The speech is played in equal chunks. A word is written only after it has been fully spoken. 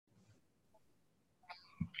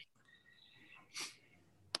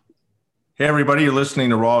Hey, everybody, you're listening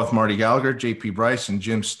to Raw with Marty Gallagher, JP Bryce, and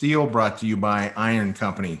Jim Steele, brought to you by Iron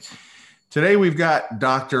Company. Today, we've got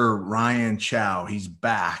Dr. Ryan Chow. He's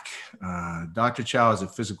back. Dr. Chow is a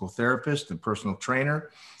physical therapist and personal trainer,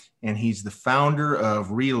 and he's the founder of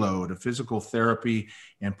Reload, a physical therapy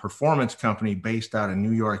and performance company based out of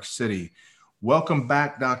New York City. Welcome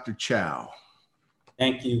back, Dr. Chow.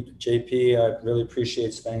 Thank you, JP. I really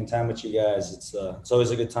appreciate spending time with you guys. It's always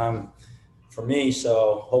a good time for me,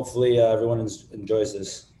 so hopefully everyone enjoys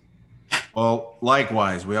this. Well,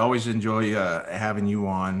 likewise, we always enjoy having you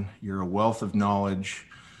on. You're a wealth of knowledge.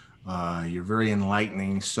 You're very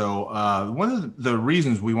enlightening. So one of the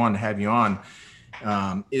reasons we wanted to have you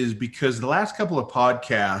on is because the last couple of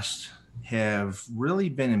podcasts have really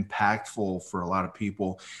been impactful for a lot of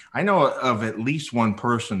people. I know of at least one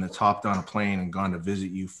person that's hopped on a plane and gone to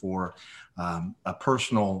visit you for a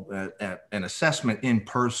personal an assessment in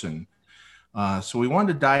person. So we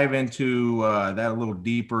wanted to dive into that a little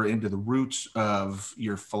deeper, into the roots of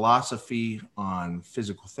your philosophy on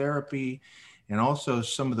physical therapy, and also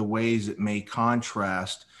some of the ways it may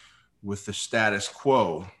contrast with the status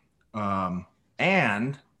quo.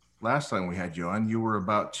 And last time we had you on, you were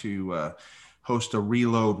about to host a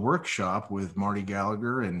Reload workshop with Marty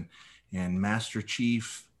Gallagher and Master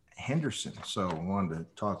Chief Henderson. So I wanted to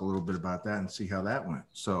talk a little bit about that and see how that went.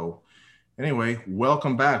 So anyway,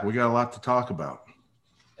 welcome back. We got a lot to talk about.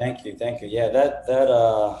 Thank you. Yeah,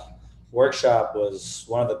 that workshop was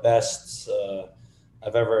one of the best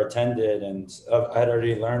I've ever attended, and I had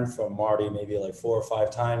already learned from Marty maybe like 4 or 5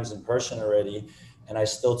 times in person already, and I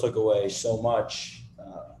still took away so much,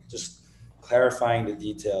 just clarifying the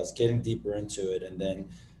details, getting deeper into it, and then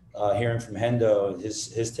hearing from Hendo,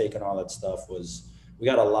 his take on all that stuff we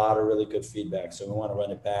got a lot of really good feedback, so we want to run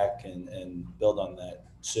it back and build on that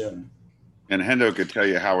soon. And Hendo could tell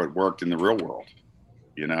you how it worked in the real world,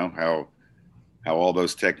 you know, how all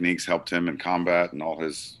those techniques helped him in combat and all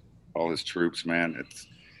his troops, man.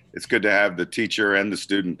 It's good to have the teacher and the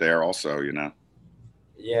student there also, you know.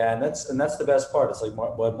 Yeah, and that's the best part. It's like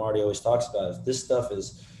what Marty always talks about. If this stuff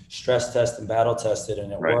is stress tested and battle tested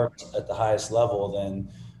and it worked at the highest level,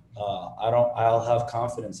 then I'll have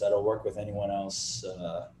confidence that it'll work with anyone else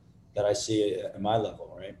that I see at my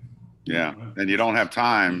level, right? Yeah, and you don't have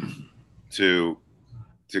time to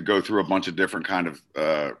go through a bunch of different kind of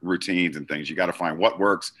routines and things. You got to find what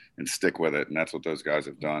works and stick with it. And that's what those guys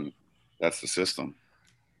have done. That's the system.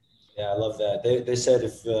 Yeah, I love that. They said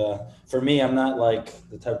for me, I'm not like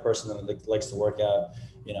the type of person that likes to work out,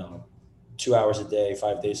 2 hours a day,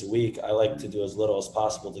 5 days a week. I like to do as little as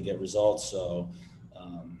possible to get results. So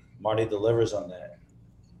Marty delivers on that.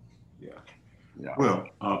 Yeah. Well,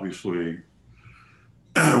 obviously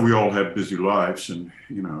we all have busy lives, and,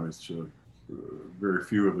 it's very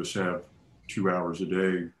few of us have 2 hours a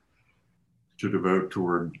day to devote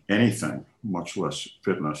toward anything, much less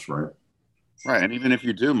fitness, right? Right. And even if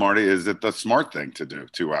you do, Marty, is it the smart thing to do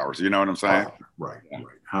 2 hours? You know what I'm saying? Right.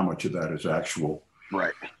 How much of that is actual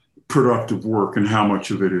productive work, and how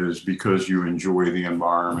much of it is because you enjoy the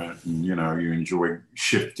environment and, you enjoy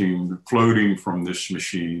shifting, floating from this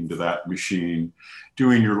machine to that machine,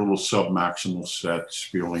 doing your little sub-maximal sets,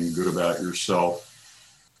 feeling good about yourself.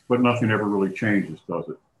 But nothing ever really changes, does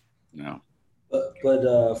it? No.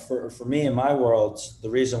 But for me in my world, the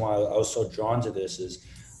reason why I was so drawn to this is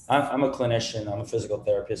I'm a clinician, I'm a physical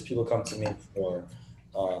therapist. People come to me for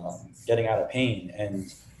getting out of pain.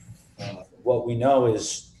 And what we know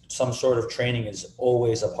is some sort of training is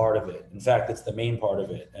always a part of it. In fact, it's the main part of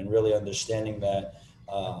it. And really understanding that,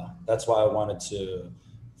 that's why I wanted to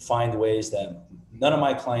find ways that none of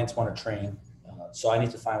my clients want to train. So I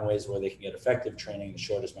need to find ways where they can get effective training in the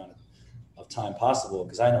shortest amount of time possible.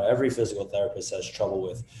 Because I know every physical therapist has trouble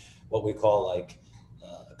with what we call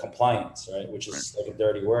compliance, right? Which is like a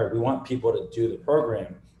dirty word. We want people to do the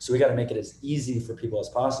program. So we got to make it as easy for people as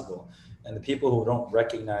possible. And the people who don't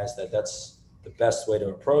recognize that that's the best way to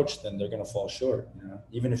approach, then they're going to fall short.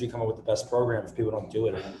 Even if you come up with the best program, if people don't do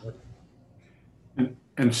it, it won't work.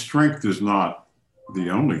 And strength is not the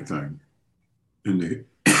only thing in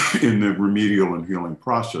the remedial and healing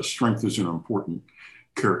process. Strength is an important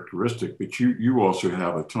characteristic, but you also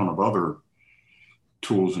have a ton of other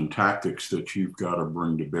tools and tactics that you've got to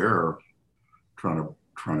bring to bear trying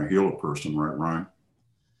to heal a person, right, Ryan?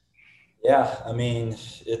 Yeah, I mean,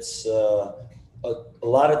 it's a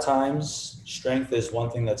lot of times strength is one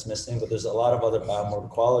thing that's missing, but there's a lot of other biomotor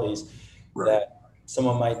qualities that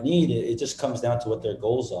someone might need. It just comes down to what their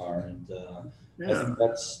goals are. And I think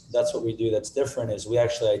that's what we do that's different, is we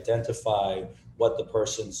actually identify what the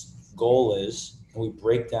person's goal is, and we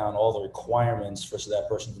break down all the requirements for that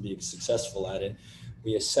person to be successful at it.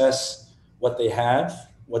 We assess what they have,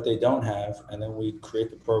 what they don't have, and then we create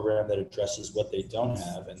the program that addresses what they don't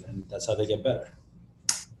have, and then that's how they get better.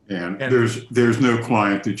 And there's no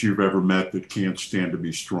client that you've ever met that can't stand to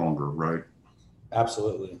be stronger, right?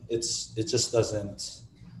 Absolutely. It just doesn't.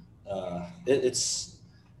 It's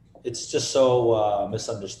just so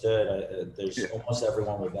misunderstood. There's almost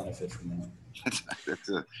everyone would benefit from that.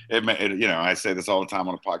 I say this all the time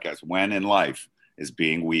on a podcast. When in life is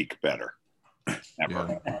being weak better?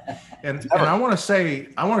 Never. Yeah. And I want to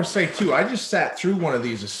say too, I just sat through one of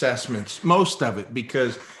these assessments, most of it,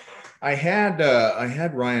 because I had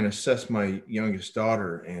Ryan assess my youngest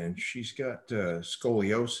daughter, and she's got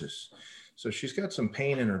scoliosis. So she's got some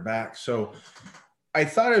pain in her back. So I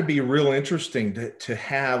thought it'd be real interesting to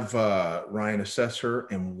have Ryan assess her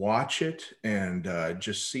and watch it and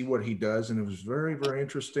just see what he does. And it was very, very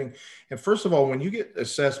interesting. And first of all, when you get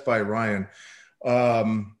assessed by Ryan,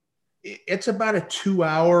 it's about a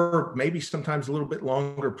 2-hour, maybe sometimes a little bit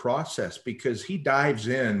longer process, because he dives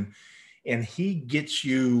in and he gets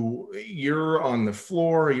you're on the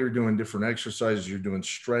floor, you're doing different exercises, you're doing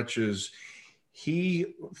stretches.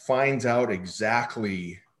 He finds out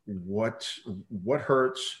exactly what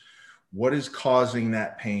hurts, what is causing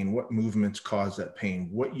that pain, what movements cause that pain,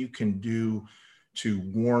 what you can do to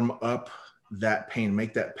warm up that pain,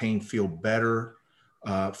 make that pain feel better,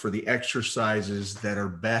 for the exercises that are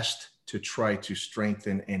best to try to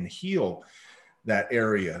strengthen and heal that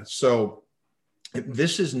area. So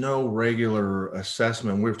this is no regular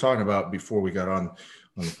assessment. We were talking about before we got on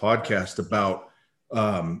the podcast about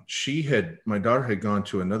my daughter had gone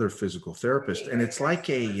to another physical therapist, and it's like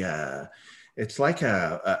a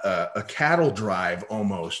cattle drive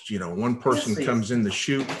almost. One person comes in the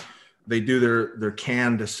chute, they do their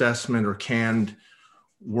canned assessment or canned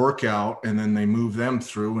workout, and then they move them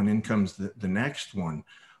through, and in comes the next one.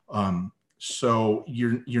 So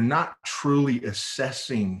you're not truly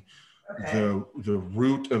assessing the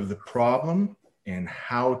root of the problem and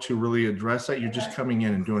how to really address that. You're just coming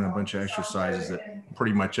in and doing a bunch of exercises that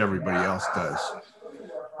pretty much everybody else does.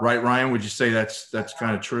 Right, Ryan? Would you say that's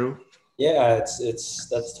kind of true? Yeah,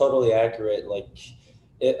 that's totally accurate.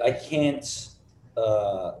 I can't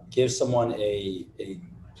give someone a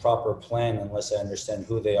proper plan unless I understand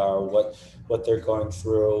who they are, what they're going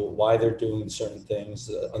through, why they're doing certain things,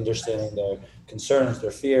 understanding their concerns, their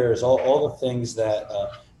fears, all the things that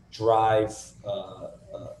drive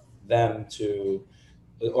them to,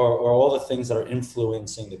 or all the things that are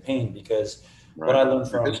influencing the pain. Because what I learned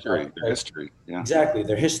from their history, yeah, exactly,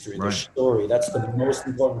 their history, their story. That's the most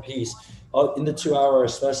important piece. In the 2-hour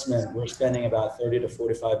assessment, we're spending about 30 to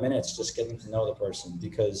 45 minutes just getting to know the person,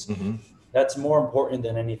 because that's more important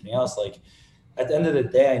than anything else. Like, at the end of the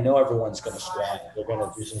day, I know everyone's going to squat. They're going to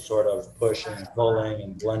do some sort of pushing, pulling,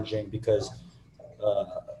 and lunging, because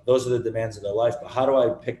those are the demands of their life. But how do I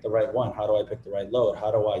pick the right one? How do I pick the right load? How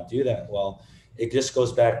do I do that? Well, it just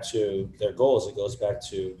goes back to their goals. It goes back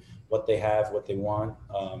to what they have, what they want,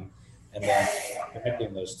 and then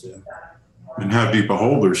connecting those two. And how deep a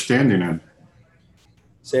hole they're standing in.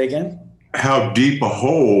 Say again? How deep a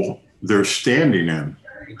hole they're standing in.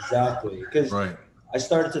 Exactly. Because I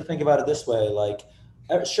started to think about it this way, like,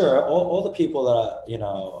 sure, all the people that,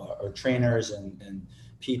 are trainers and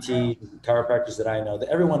PT, chiropractors that I know, that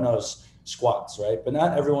everyone knows squats, right? But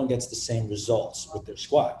not everyone gets the same results with their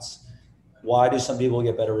squats. Why do some people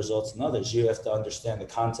get better results than others? You have to understand the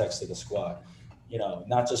context of the squat,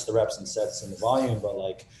 not just the reps and sets and the volume, but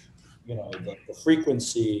the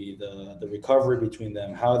frequency, the recovery between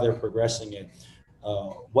them, how they're progressing it,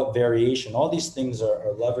 what variation, all these things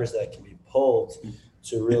are levers that can be pulled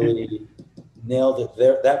to really nail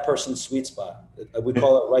that person's sweet spot. We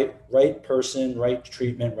call it right person, right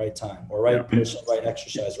treatment, right time, or right person, right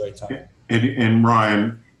exercise, right time. And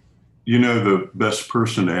Ryan, the best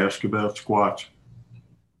person to ask about squats?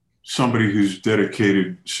 Somebody who's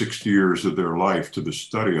dedicated 60 years of their life to the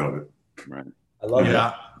study of it. Right. I love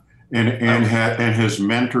that. And has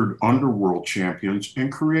mentored underworld champions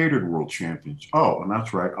and created world champions. Oh, and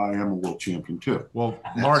that's right, I am a world champion too. Well,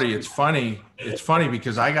 Marty, it's funny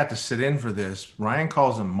because I got to sit in for this. Ryan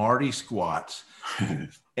calls them Marty squats.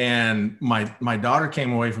 And my daughter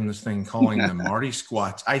came away from this thing calling them Marty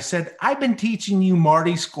squats. I said, I've been teaching you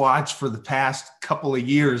Marty squats for the past couple of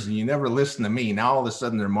years, and you never listen to me. Now all of a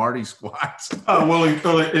sudden they're Marty squats. Well,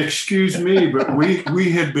 excuse me, but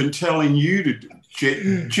we had been telling you to do.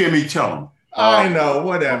 Jimmy, tell him. I know,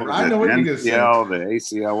 whatever. I know what you're going to say. The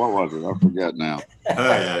ACL, what was it? I forget now.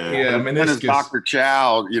 Meniscus. Dr.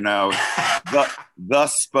 Chow,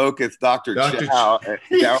 thus spoketh Dr. Chow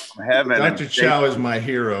down from heaven. Dr. Chow is my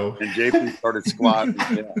hero. And JP started squatting.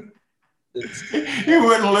 He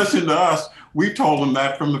wouldn't listen to us. We told him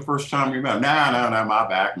that from the first time we met. No, my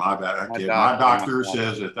back. My doctor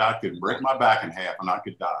says that I could break my back in half and I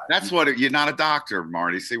could die. That's what you're not a doctor,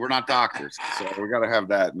 Marty. See, we're not doctors, so we got to have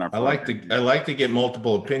that in our. I like to get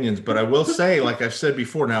multiple opinions, but I will say, like I've said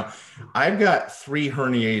before, now I've got 3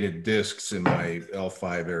 herniated discs in my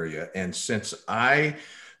L5 area, and since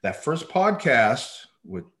that first podcast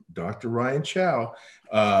with Dr. Ryan Chow,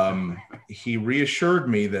 he reassured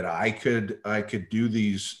me that I could do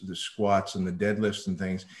the squats and the deadlifts and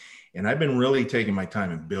things. And I've been really taking my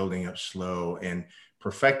time and building up slow and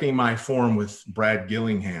perfecting my form with Brad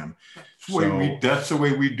Gillingham. That's the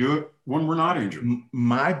way we do it when we're not injured.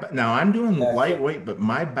 Now I'm doing lightweight, but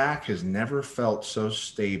my back has never felt so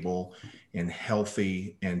stable and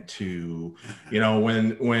healthy, and to,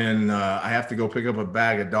 when I have to go pick up a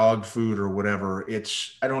bag of dog food or whatever,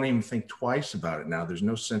 I don't even think twice about it now. There's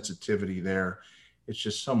no sensitivity there. It's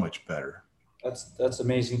just so much better. That's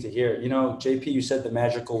amazing to hear. JP, you said the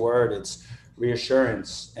magical word, it's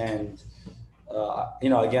reassurance. And,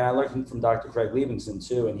 again, I learned from Dr. Craig Levinson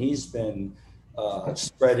too, and he's been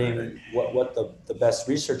spreading what the best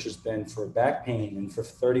research has been for back pain. And for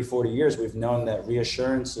 30, 40 years, we've known that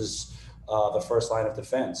reassurance is the first line of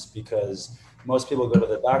defense, because most people go to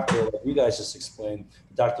the doctor, like you guys just explained.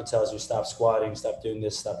 The doctor tells you stop squatting, stop doing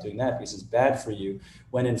this, stop doing that, because it's bad for you.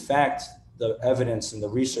 When in fact, the evidence and the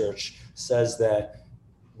research says that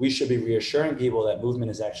we should be reassuring people that movement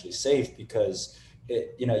is actually safe, because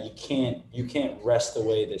you can't rest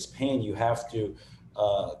away this pain. You have to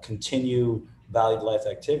continue valued life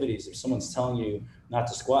activities. If someone's telling you not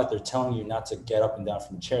to squat, they're telling you not to get up and down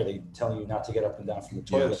from a chair. They're telling you not to get up and down from the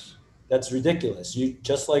toilet. Yes. That's ridiculous. You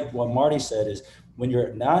just like what Marty said, is when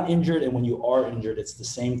you're not injured and when you are injured, it's the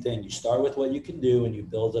same thing. You start with what you can do and you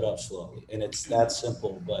build it up slowly, and it's that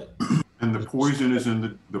simple. And the poison is in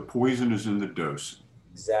the dose.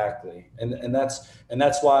 Exactly, and that's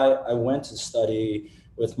why I went to study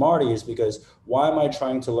with Marty, is because why am I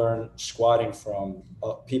trying to learn squatting from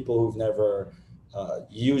people who've never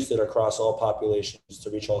used it across all populations to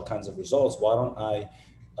reach all kinds of results? Why don't I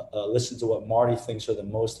listen to what Marty thinks are the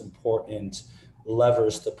most important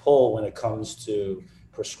levers to pull when it comes to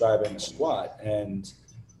prescribing a squat? And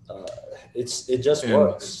it just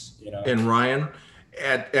works, And Ryan,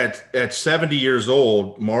 at 70 years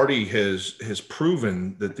old, Marty has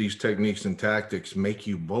proven that these techniques and tactics make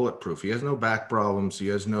you bulletproof. He has no back problems. He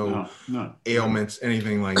has no ailments,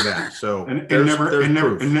 anything like that. So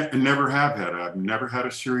never have had. I've never had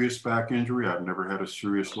a serious back injury. I've never had a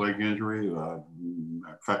serious leg injury.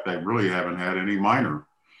 In fact, I really haven't had any minor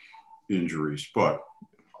injuries, but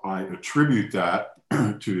I attribute that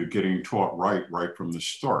to getting taught right from the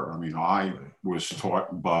start. I mean, I was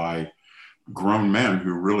taught by grown men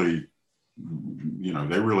who really,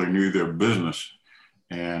 they really knew their business,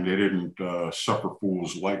 and they didn't suffer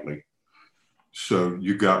fools lightly. So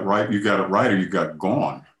you got it right, or you got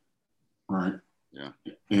gone, right? Yeah.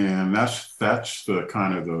 And that's the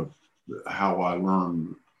kind of how I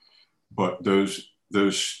learned. But those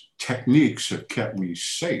techniques have kept me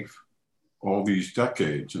safe all these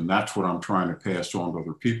decades, and that's what I'm trying to pass on to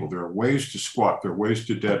other people. There are ways to squat, there are ways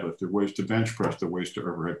to deadlift, there are ways to bench press, there are ways to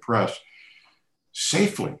overhead press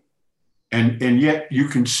safely, and yet you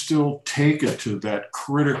can still take it to that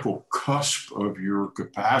critical cusp of your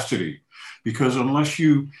capacity, because unless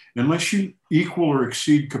you equal or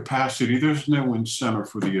exceed capacity, there's no incentive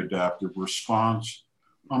for the adaptive response.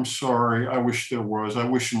 I'm sorry, I wish there was. I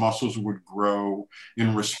wish muscles would grow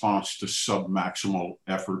in response to submaximal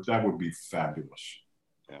effort. That would be fabulous.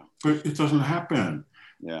 Yeah, but it doesn't happen.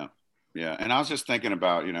 Yeah, and I was just thinking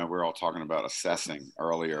about, we're all talking about assessing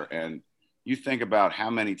earlier, and you think about how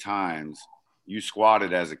many times you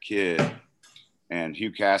squatted as a kid and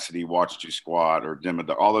Hugh Cassidy watched you squat, or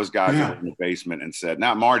Dimmadar, all those guys that were in the basement, and said,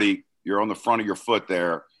 now, Marty, you're on the front of your foot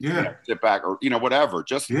there. Yeah. Sit back, or, whatever.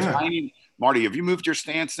 Just tiny, Marty, have you moved your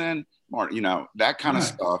stance in? Marty, that kind of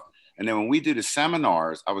stuff. And then when we do the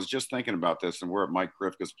seminars, I was just thinking about this, and we're at Mike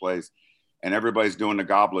Krifka's place, and everybody's doing the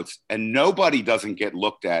goblets, and nobody doesn't get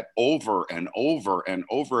looked at over and over and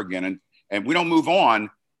over again. And we don't move on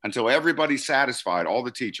until everybody's satisfied. All the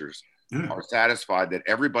teachers are satisfied that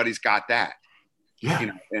everybody's got that.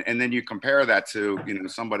 Yeah. And then you compare that to,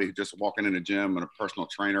 somebody who's just walking in a gym and a personal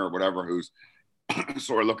trainer or whatever, who's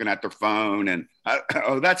sort of looking at their phone and,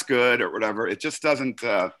 oh, that's good, or whatever. It just doesn't.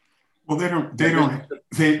 Well, they don't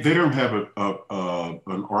have an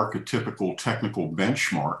archetypical technical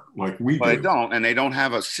benchmark like we do. They don't, and they don't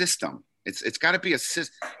have a system. It's got to be a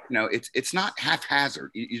system. It's not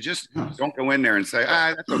haphazard. You just don't go in there and say,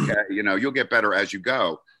 that's okay. You'll get better as you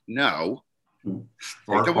go. No,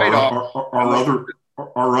 Take the weight off.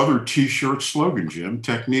 Our other T-shirt slogan, Jim: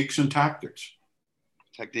 techniques and tactics.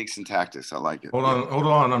 Techniques and tactics. I like it. Hold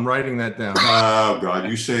on. I'm writing that down. Oh God,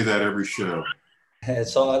 you say that every show. And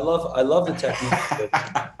so I love the technique.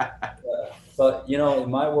 But you know,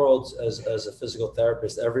 in my world as a physical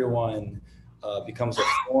therapist, everyone becomes a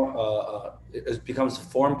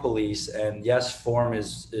form police. And yes, form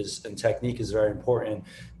is and technique is very important.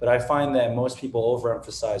 But I find that most people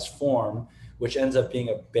overemphasize form, which ends up being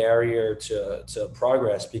a barrier to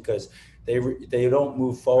progress, because they don't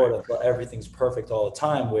move forward until everything's perfect all the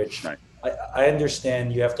time, which right. I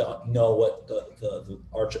understand. You have to know what the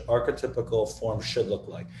archetypical form should look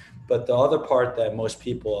like. But the other part that most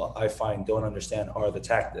people I find don't understand are the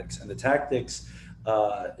tactics. And the tactics,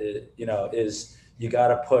 is you got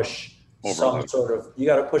to push overload. you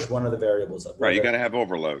got to push one of the variables up. Right. You got to have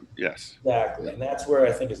overload. Yes. Exactly. And that's where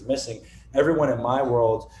I think is missing. Everyone in my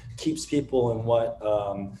world keeps people in what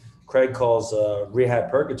Craig calls rehab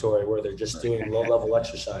purgatory, where they're just doing low-level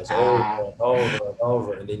exercise over and over and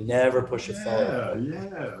over, and they never push it forward.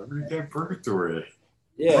 Yeah, rehab purgatory.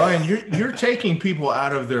 Yeah, Brian, you're taking people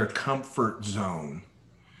out of their comfort zone,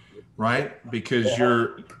 right? Because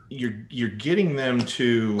you're getting them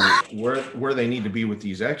to where they need to be with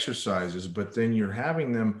these exercises, but then you're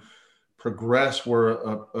having them progress where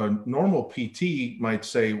a normal PT might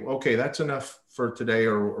say, okay, that's enough for today,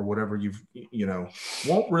 or whatever.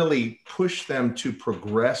 Won't really push them to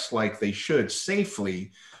progress like they should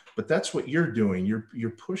safely. But that's what you're doing.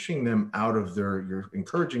 You're pushing them out of you're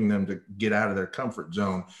encouraging them to get out of their comfort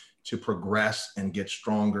zone to progress and get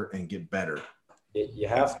stronger and get better. You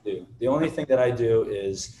have to. The only thing that I do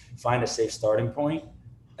is find a safe starting point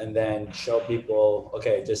and then show people,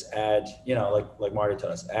 okay, just add, like Marty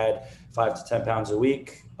taught us, add 5 to 10 pounds a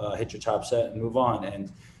week, hit your top set and move on.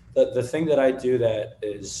 And the thing that I do that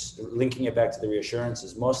is linking it back to the reassurance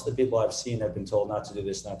is most of the people I've seen have been told not to do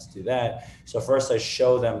this, not to do that. So first I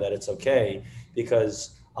show them that it's okay,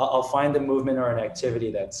 because I'll find a movement or an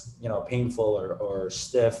activity that's, painful or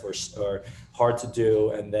stiff or hard to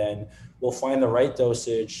do. And then we'll find the right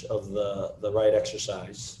dosage of the right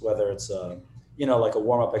exercise, whether it's like a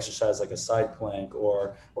warm-up exercise, like a side plank,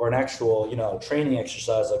 or an actual, training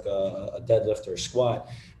exercise, like a deadlift or a squat.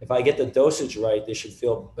 If I get the dosage right, they should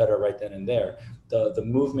feel better right then and there. The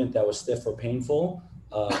movement that was stiff or painful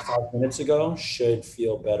 5 minutes ago should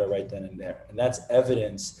feel better right then and there. And that's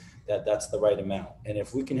evidence that that's the right amount. And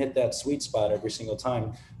if we can hit that sweet spot every single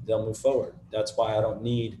time, they'll move forward. That's why I don't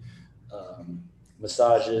need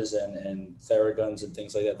massages and Theraguns and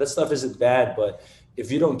things like that. That stuff isn't bad, but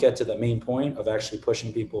if you don't get to the main point of actually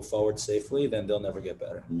pushing people forward safely, then they'll never get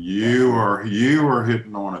better. You are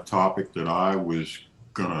hitting on a topic that I was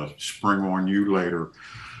gonna spring on you later,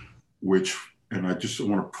 and I just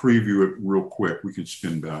want to preview it real quick. We can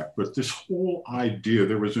spin back, but this whole idea,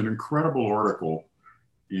 there was an incredible article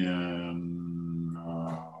in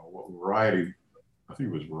Variety, I think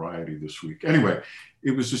it was Variety this week. Anyway,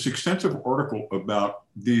 it was this extensive article about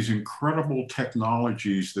these incredible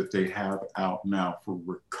technologies that they have out now for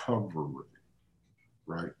recovery,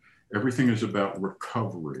 right? Everything is about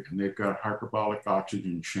recovery, and they've got hyperbolic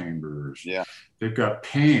oxygen chambers. Yeah. They've got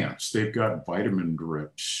pants. They've got vitamin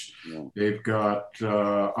drips. Yeah. They've got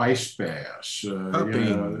ice baths.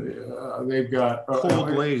 They've got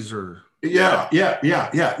cold laser. Yeah.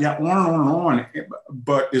 On and on.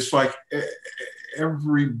 But it's like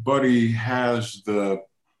everybody has the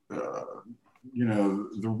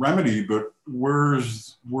remedy, but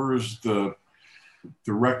where's the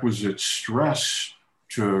requisite stress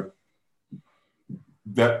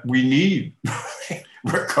that we need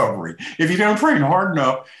recovery? If you don't train hard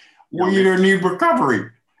enough, well, you don't need recovery,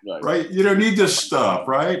 right? You don't need this stuff,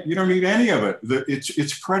 right? You don't need any of it.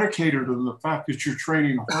 It's predicated on the fact that you're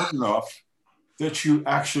training hard enough that you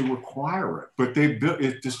actually require it. But they built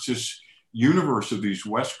it, this universe of these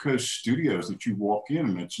West Coast studios that you walk in,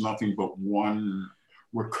 and it's nothing but one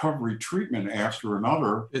recovery treatment after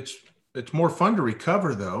another. It's more fun to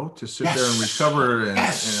recover, though, to sit there and recover in an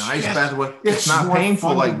ice bath. It's not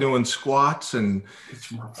painful like doing squats and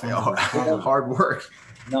it's more hard work.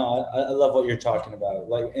 No, I love what you're talking about.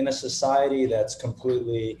 Like in a society that's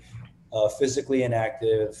completely physically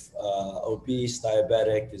inactive, obese,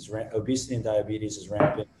 obesity and diabetes is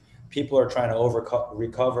rampant. People are trying to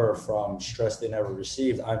recover from stress they never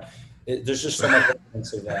received. There's just so much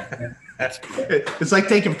evidence of that. It's like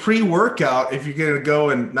taking pre-workout if you're going to go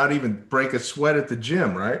and not even break a sweat at the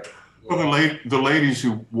gym, right? Well, the ladies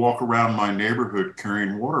who walk around my neighborhood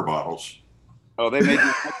carrying water bottles. Oh, they made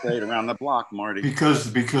you upgrade around the block, Marty.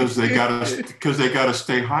 because they gotta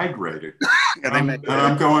stay hydrated. Yeah,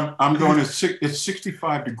 I'm going. It's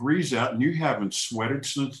 65 degrees out, and you haven't sweated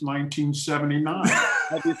since 1979.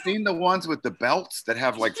 Have you seen the ones with the belts that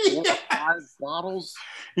have like 4 or 5 bottles?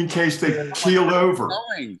 In case they keel over.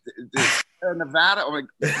 Going to Nevada. I'm like,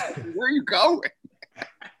 where are you going?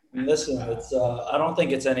 Listen, it's I don't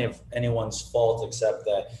think it's anyone's fault except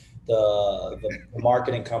that the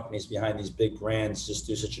marketing companies behind these big brands just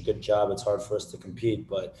do such a good job. It's hard for us to compete.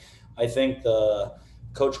 But I think the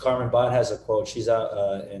Coach Carmen Bott has a quote. She's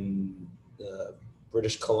out in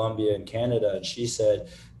British Columbia in Canada, and she said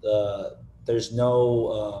there's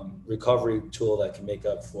no recovery tool that can make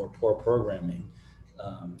up for poor programming.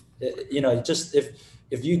 Just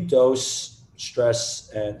if you dose stress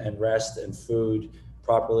and rest and food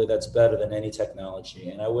properly, that's better than any technology.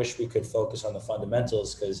 And I wish we could focus on the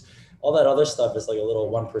fundamentals, because all that other stuff is like a little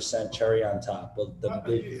 1% cherry on top. But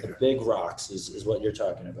the big rocks is what you're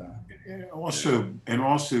talking about. Also,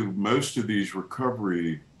 most of these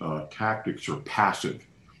recovery tactics are passive.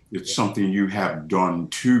 It's something you have done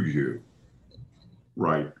to you,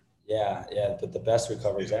 right? Yeah. But the best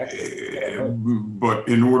recovery is active. But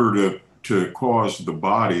in order to cause the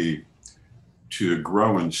body to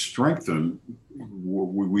grow and strengthen,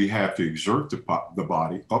 we have to exert the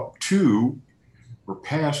body up to or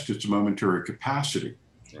past its momentary capacity.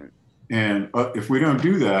 Right. And if we don't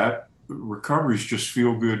do that, recoveries just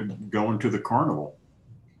feel good going to the carnival.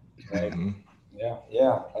 Right. Mm-hmm.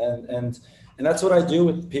 Yeah. And that's what I do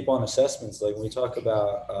with people on assessments. Like when we talk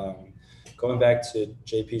about going back to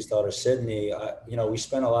JP's daughter, Sydney, we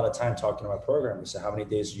spend a lot of time talking about programming. So how many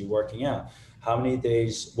days are you working out? How many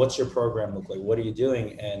days, what's your program look like? What are you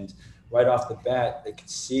doing? And right off the bat, they could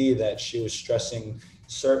see that she was stressing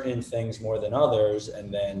certain things more than others.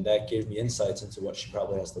 And then that gave me insights into what she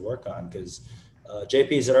probably has to work on. Because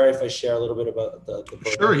JP, is it all right if I share a little bit about the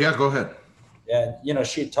program? Sure, yeah, go ahead. Yeah,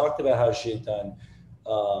 she had talked about how she had done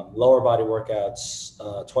lower body workouts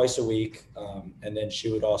twice a week. And then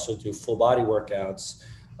she would also do full body workouts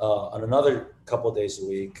on another couple of days a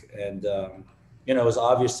week. And, it was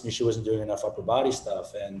obvious to me she wasn't doing enough upper body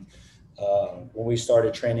stuff. And when we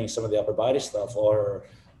started training some of the upper body stuff, all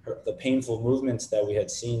the painful movements that we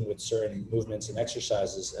had seen with certain movements and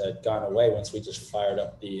exercises had gone away once we just fired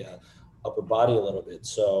up the upper body a little bit.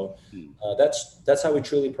 So that's how we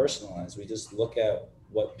truly personalize. We just look at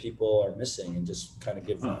what people are missing and just kind of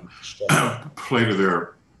give them play to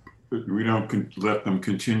their. We don't let them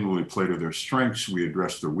continually play to their strengths. We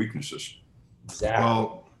address their weaknesses. Exactly.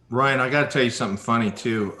 Well, Ryan, I got to tell you something funny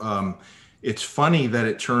too. It's funny that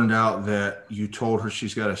it turned out that you told her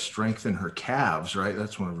she's got to strengthen her calves, right?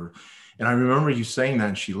 That's one of her. And I remember you saying that,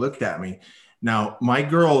 and she looked at me. Now, my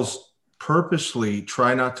girls purposely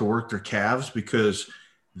try not to work their calves because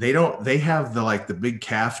they have the big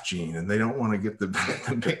calf gene, and they don't want to get the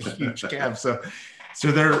big, huge calves. So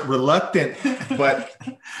they're reluctant, but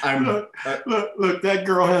look, that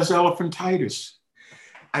girl has elephantitis.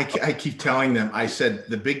 I keep telling them, I said,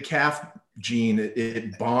 the big calf gene,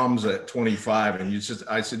 it bombs at 25. And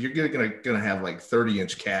I said, you're going to have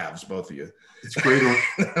 30-inch calves, both of you. It's greater.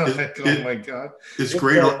 Oh my God. It's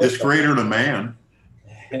greater than man.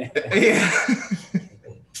 Yeah.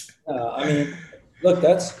 Look,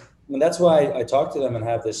 that's why I talk to them and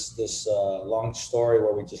have this long story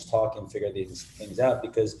where we just talk and figure these things out,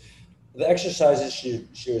 because the exercises she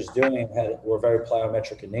was doing were very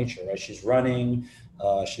plyometric in nature, right? She's running,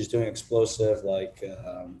 she's doing explosive,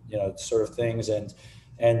 sort of things. And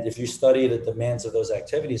if you study the demands of those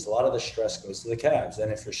activities, a lot of the stress goes to the calves.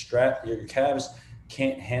 And if your calves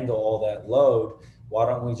can't handle all that load, why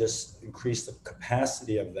don't we just increase the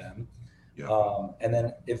capacity of them? Yeah. And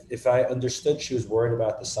then if I understood she was worried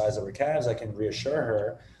about the size of her calves, I can reassure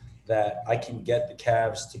her that I can get the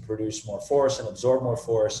calves to produce more force and absorb more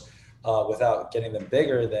force without getting them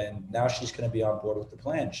bigger. Then now she's going to be on board with the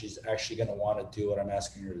plan. She's actually going to want to do what I'm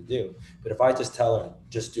asking her to do. But if I just tell her,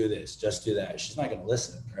 just do this, just do that, she's not going to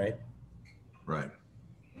listen, right? Right.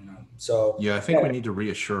 So yeah, I think we need to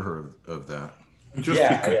reassure her of that.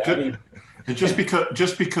 Just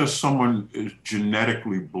because someone is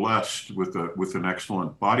genetically blessed with an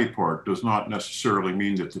excellent body part does not necessarily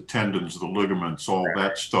mean that the tendons, the ligaments, all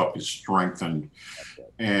that stuff is strengthened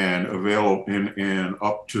and available and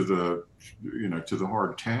up to the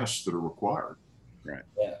hard tasks that are required. Right.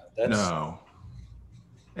 Yeah. No.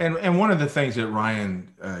 And one of the things that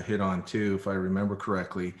Ryan hit on too, if I remember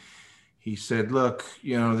correctly, he said, look,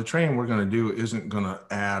 the training we're going to do isn't going to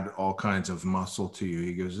add all kinds of muscle to you.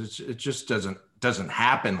 He goes, it just doesn't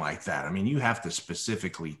happen like that. I mean, you have to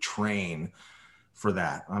specifically train for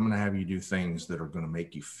that. I'm going to have you do things that are going to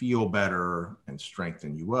make you feel better and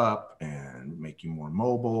strengthen you up and make you more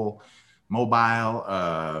mobile,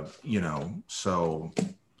 so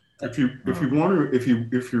if you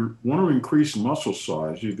want to increase muscle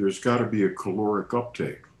size, there's got to be a caloric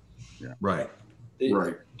uptake. Yeah. Right.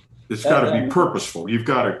 Right. It's got to be purposeful. You've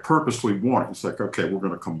got to purposely want it. It's like, okay, we're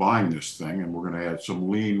going to combine this thing and we're going to add some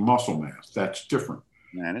lean muscle mass. That's different.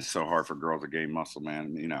 Man, it's so hard for girls to gain muscle,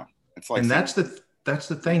 man. It's like, and that's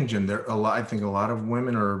the thing, Jim. I think a lot of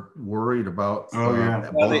women are worried about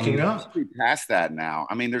bulking up. Past that now.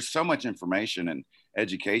 I mean, there's so much information and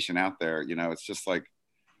education out there. It's just like,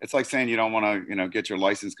 it's like saying you don't want to, get your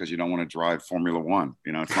license because you don't want to drive Formula One.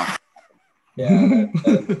 It's not. Yeah.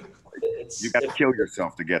 You got to kill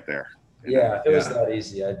yourself to get there. If it was that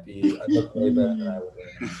easy, I'd look way better than I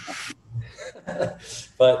would.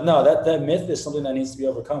 But no, that myth is something that needs to be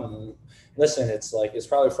overcome. Listen, it's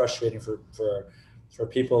probably frustrating for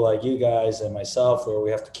people like you guys and myself, where we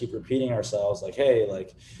have to keep repeating ourselves, like, hey,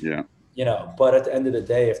 like, yeah, but at the end of the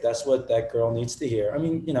day, if that's what that girl needs to hear, I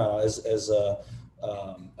mean, as a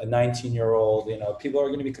 19-year-old, people are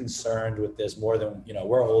going to be concerned with this more than,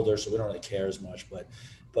 we're older, so we don't really care as much, but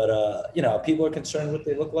people are concerned what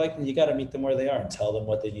they look like, and you got to meet them where they are and tell them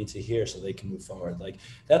what they need to hear so they can move forward. Like,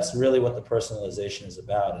 that's really what the personalization is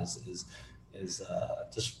about, is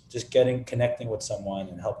just connecting with someone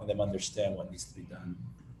and helping them understand what needs to be done.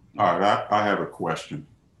 All right. I have a question.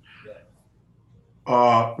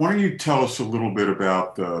 Why don't you tell us a little bit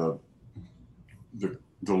about the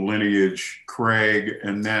lineage, Craig,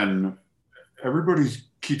 and then everybody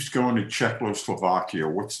keeps going to Czechoslovakia.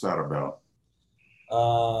 What's that about?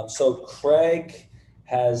 So Craig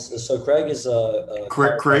is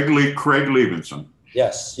Craig Levinson.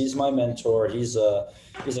 Yes, he's my mentor. He's a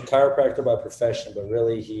chiropractor by profession, but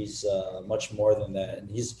really he's much more than that. And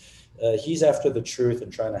he's after the truth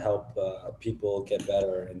and trying to help people get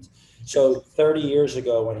better. And so 30 years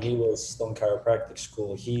ago, when he was still in chiropractic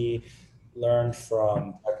school, he learned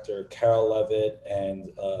from Dr. Carol Levitt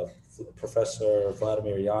and Professor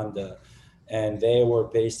Vladimir Janda, and they were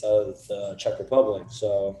based out of the Czech Republic.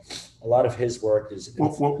 So a lot of his work is...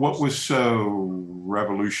 What was so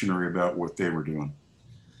revolutionary about what they were doing?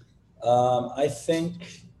 I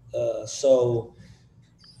think, so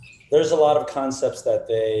there's a lot of concepts that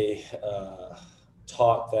they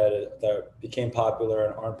taught that became popular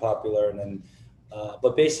and aren't popular. And then,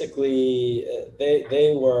 but basically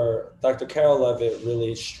Dr. Carol Levitt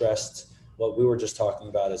really stressed what we were just talking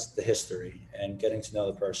about, is the history and getting to know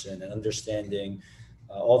the person and understanding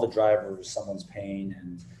all the drivers of someone's pain.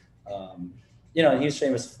 And, he's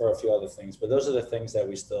famous for a few other things, but those are the things that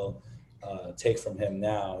we still take from him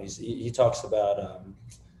now. He talks about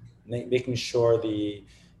making sure the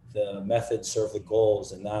methods serve the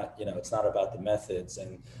goals, and not, it's not about the methods.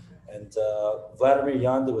 And Vladimir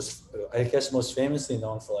Janda was, I guess, most famously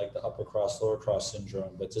known for like the upper cross, lower cross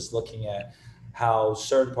syndrome, but just looking at how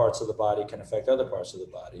certain parts of the body can affect other parts of the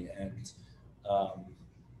body. And,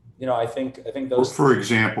 I think those... For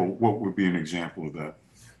example, what would be an example of that?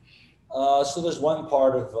 So there's one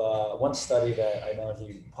one study that I know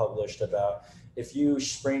he published about, if you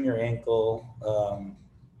sprain your ankle,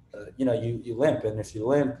 you limp. And if you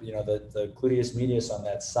limp, the gluteus medius on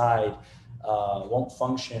that side won't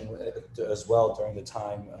function as well during the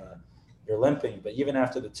time you're limping. But even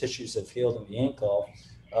after the tissues have healed in the ankle,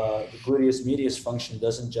 the gluteus medius function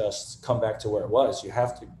doesn't just come back to where it was. You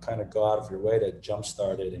have to kind of go out of your way to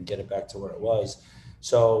jumpstart it and get it back to where it was.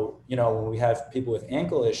 So, when we have people with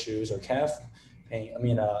ankle issues or calf pain,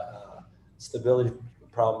 stability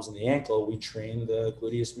problems in the ankle, we train the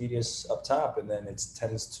gluteus medius up top, and then it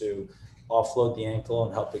tends to offload the ankle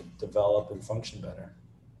and help it develop and function better.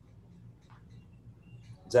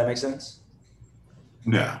 Does that make sense?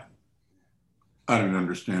 No. I didn't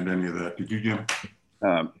understand any of that. Did you, Jim?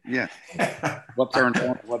 Yeah. What turns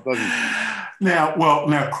on? What doesn't?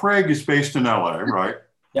 Now Craig is based in LA, right?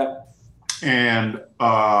 Yep. And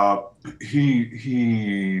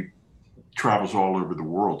he travels all over the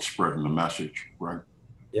world spreading the message, right?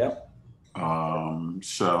 Yep.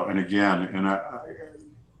 So, and again,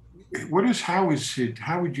 how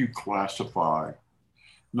would you classify?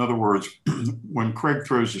 In other words, when Craig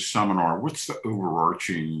throws a seminar, what's the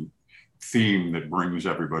overarching theme that brings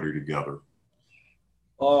everybody together?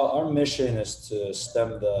 Our mission is to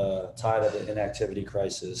stem the tide of the inactivity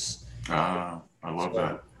crisis. I love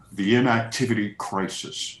that. The inactivity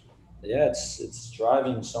crisis. Yeah, it's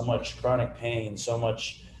driving so much chronic pain, so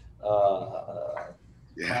much chronic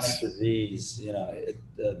disease,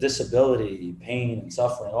 disability, pain, and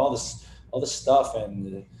suffering, all this stuff.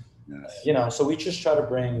 And Yes. So we just try to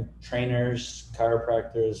bring trainers,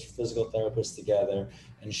 chiropractors, physical therapists together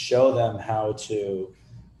and show them how to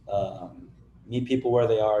meet people where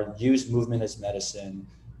they are, use movement as medicine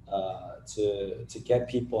to get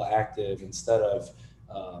people active instead of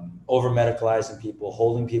over medicalizing people,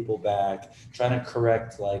 holding people back, trying to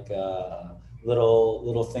correct like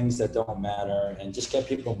little things that don't matter, and just get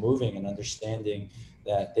people moving and understanding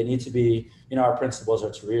that they need to be. Our principles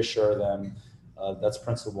are to reassure them. That's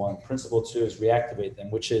principle one. Principle two is reactivate them,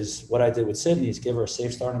 which is what I did with Sydney, is give her a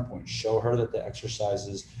safe starting point, show her that the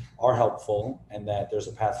exercises are helpful and that there's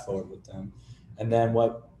a path forward with them. And then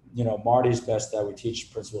what, Marty's best that we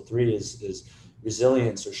teach, principle three is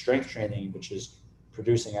resilience or strength training, which is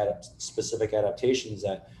producing specific adaptations,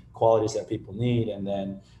 that qualities that people need. And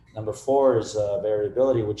then number four is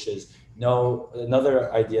variability, which is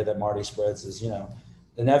another idea that Marty spreads is,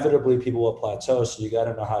 inevitably people will plateau. So you got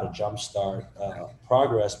to know how to jumpstart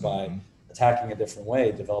progress by attacking a different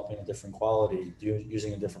way, developing a different quality,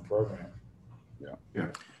 using a different program. Yeah.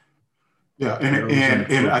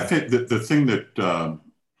 And I think that the thing that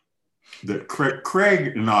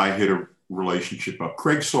Craig and I hit a relationship up.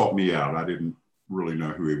 Craig sought me out. I didn't really know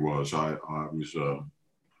who he was. I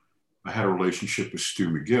had a relationship with Stu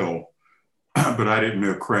McGill, but I didn't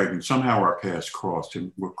know Craig, and somehow our paths crossed.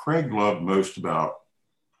 And what Craig loved most about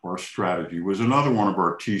our strategy was another one of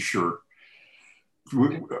our t-shirt.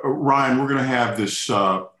 Ryan, we're going to have this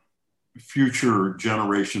future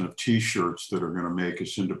generation of t-shirts that are going to make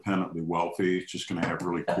us independently wealthy. It's just going to have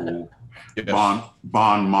really cool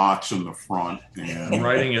Bon Mots in the front. And I'm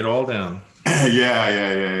writing it all down.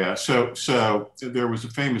 Yeah. So there was a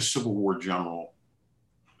famous Civil War general,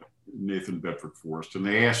 Nathan Bedford Forrest, and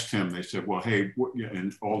they asked him, they said, well, hey,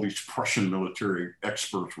 and all these Prussian military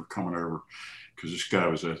experts were coming over, because this guy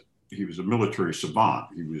was a military savant.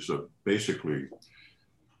 He was basically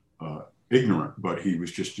ignorant, but he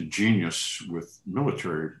was just a genius with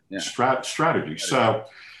military strategy. So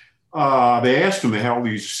they asked him, they had all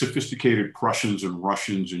these sophisticated Prussians and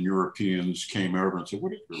Russians and Europeans came over and said,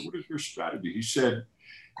 what is your strategy? He said,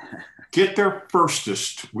 get there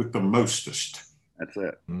firstest with the mostest. That's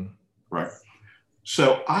it. Right.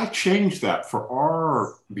 So I changed that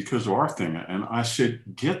because of our thing. And I said,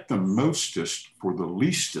 get the mostest for the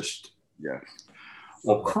leastest. Yes.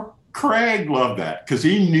 Well, Craig loved that, because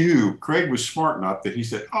Craig was smart enough that he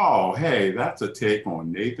said, oh, hey, that's a take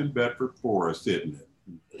on Nathan Bedford Forrest, isn't it?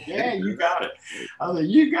 Yeah, you got it. I was like,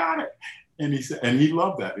 you got it. And he said, and he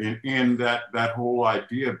loved that. And that whole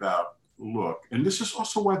idea about, look, and this is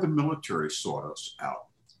also why the military sought us out,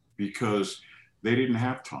 because they didn't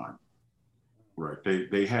have time. Right.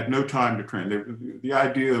 They had no time to train. The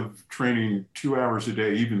idea of training 2 hours a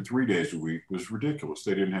day, even 3 days a week, was ridiculous.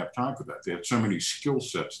 They didn't have time for that. They had so many skill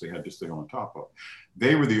sets they had to stay on top of.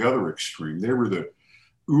 They were the other extreme. They were the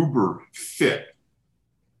uber fit,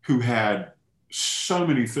 who had so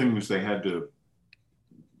many things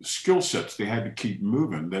skill sets they had to keep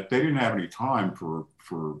moving, that they didn't have any time for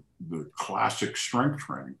the classic strength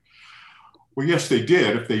training. Well, yes, they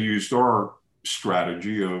did, if they used our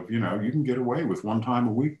strategy of, you can get away with 1 time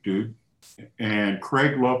a week, dude. And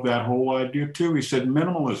Craig loved that whole idea too. He said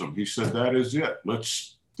minimalism. He said, that is it.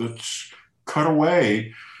 Let's cut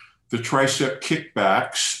away the tricep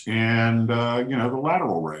kickbacks and the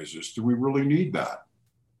lateral raises. Do we really need that?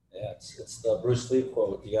 Yeah, it's the Bruce Lee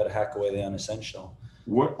quote. You got to hack away the unessential.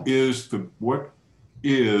 What is the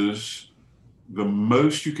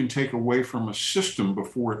most you can take away from a system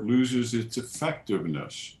before it loses its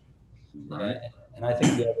effectiveness? Right. And I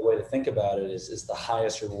think the other way to think about it is the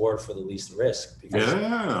highest reward for the least risk, because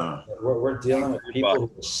we're dealing with people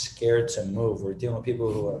who are scared to move. We're dealing with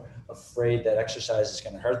people who are afraid that exercise is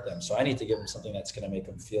going to hurt them. So I need to give them something that's going to make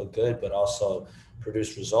them feel good, but also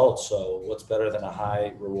produce results. So what's better than a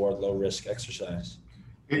high reward, low risk exercise?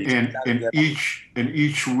 And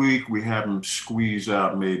each week we have them squeeze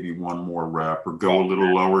out maybe one more rep, or go a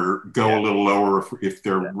little lower if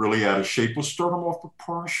they're really out of shape. We'll start them off with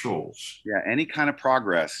partials. Yeah, any kind of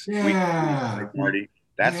progress. Yeah, Marty.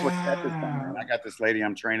 That's what kept us done. I got this lady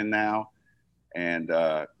I'm training now, and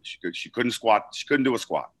she couldn't squat. She couldn't do a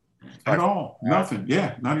squat at all. Nothing.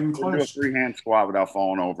 Yeah, not even close. Do a 3-hand squat without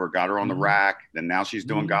falling over. Got her on the rack. Then now she's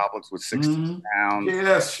doing goblets with 60 pounds.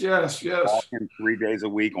 Yes. Walking 3 days a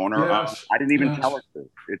week on her own. I didn't even tell her to.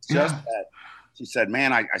 It's just that she said,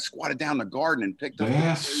 "Man, I squatted down the garden and picked up."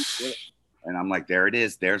 And I'm like, "There it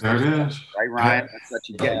is. There it is. Right, Ryan? That's what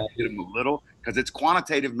you get. You get them a little, because it's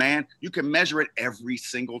quantitative, man. You can measure it every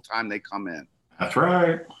single time they come in. That's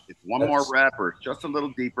right. It's one more rep, or it's just a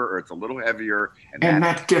little deeper, or it's a little heavier, and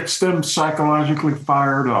that gets them psychologically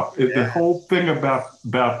fired up. The whole thing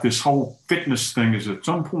about this whole fitness thing is at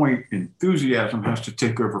some point enthusiasm has to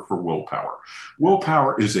take over for willpower.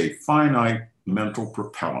 Willpower is a finite mental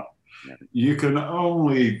propellant. You can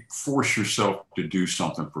only force yourself to do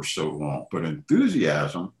something for so long, but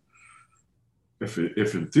enthusiasm, if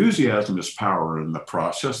enthusiasm is power in the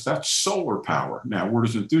process, that's solar power. Now, where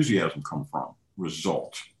does enthusiasm come from?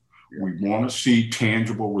 Results. We want to see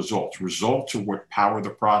tangible results. Results are what power the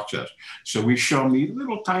process. So we show me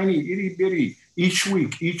little tiny itty bitty each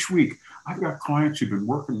week. I've got clients who've been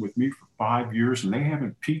working with me for 5 years and they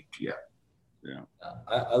haven't peaked yet. Yeah,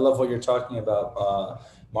 I love what you're talking about,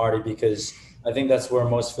 Marty, because I think that's where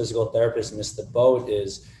most physical therapists miss the boat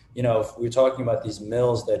is, you know, if we're talking about these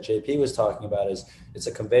mills that JP was talking about, is it's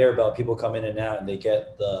a conveyor belt. People come in and out and they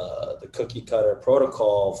get the cookie cutter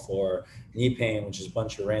protocol for knee pain, which is a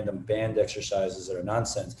bunch of random band exercises that are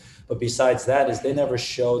nonsense. But besides that is they never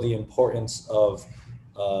show the importance of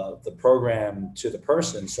the program to the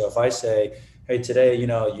person. So if I say, hey, today, you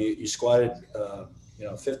know, you squatted,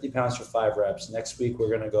 50 pounds for 5 reps. Next week, we're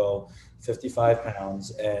going to go 55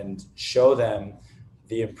 pounds and show them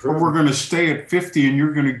the improvement. But we're going to stay at 50 and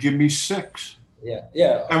you're going to give me 6.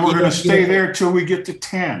 Yeah. And we're going to stay there till we get to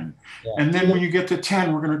 10. Yeah. And then when you get to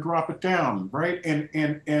 10, we're going to drop it down, right?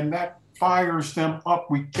 And that fires them up.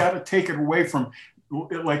 We got to take it away from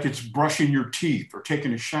like it's brushing your teeth or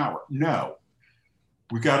taking a shower. No.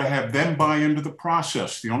 We got to have them buy into the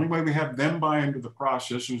process. The only way we have them buy into the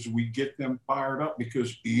process is we get them fired up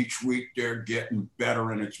because each week they're getting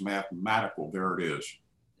better and it's mathematical. There it is.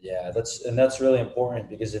 Yeah, that's really important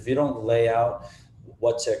because if you don't lay out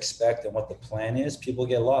what to expect and what the plan is, people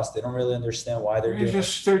get lost. They don't really understand why they're doing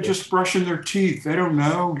it. They're just brushing their teeth. They don't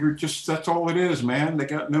know. That's all it is, man. They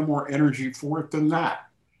got no more energy for it than that.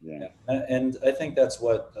 Yeah. And I think that's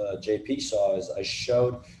what JP saw is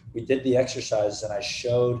we did the exercises and I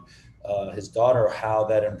showed his daughter how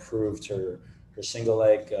that improved her single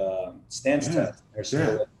leg stance test. Her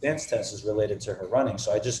single leg stance test is related to her running.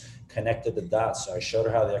 So I just connected the dots. So I showed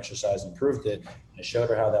her how the exercise improved it. I showed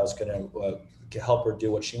her how that was going to help her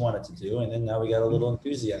do what she wanted to do. And then now we got a little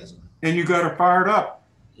enthusiasm. And you got her fired up.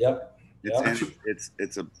 Yep.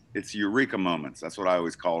 It's eureka moments. That's what I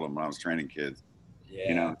always called them when I was training kids. Yeah.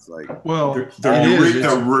 You know, it's like, well,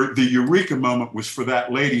 the eureka moment was for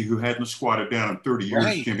that lady who hadn't squatted down in 30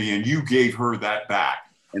 years, Jimmy, and you gave her that back.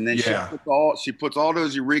 And then she puts all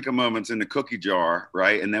those eureka moments in the cookie jar,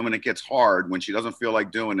 right? And then when it gets hard, when she doesn't feel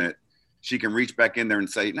like doing it, she can reach back in there and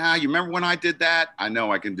say, "Nah, you remember when I did that? I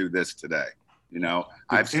know I can do this today." You know,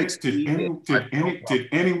 did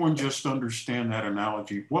anyone just understand that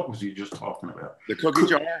analogy? What was he just talking about? The cookie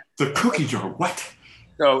jar. The cookie jar. What?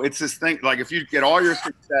 So it's this thing, like if you get all your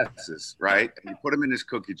successes, right, and you put them in this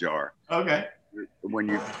cookie jar. Okay. When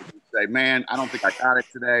you say, "Man, I don't think I got it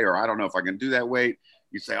today," or "I don't know if I can do that weight,"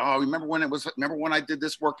 you say, "Oh, remember when I did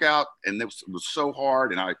this workout and it was so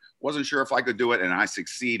hard and I wasn't sure if I could do it and I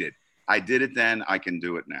succeeded. I did it then. I can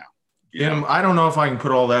do it now." Jim, I don't know if I can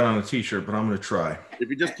put all that on a t-shirt, but I'm going to try. If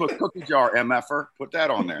you just put cookie jar MFer, put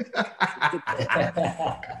that on there.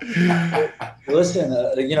 Listen,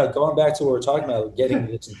 going back to what we're talking about, getting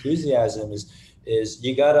this enthusiasm is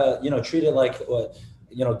you gotta, treat it like what,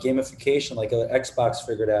 gamification, like an Xbox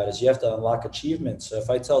figured out is you have to unlock achievements. So if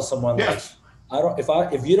I tell someone if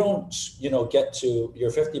you don't, get to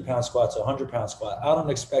your 50-pound squat to 100-pound squat, I don't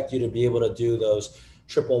expect you to be able to do those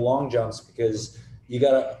triple long jumps because you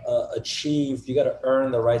got to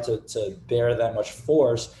earn the right to bear that much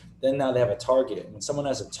force. Then now they have a target. When someone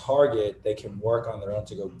has a target, they can work on their own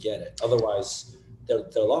to go get it. Otherwise,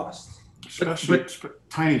 they're lost. But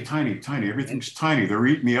tiny. Everything's tiny. They're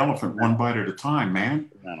eating the elephant one bite at a time, man.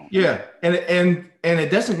 Yeah, and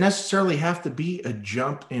it doesn't necessarily have to be a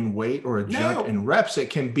jump in weight or a jump in reps. It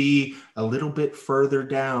can be a little bit further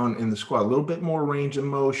down in the squat, a little bit more range of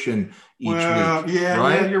motion each week.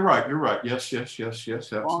 Yeah, you're right. Yes, absolutely.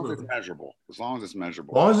 As long as it's measurable. As long as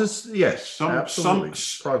it's absolutely.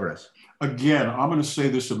 Progress. Again, I'm going to say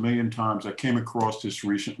this a million times. I came across this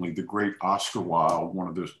recently, the great Oscar Wilde, one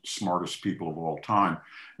of the smartest people of all time.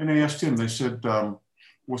 And they asked him, they said,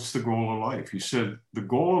 what's the goal of life? He said, the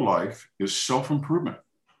goal of life is self-improvement.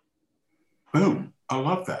 Boom. I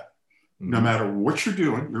love that. Mm-hmm. No matter what you're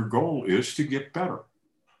doing, your goal is to get better.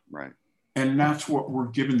 Right. And that's what we're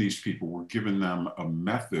giving these people. We're giving them a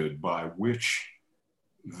method by which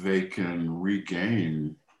they can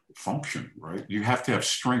regain function, right? You have to have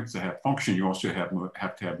strength to have function. You also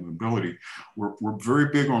have to have mobility. We're very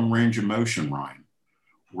big on range of motion, Ryan.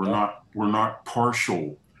 We're not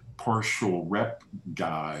partial partial rep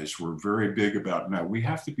guys were very big about, no, we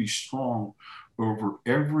have to be strong over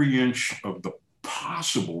every inch of the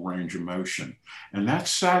possible range of motion. And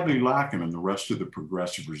that's sadly lacking in the rest of the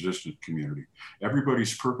progressive resistance community.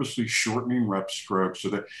 Everybody's purposely shortening rep strokes so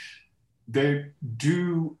that they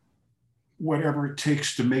do whatever it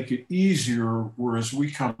takes to make it easier, whereas we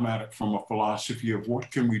come at it from a philosophy of what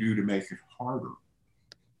can we do to make it harder.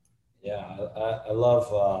 Yeah, I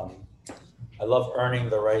love earning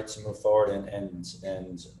the right to move forward and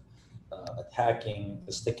attacking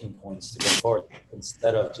the sticking points to go forward.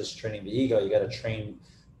 Instead of just training the ego, you got to train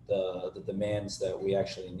the demands that we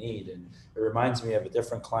actually need. And it reminds me of a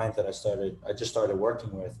different client that I just started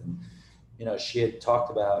working with, and she had talked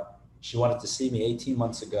about she wanted to see me 18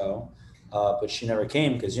 months ago. But she never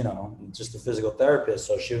came because, I'm just a physical therapist.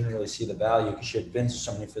 So she didn't really see the value because she had been to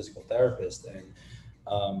so many physical therapists. And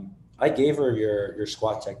I gave her your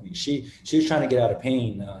squat technique. She was trying to get out of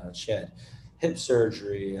pain. She had hip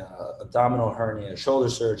surgery, abdominal hernia, shoulder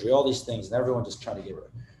surgery, all these things. And everyone just trying to give her,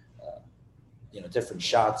 different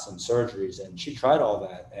shots and surgeries. And she tried all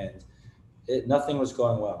that and nothing was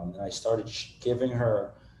going well. And then I started giving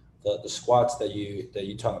her the squats that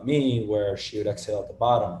you taught me, where she would exhale at the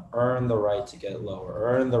bottom, earn the right to get lower,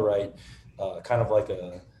 earn the right, kind of like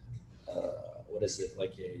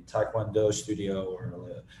like a Taekwondo studio or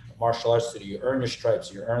a martial arts studio. You earn your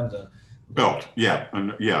stripes, you earn the belt. Yeah,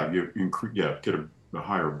 and get a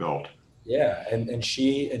higher belt. Yeah, and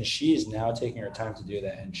she is now taking her time to do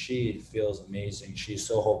that, and she feels amazing. She's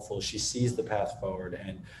so hopeful. She sees the path forward,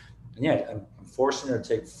 and yeah, I'm forcing her to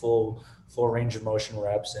take full range of motion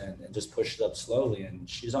reps and just push it up slowly. And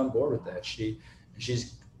she's on board with that.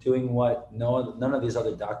 She's doing what none of these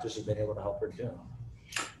other doctors have been able to help her do.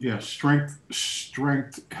 Yeah, strength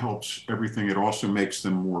helps everything. It also makes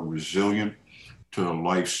them more resilient to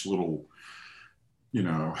life's little,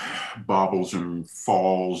 bobbles and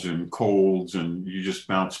falls and colds, and you just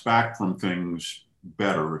bounce back from things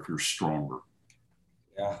better if you're stronger.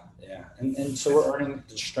 Yeah. And so we're earning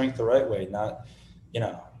the strength the right way, not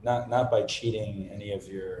by cheating any of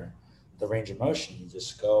the range of motion. You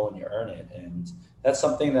just go and you earn it. And that's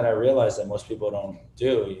something that I realize that most people don't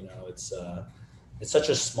do. It's such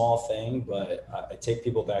a small thing, but I take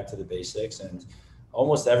people back to the basics, and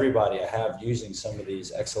almost everybody I have using some of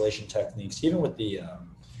these exhalation techniques, even with the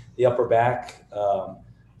upper back.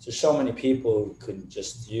 There's so many people who could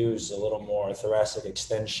just use a little more thoracic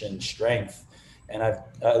extension strength. And I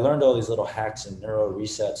learned all these little hacks and neuro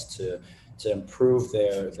resets to improve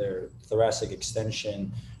their thoracic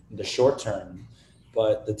extension in the short term.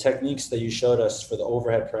 But the techniques that you showed us for the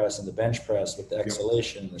overhead press and the bench press with the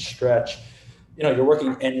exhalation, the stretch, you're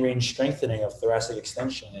working end range strengthening of thoracic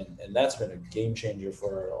extension. And that's been a game changer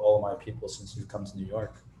for all of my people since we've come to New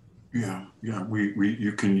York. Yeah.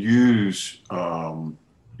 You can use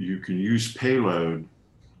payload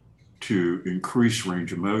to increase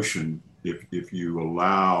range of motion if you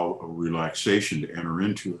allow a relaxation to enter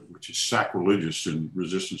into it, which is sacrilegious in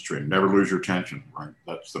resistance training. Never lose your tension, right?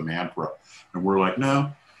 That's the mantra. And we're like,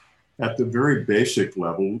 no, at the very basic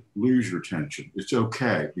level, lose your tension. It's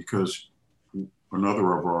okay, because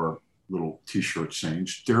another of our little t-shirt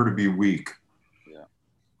sayings, dare to be weak. Yeah.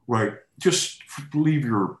 Right. Just leave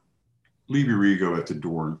your ego at the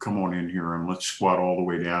door and come on in here and let's squat all the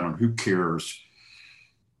way down. And who cares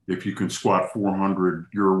if you can squat 400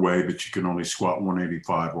 your way, but you can only squat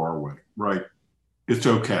 185 our way, right? It's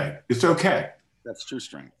okay. It's okay. That's true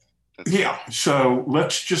strength. So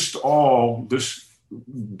let's just all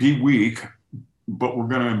be weak, but we're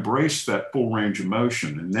going to embrace that full range of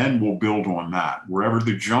motion, and then we'll build on that. Wherever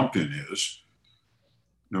the jump in is,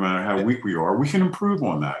 no matter how weak we are, we can improve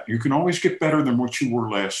on that. You can always get better than what you were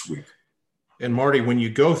last week. And Marty, when you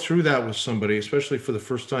go through that with somebody, especially for the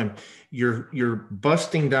first time, you're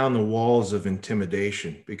busting down the walls of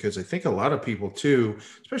intimidation, because I think a lot of people too,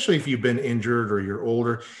 especially if you've been injured or you're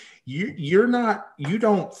older, you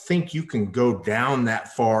don't think you can go down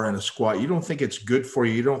that far in a squat. You don't think it's good for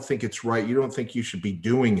you. You don't think it's right. You don't think you should be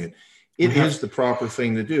doing it. It is the proper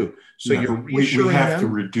thing to do. So we have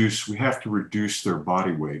to reduce their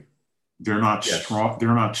body weight. They're not strong.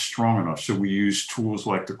 They're not strong enough. So we use tools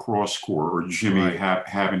like the cross core, or Jimmy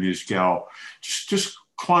having his gal just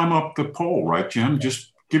climb up the pole, right, Jim?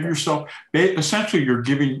 Just give yourself. Essentially,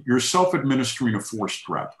 you're self-administering a forced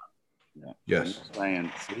rep. Yeah. Yes.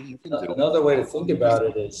 Another way to think about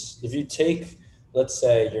it is, if you take, let's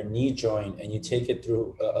say, your knee joint and you take it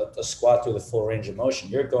through a squat through the full range of motion,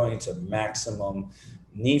 you're going to maximum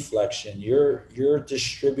knee flexion. You're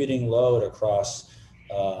distributing load across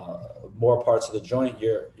more parts of the joint.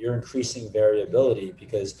 You're increasing variability,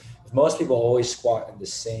 because most people always squat in the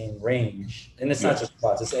same range. And it's not Yeah. just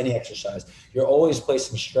squats, it's any exercise. You're always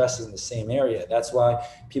placing stresses in the same area. That's why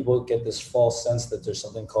people get this false sense that there's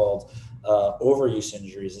something called overuse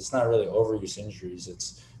injuries. It's not really overuse injuries.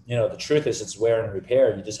 It's, the truth is it's wear and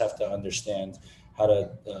repair. You just have to understand how to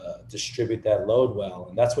distribute that load well.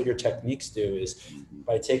 And that's what your techniques do, is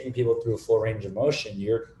by taking people through a full range of motion,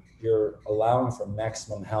 you're allowing for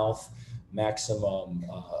maximum health, maximum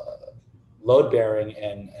load bearing,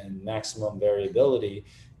 and maximum variability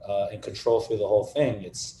and control through the whole thing.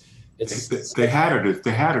 They had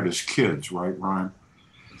it as kids, right, Ryan?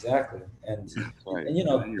 Exactly. And, Right.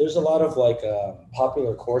 and there's a lot of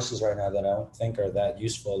popular courses right now that I don't think are that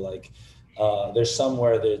useful. Like there's some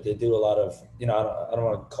where they do a lot of, I don't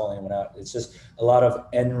want to call anyone out. It's just a lot of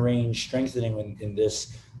end range strengthening in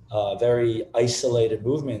this very isolated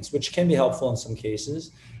movements, which can be helpful in some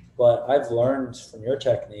cases. But I've learned from your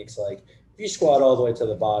techniques, like if you squat all the way to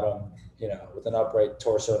the bottom, with an upright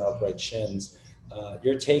torso and upright shins,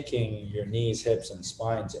 you're taking your knees, hips, and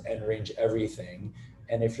spine to end range everything.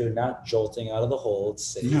 And if you're not jolting out of the hole, it's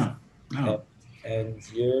safe. No. And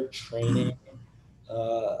you're training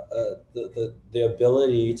the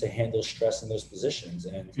ability to handle stress in those positions.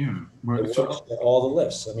 And it works for all the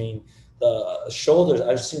lifts. I mean, the shoulders,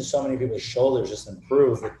 I've seen so many people's shoulders just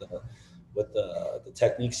improve with the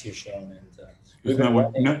techniques you've shown.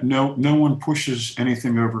 And no one pushes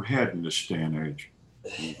anything overhead in this day and age.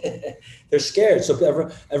 They're scared. So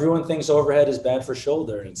everyone thinks overhead is bad for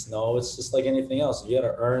shoulder. It's just like anything else. You got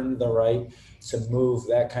to earn the right to move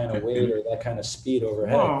that kind of weight or that kind of speed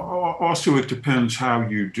overhead. Well, also it depends how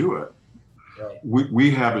you do it. Right. We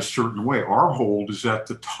have a certain way. Our hold is at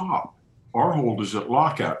the top. Our hold is at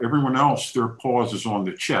lockout. Everyone else, their pause is on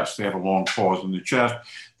the chest. They have a long pause in the chest.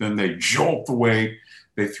 Then they jolt the weight.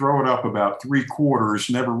 They throw it up about 3/4,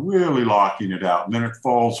 never really locking it out. And then it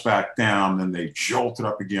falls back down. Then they jolt it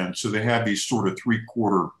up again. So they have these sort of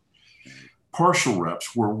 3/4 partial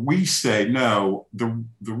reps where we say, no, the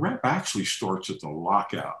rep actually starts at the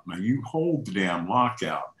lockout. Now you hold the damn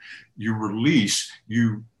lockout. You release.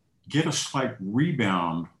 You get a slight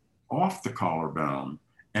rebound off the collarbone.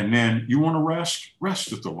 And then you want to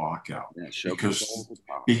rest at the lockout,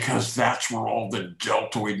 because that's where all the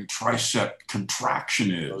deltoid and tricep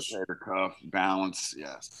contraction is. Rotator cuff, balance,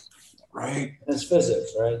 yes. Right. And it's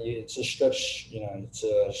physics, right? It's a stretch, it's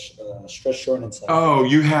a stretch shortening cycle. Oh,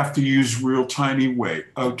 you have to use real tiny weight.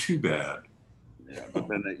 Oh, too bad. Yeah, but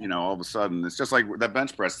then, all of a sudden, it's just like that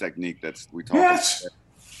bench press technique we talked about.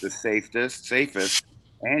 The safest,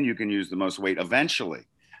 and you can use the most weight eventually.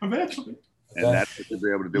 And that's what you'll be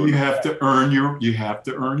able to do. You have to earn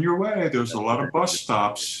your way. There's a lot of bus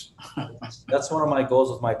stops. That's one of my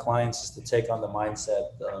goals with my clients, is to take on the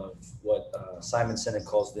mindset of what Simon Sinek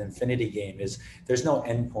calls the infinity game. Is there's no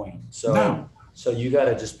end point. So you got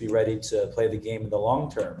to just be ready to play the game in the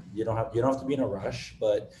long term. You don't have to be in a rush,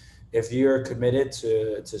 but if you're committed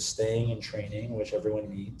to staying and training, which everyone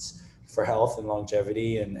needs for health and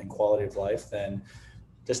longevity and quality of life, then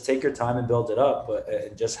just take your time and build it up,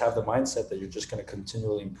 and just have the mindset that you're just going to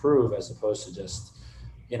continually improve, as opposed to just,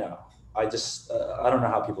 I don't know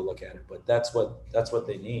how people look at it, but that's what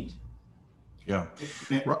they need. Yeah.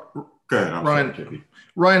 Go ahead,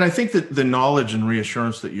 Ryan, I think that the knowledge and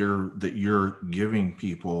reassurance that you're giving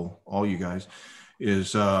people, all you guys,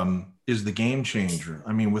 is the game changer.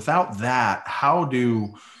 I mean, without that, how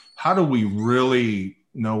do we really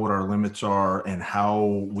know what our limits are and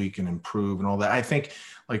how we can improve and all that? I think,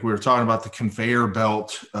 like we were talking about the conveyor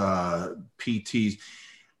belt PTs,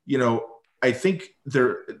 I think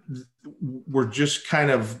we're just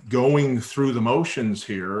kind of going through the motions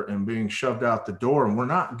here and being shoved out the door, and we're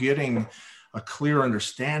not getting a clear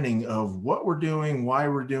understanding of what we're doing, why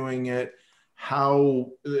we're doing it,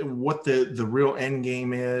 what the real end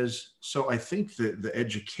game is. So I think that the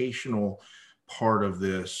educational part of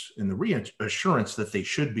this and the reassurance that they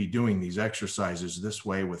should be doing these exercises this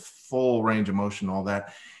way with full range of motion, all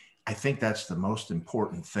that, I think that's the most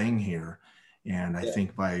important thing here. And I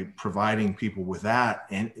think by providing people with that,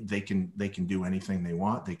 and they can do anything they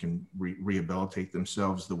want. They can rehabilitate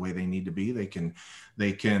themselves the way they need to be. They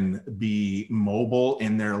can be mobile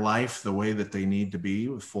in their life the way that they need to be,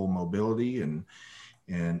 with full mobility and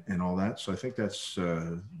all that. So I think that's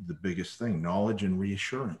the biggest thing: knowledge and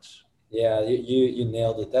reassurance. Yeah, you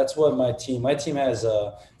nailed it. That's what my team has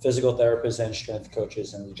physical therapists and strength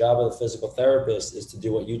coaches. And the job of the physical therapist is to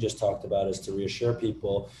do what you just talked about, is to reassure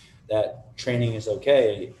people that training is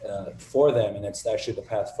okay for them. And it's actually the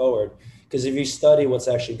path forward. Because if you study what's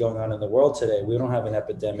actually going on in the world today, we don't have an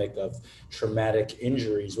epidemic of traumatic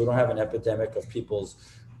injuries. We don't have an epidemic of people's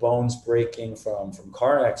bones breaking from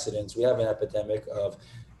car accidents, we have an epidemic of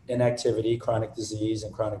inactivity, chronic disease,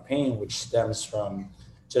 and chronic pain, which stems from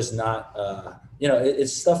just not,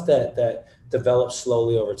 it's stuff that develops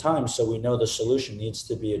slowly over time. So we know the solution needs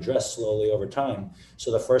to be addressed slowly over time.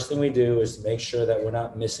 So the first thing we do is to make sure that we're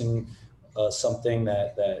not missing something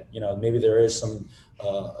that maybe there is some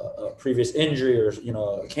a previous injury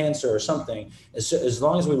or cancer or something. As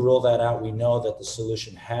long as we rule that out, we know that the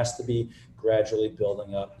solution has to be gradually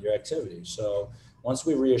building up your activity. So once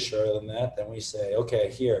we reassure them that, then we say,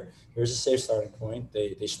 okay, here's a safe starting point.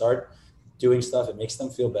 They start doing stuff, it makes them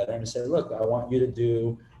feel better, and say, look, I want you to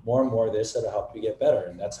do more and more of this that'll help you get better,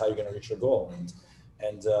 and that's how you're going to reach your goal.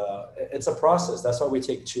 And it's a process. That's why we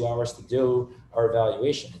take 2 hours to do our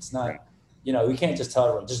evaluation. It's not, we can't just tell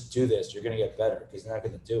everyone, just do this, you're going to get better, because they're not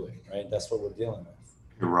going to do it, right? That's what we're dealing with.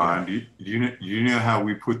 Ryan, do you know how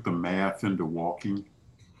we put the math into walking?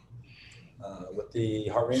 With the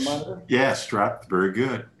heart rate monitor? Yeah, very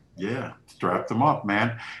good. Yeah, strap them up,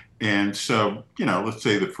 man. And so, let's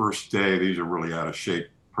say the first day, these are really out of shape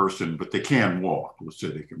person, but they can walk. Let's say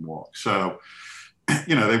they can walk. So,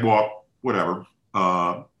 they walk, whatever,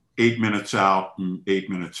 8 minutes out and 8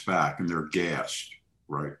 minutes back, and they're gassed,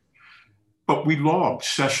 right? But we logged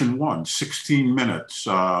session 1, 16 minutes,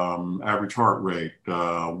 average heart rate,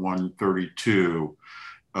 132,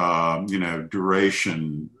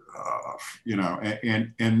 duration,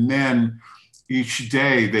 and then each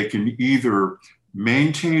day they can either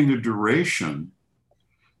maintain the duration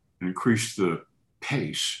and increase the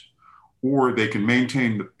pace, or they can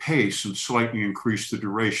maintain the pace and slightly increase the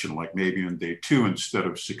duration, like maybe on day 2, instead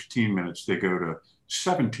of 16 minutes, they go to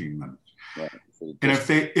 17 minutes. Right. And if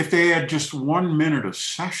they add just 1 minute a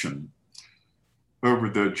session over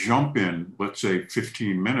the jump in, let's say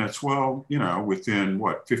 15 minutes, well, within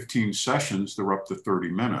 15 sessions, they're up to 30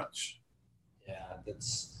 minutes. Yeah,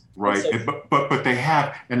 that's right. But they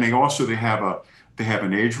have an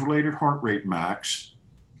age-related heart rate max.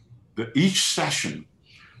 Each session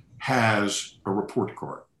has a report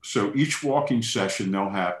card. So each walking session, they'll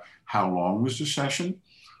have how long was the session,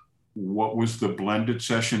 what was the blended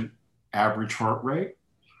session average heart rate,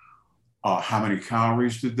 how many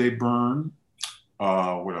calories did they burn,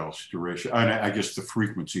 what else, duration, and I guess the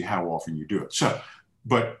frequency, how often you do it. So,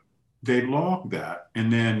 but they log that,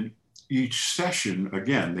 and then each session,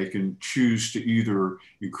 again, they can choose to either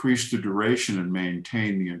increase the duration and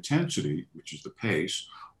maintain the intensity, which is the pace,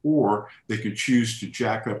 or they can choose to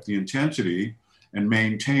jack up the intensity and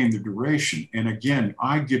maintain the duration. And again,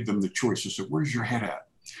 I give them the choice. I said, where's your head at?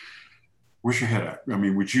 Where's your head at? I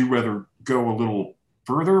mean, would you rather go a little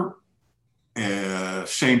further,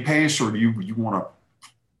 same pace, or do you want to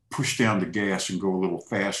push down the gas and go a little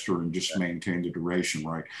faster and just maintain the duration,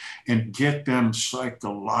 right? And get them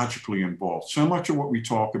psychologically involved. So much of what we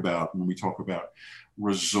talk about when we talk about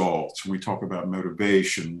results, when we talk about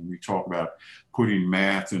motivation, when we talk about putting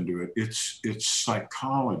math into it, it's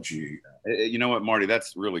psychology. You know what, Marty,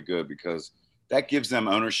 that's really good, because that gives them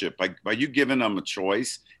ownership. By you giving them a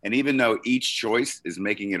choice, and even though each choice is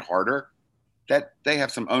making it harder, that they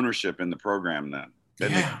have some ownership in the program then.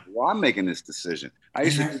 I'm making this decision. I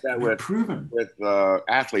used to do that with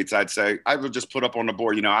athletes. I would just put up on the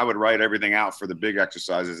board, I would write everything out for the big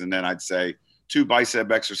exercises, and then I'd say 2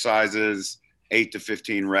 bicep exercises, 8 to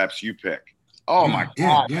 15 reps, you pick. Oh my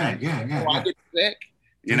God. Yeah. I get sick.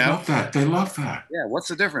 They love that. Yeah. What's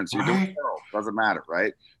the difference? You're doing it. Doesn't matter,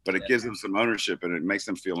 right? But it gives them some ownership, and it makes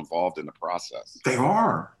them feel involved in the process. They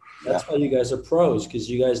are. That's why you guys are pros, because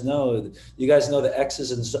you guys know the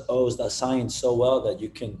X's and O's, the science so well that you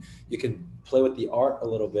can play with the art a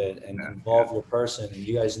little bit and involve your person, and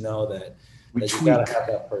you guys know that you gotta have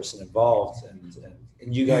that person involved,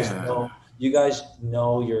 and you guys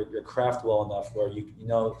know your craft well enough where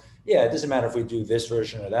it doesn't matter if we do this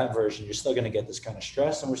version or that version, you're still going to get this kind of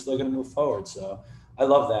stress, and we're still going to move forward. So I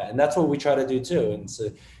love that, and that's what we try to do too. And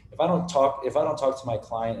so if I don't talk to my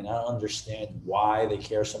client and I don't understand why they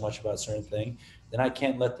care so much about a certain thing, then I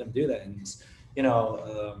can't let them do that. And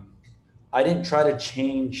I didn't try to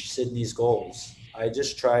change Sydney's goals. I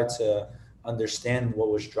just tried to understand what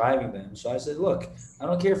was driving them. So I said, look, I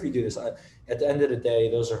don't care if you do this. At the end of the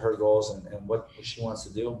day, those are her goals and what she wants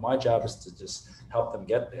to do. My job is to just help them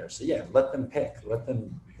get there. So yeah, let them pick, let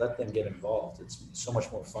them get involved. It's so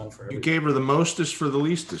much more fun for everybody. You gave her the mostest for the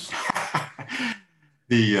leastest.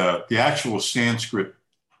 The actual Sanskrit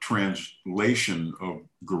translation of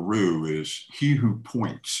guru is he who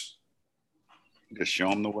points. Just show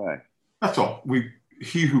them the way. That's all.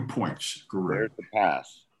 He who points, guru. There's the path.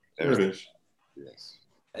 There it is. Yes.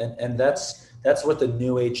 And that's what the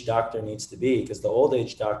new age doctor needs to be, because the old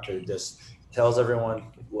age doctor just tells everyone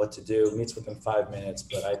what to do, meets within 5 minutes.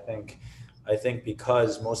 But I think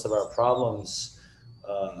because most of our problems,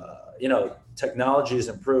 technology has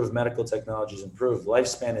improved, medical technology has improved,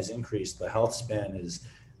 lifespan has increased, but health span is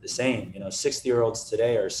the same. 60-year-olds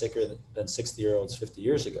today are sicker than 60-year-olds 50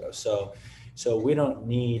 years ago. So we don't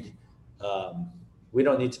need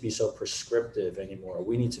to be so prescriptive anymore.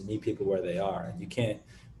 We need to meet people where they are, and you can't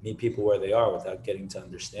meet people where they are without getting to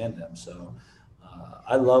understand them. So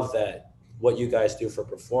I love that what you guys do for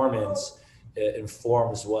performance, it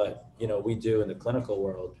informs what we do in the clinical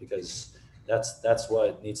world, because that's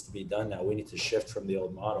what needs to be done now. We need to shift from the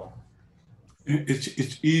old model.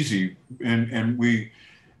 It's easy, and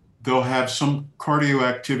they'll have some cardio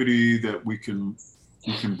activity that we can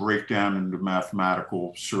break down into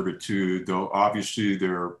mathematical certitude. Though obviously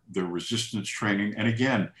their resistance training, and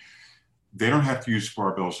again, they don't have to use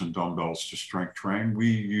barbells and dumbbells to strength train. We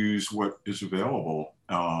use what is available,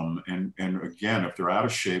 and again, if they're out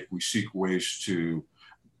of shape, we seek ways to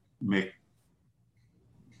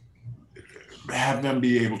have them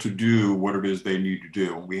be able to do what it is they need to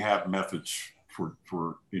do. And we have methods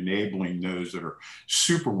for enabling those that are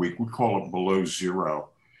super weak, we call it below zero,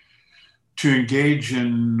 to engage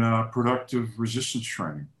in productive resistance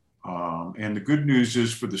training. And the good news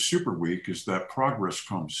is for the super weak is that progress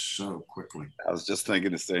comes so quickly. I was just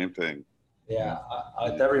thinking the same thing. Yeah,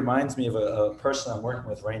 that reminds me of a person I'm working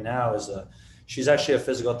with right now. She's actually a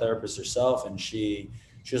physical therapist herself, and she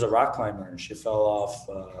was a rock climber, and she fell off,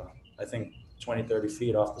 I think 20, 30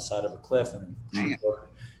 feet off the side of a cliff, and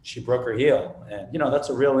she broke her heel. And that's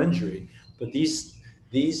a real injury, but these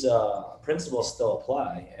principles still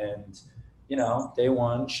apply. And day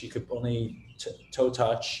one, she could only toe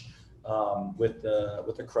touch with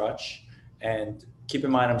the crutch. And keep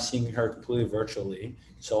in mind, I'm seeing her completely virtually.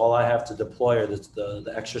 So all I have to deploy are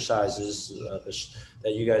the exercises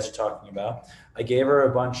that you guys are talking about. I gave her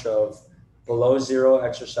a bunch of below zero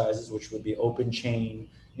exercises, which would be open chain,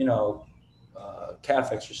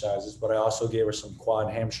 calf exercises, but I also gave her some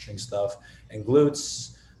quad hamstring stuff and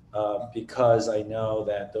glutes, because I know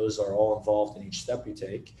that those are all involved in each step you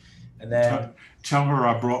take. And then tell her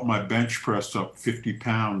I brought my bench press up 50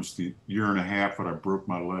 pounds the year and a half when I broke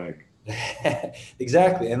my leg.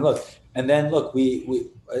 Exactly. And look, we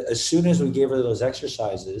as soon as we gave her those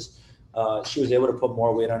exercises, she was able to put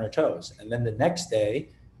more weight on her toes. And then the next day,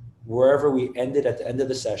 wherever we ended at the end of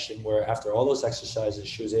the session, where after all those exercises,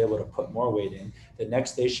 she was able to put more weight in. The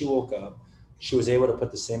next day she woke up, she was able to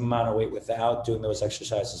put the same amount of weight without doing those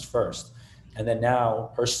exercises first. And then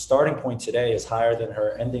now her starting point today is higher than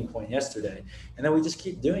her ending point yesterday. And then we just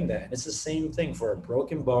keep doing that. And it's the same thing for a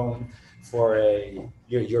broken bone, for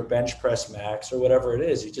your bench press max or whatever it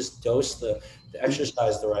is. You just dose the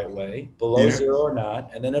exercise the right way, below zero or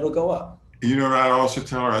not, and then it'll go up. What I'd also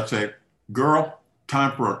tell her? I'd say, girl,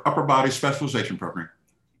 time for an upper body specialization program.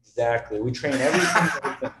 Exactly. We train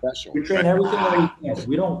everything. We train everything that we can.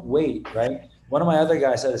 We don't wait, right? One of my other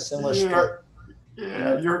guys had a similar story.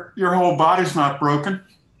 Yeah, your whole body's not broken.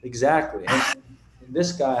 Exactly. And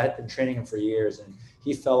this guy had been training him for years, and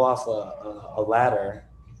he fell off a ladder.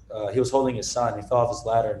 He was holding his son. He fell off his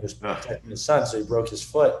ladder and was protecting his son, so he broke his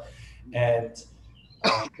foot. And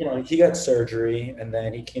he got surgery, and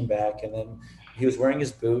then he came back, and then he was wearing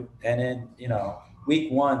his boot. And then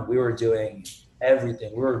week one, we were doing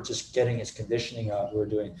everything. We were just getting his conditioning up. We were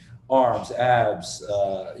doing arms, abs,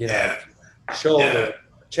 shoulder,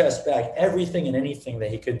 chest, back, everything and anything that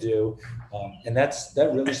he could do. And that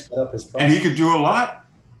really set up his process. And he could do a lot.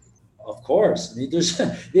 Of course. He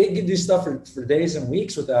could do stuff for days and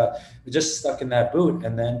weeks without just stuck in that boot.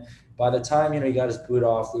 And then by the time, he got his boot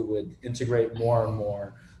off, we would integrate more and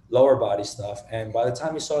more lower body stuff. And by the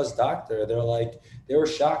time he saw his doctor, they were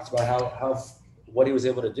shocked by what he was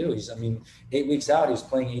able to do. 8 weeks out, he was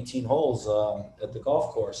playing 18 holes at the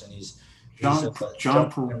golf course, and John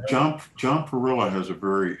Perilla has a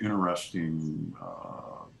very interesting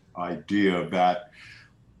idea that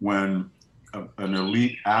when an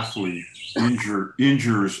elite athlete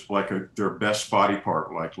injures like their best body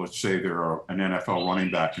part, like let's say they're an NFL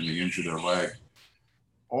running back and they injure their leg,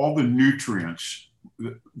 all the nutrients,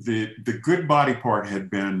 the good body part had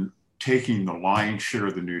been taking the lion's share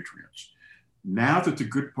of the nutrients. Now that the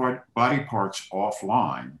good body part's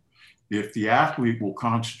offline, if the athlete will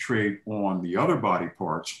concentrate on the other body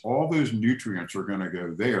parts, all those nutrients are going to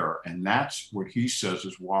go there. And that's what he says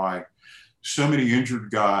is why so many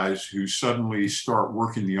injured guys who suddenly start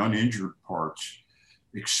working the uninjured parts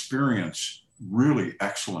experience really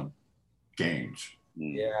excellent gains.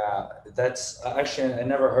 Yeah, that's actually, I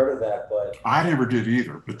never heard of that, but I never did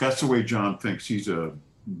either, but that's the way John thinks. He's a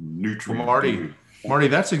nutrient. Well, Marty,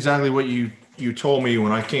 that's exactly what you you told me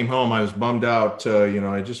when I came home, I was bummed out.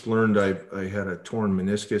 I just learned I had a torn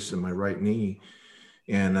meniscus in my right knee.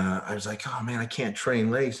 And I was like, oh man, I can't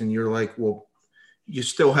train legs. And you're like, well, you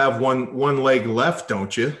still have one leg left,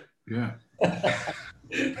 don't you? Yeah.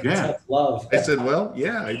 Tough love. I said, well,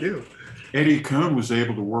 yeah, I do. Eddie Cohn was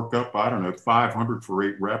able to work up, 500 for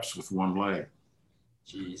 8 reps with one leg.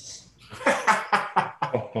 Jeez.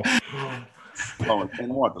 Oh,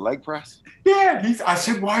 and what, the leg press? Yeah. I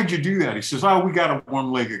said, why'd you do that? He says, oh, we got a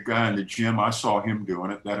one-legged guy in the gym. I saw him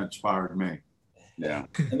doing it. That inspired me. Yeah.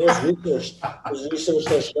 And there's research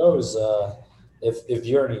that shows if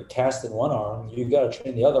you're in a cast in one arm, you got to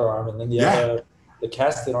train the other arm, and then the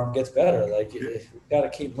casted arm gets better. Like we got to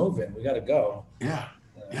keep moving. We got to go. Yeah.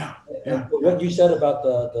 What you said about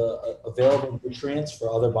the available nutrients for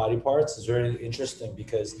other body parts is very interesting,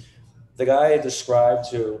 because the guy I described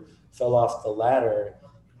who fell off the ladder,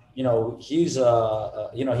 he's very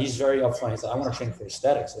upfront. He's like, I want to train for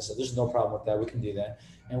aesthetics. I said, there's no problem with that. We can do that.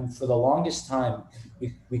 And for the longest time,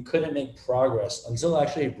 we couldn't make progress until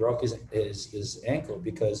actually he broke his ankle,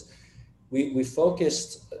 because we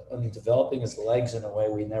focused on developing his legs in a way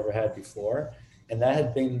we never had before. And that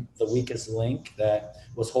had been the weakest link that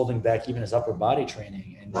was holding back even his upper body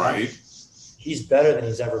training. And right. He's better than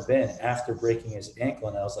he's ever been after breaking his ankle.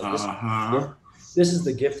 And I was like, this is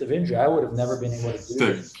the gift of injury. I would have never been able to do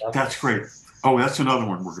this. That's great. Oh, that's another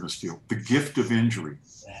one we're going to steal. The gift of injury.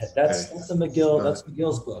 That's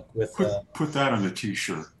McGill's book. Put that on the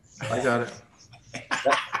T-shirt. I got it.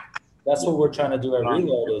 That's what we're trying to do at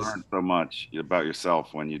Reload. You learn so much about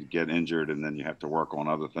yourself when you get injured, and then you have to work on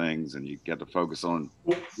other things, and you get to focus on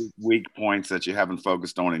weak points that you haven't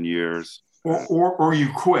focused on in years. Or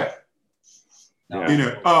you quit.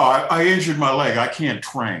 Yeah. I injured my leg. I can't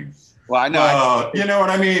train. Well, I know. You know what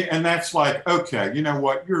I mean? And that's like, okay, you know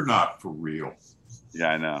what? You're not for real. Yeah,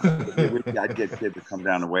 I know. I'd get kids to come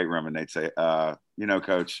down the weight room and they'd say,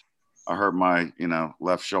 coach, I hurt my,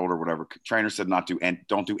 left shoulder, whatever. Trainer said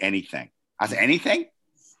don't do anything. I said, anything?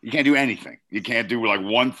 You can't do anything. You can't do like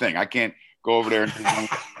one thing. I can't go over there and do one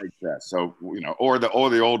like that. So, or the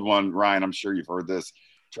old one, Ryan, I'm sure you've heard this.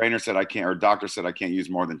 Trainer said I can't, or doctor said I can't use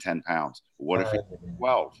more than 10 pounds. What if it's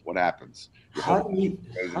 12? What happens? How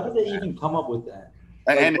do they even come up with that?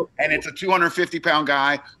 And it's a 250-pound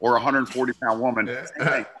guy or a 140-pound woman.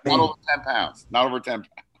 Not over 10 pounds. Not over 10 pounds.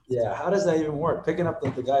 Yeah, how does that even work? Picking up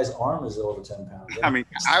the guy's arm is over 10 pounds. I mean,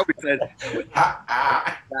 I always said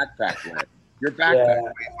backpack weight. Your backpack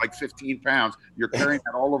weighs like 15 pounds. You're carrying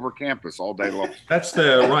that all over campus all day long. That's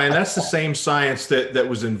the same science that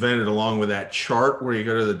was invented along with that chart where you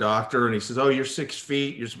go to the doctor and he says, oh, you're 6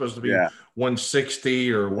 feet. You're supposed to be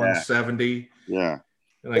 160 or 170. Yeah.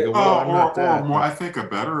 And I go, well, I'm not that. Or I think a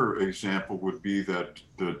better example would be that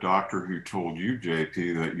the doctor who told you, JP,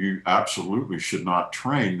 that you absolutely should not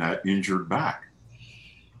train that injured back.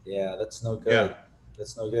 Yeah, that's no good. Yeah.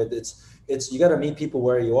 That's no good. It's you got to meet people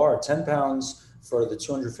where you are. 10 pounds for the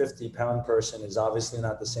 250-pound person is obviously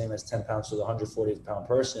not the same as 10 pounds for the 140-pound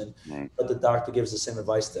person, but the doctor gives the same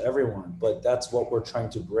advice to everyone. But that's what we're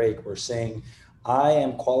trying to break. We're saying, I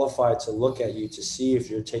am qualified to look at you to see if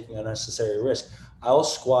you're taking unnecessary risk. I'll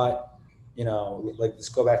squat, let's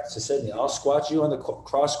go back to Sydney. I'll squat you on the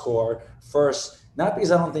cross core first, not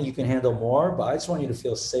because I don't think you can handle more, but I just want you to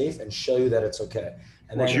feel safe and show you that it's okay.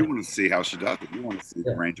 And then you want to see how she does it. You want to see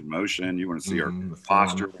the range of motion. You want to see her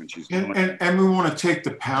posture when she's doing it. And we want to take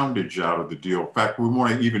the poundage out of the deal. In fact, we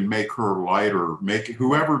want to even make her lighter, make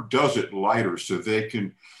whoever does it lighter so they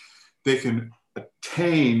can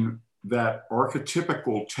attain that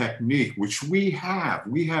archetypical technique, which we have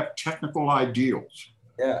technical ideals.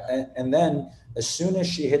 Yeah. And then as soon as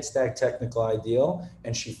she hits that technical ideal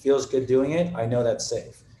and she feels good doing it, I know that's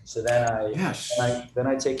safe. So then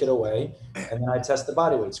I take it away and then I test the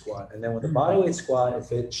bodyweight squat. And then with the bodyweight squat,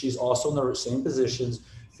 she's also in the same positions,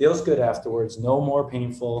 feels good afterwards, no more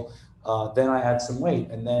painful, then I add some weight.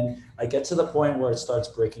 And then I get to the point where it starts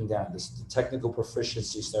breaking down. The technical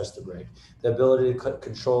proficiency starts to break. The ability to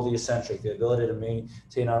control the eccentric, the ability to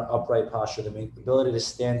maintain an upright posture, the ability to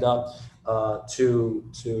stand up to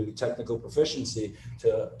technical proficiency.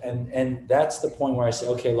 And that's the point where I say,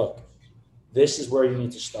 okay, look, this is where you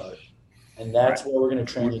need to start. And that's where we're going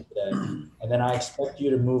to train you today. And then I expect you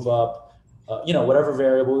to move up, whatever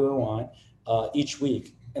variable we want each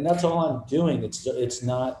week. And that's all I'm doing. It's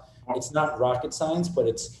not rocket science,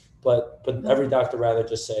 but every doctor rather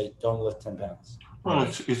just say, don't lift 10 pounds. Well,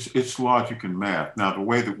 it's logic and math. Now, the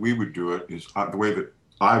way that we would do it is the way that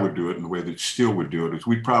I would do it and the way that Steele would do it is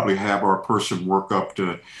we'd probably have our person work up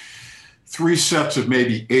to 3 sets of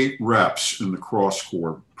maybe 8 reps in the cross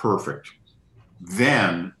core. Perfect.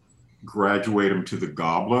 Then graduate them to the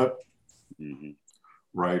goblet, Mm-hmm.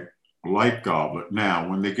 right? Light goblet. Now,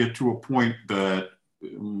 when they get to a point that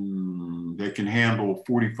they can handle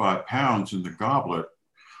 45 pounds in the goblet,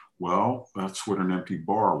 well, that's what an empty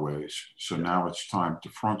bar weighs. So now it's time to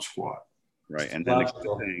front squat. Right. And then the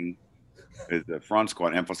key thing is the front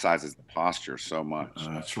squat emphasizes the posture so much.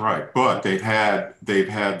 That's right. But they've had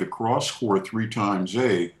the cross core 3 times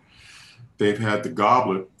 8. They've had the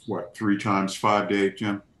goblet, what, 3 times 5 to 8,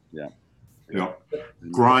 Jim? Yeah. You know,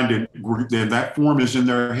 grinded, then that form is in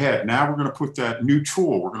their head. Now we're going to put that new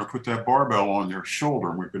tool, we're going to put that barbell on their shoulder,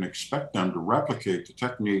 and we're going to expect them to replicate the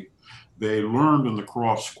technique they learned in the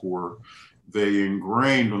cross core, they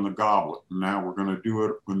ingrained on the goblet. Now we're going to do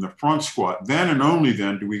it in the front squat. Then and only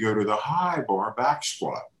then do we go to the high bar back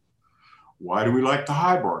squat. Why do we like the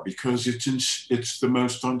high bar? Because it's the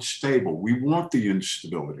most unstable. We want the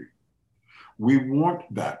instability. We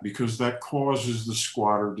want that because that causes the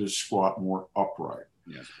squatter to squat more upright.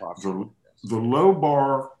 Yes, the low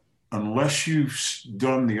bar, unless you've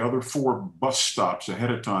done the other 4 bus stops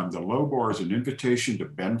ahead of time, the low bar is an invitation to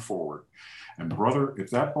bend forward. And brother,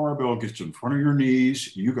 if that barbell gets in front of your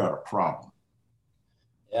knees, you got a problem.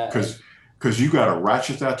 Yeah. Because you got to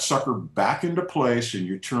ratchet that sucker back into place and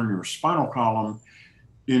you turn your spinal column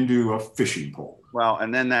into a fishing pole. Well,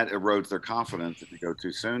 and then that erodes their confidence if you go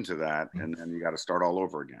too soon to that, and then you got to start all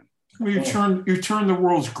over again. Well, you turn the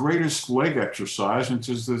world's greatest leg exercise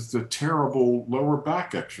into the terrible lower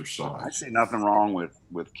back exercise. I see nothing wrong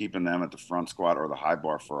with keeping them at the front squat or the high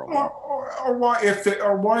bar for a while. Or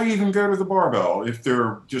why even go to the barbell if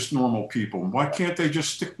they're just normal people? Why can't they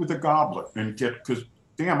just stick with the goblet and get? Because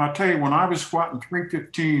damn, I tell you, when I was squatting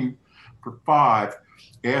 315 for 5,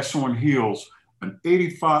 ass on heels, an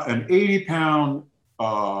 80-pound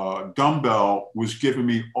dumbbell was giving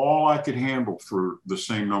me all I could handle for the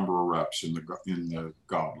same number of reps in the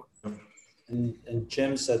goblet. And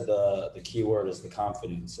Jim said the key word is the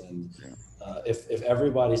confidence. And if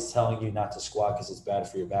everybody's telling you not to squat because it's bad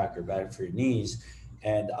for your back or bad for your knees,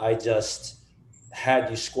 and I just had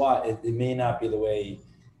you squat, it may not be the way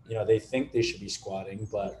they think they should be squatting,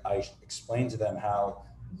 but I explained to them how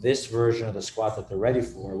this version of the squat that they're ready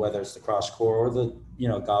for, whether it's the cross core or the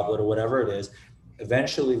goblet or whatever it is,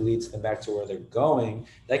 eventually leads them back to where they're going.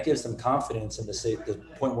 That gives them confidence in the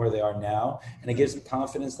point where they are now, and it gives them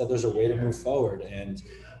confidence that there's a way to move forward. And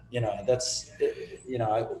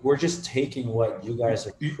we're just taking what you guys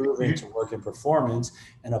are proving to work in performance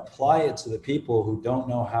and apply it to the people who don't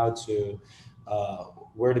know how to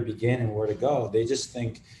where to begin and where to go. They just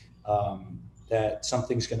think that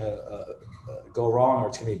something's going to go wrong or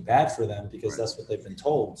it's going to be bad for them because that's what they've been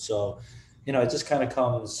told. So, it just kind of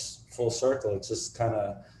comes full circle. It's just kind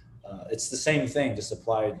of, it's the same thing, just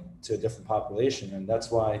applied to a different population. And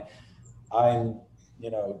that's why I'm,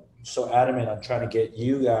 so adamant on trying to get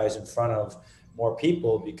you guys in front of more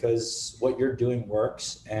people, because what you're doing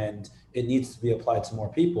works and it needs to be applied to more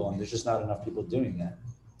people. And there's just not enough people doing that.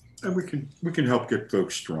 And we can help get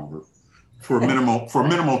folks stronger for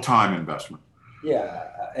minimal time investment. Yeah.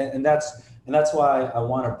 And that's why I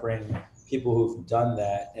want to bring people who've done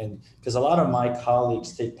that. And because a lot of my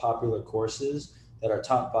colleagues take popular courses that are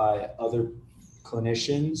taught by other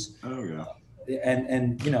clinicians. Oh yeah.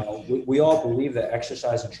 And we all believe that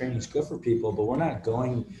exercise and training is good for people, but we're not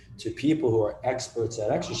going to people who are experts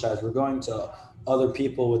at exercise. We're going to other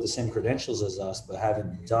people with the same credentials as us, but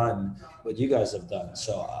haven't done what you guys have done.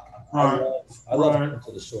 So I love going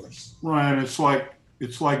to the source. Ryan, it's like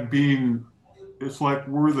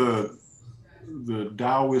we're the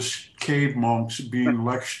Taoist cave monks being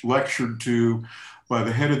lectured to by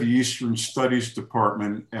the head of the Eastern Studies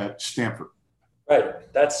Department at Stanford.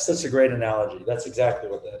 Right. That's such a great analogy. That's exactly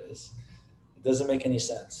what that is. It doesn't make any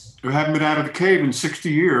sense. We haven't been out of the cave in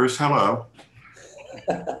 60 years. Hello.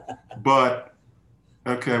 But,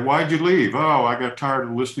 okay, why'd you leave? Oh, I got tired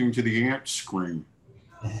of listening to the ants scream.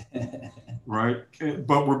 Right?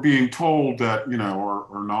 But we're being told that,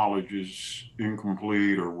 our knowledge is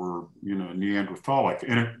incomplete or we're, Neanderthalic.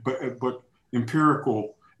 But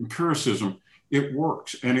empiricism, it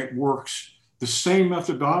works. And it works. The same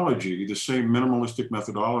methodology, the same minimalistic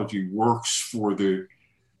methodology works for the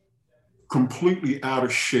completely out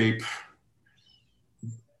of shape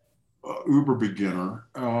uber beginner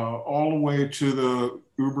all the way to the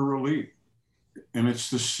uber elite. And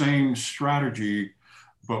it's the same strategy,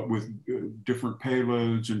 but with different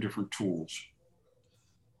payloads and different tools.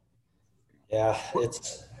 Yeah,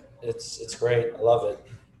 it's great. I love it.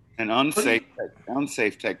 An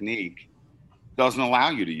unsafe technique doesn't allow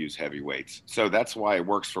you to use heavy weights. So that's why it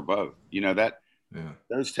works for both.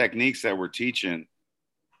 Those techniques that we're teaching,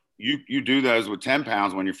 you do those with 10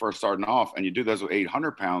 pounds when you're first starting off, and you do those with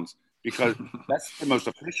 800 pounds because that's the most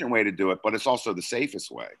efficient way to do it, but it's also the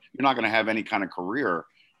safest way. You're not going to have any kind of career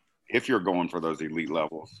if you're going for those elite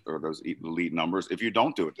levels or those elite numbers if you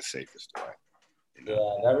don't do it the safest way. Yeah,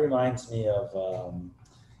 that reminds me of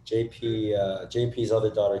JP's other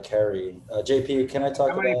daughter, Carrie. JP, can I talk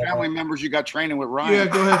How many about family members you got training with Ryan? Yeah,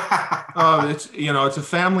 go ahead. It's a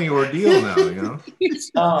family ordeal now, No.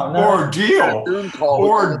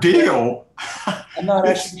 Ordeal. I'm not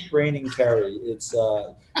actually training Carrie. It's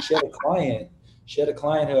she had a client. She had a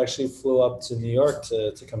client who actually flew up to New York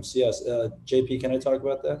to come see us. JP, can I talk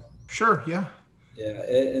about that? Sure, yeah. Yeah,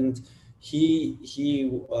 and he's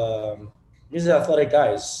an athletic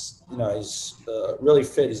guy. He's really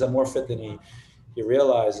fit. He's more fit than he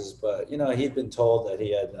realizes. But he'd been told that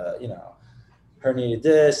he had herniated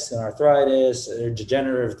disc and arthritis, or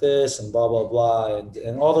degenerative this, and blah blah blah,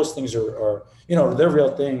 and all those things are they're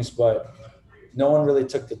real things, but no one really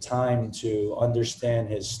took the time to understand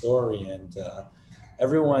his story, and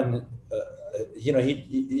everyone, he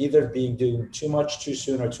either doing too much too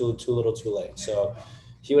soon or too little too late. So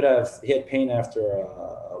he had pain after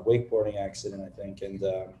a wakeboarding accident, I think, and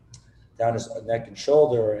down his neck and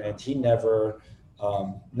shoulder, and he never,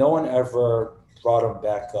 no one ever brought him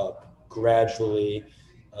back up gradually,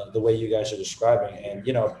 the way you guys are describing. And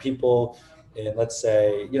people in, let's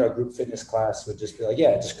say, group fitness class would just be like,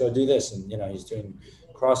 yeah, just go do this, and he's doing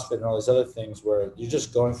CrossFit and all these other things where you're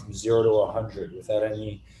just going from 0 to 100 without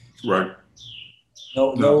any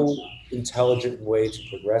no intelligent way to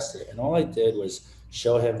progress it. And all I did was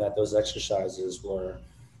show him that those exercises were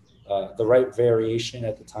the right variation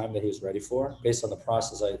at the time that he was ready for, based on the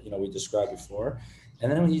process we described before.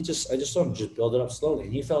 And then I just saw him just build it up slowly,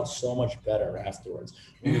 and he felt so much better afterwards.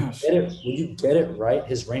 When you get it right,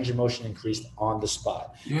 his range of motion increased on the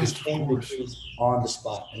spot. His pain decreased on the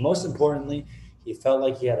spot, and most importantly, he felt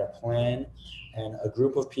like he had a plan and a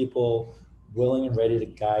group of people willing and ready to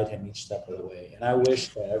guide him each step of the way. And I wish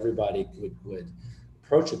that everybody would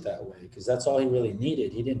approach it that way, because that's all he really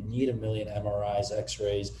needed. He didn't need a million MRIs,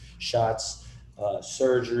 X-rays, shots,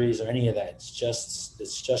 surgeries, or any of that. It's just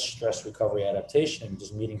stress recovery adaptation,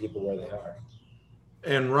 just meeting people where they are.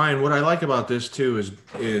 And Ryan, what I like about this too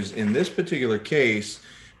is in this particular case,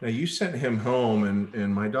 now you sent him home,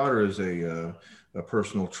 and my daughter is a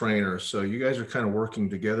personal trainer, so you guys are kind of working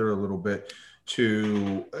together a little bit.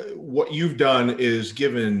 To what you've done is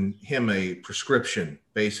given him a prescription,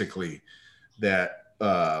 basically, that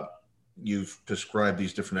you've prescribed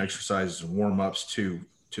these different exercises and warm-ups to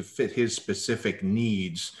fit his specific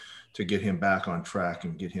needs to get him back on track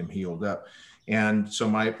and get him healed up. And so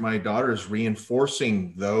my daughter is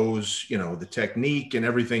reinforcing those, the technique and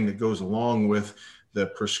everything that goes along with the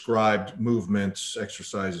prescribed movements,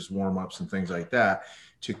 exercises, warm-ups, and things like that,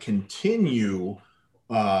 to continue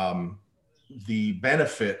the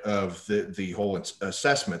benefit of the whole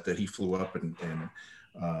assessment that he flew up and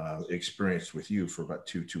experienced with you for about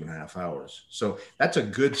 2.5 hours. So that's a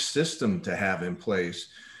good system to have in place.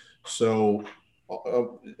 So,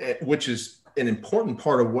 which is an important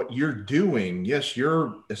part of what you're doing. Yes,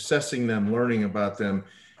 you're assessing them, learning about them,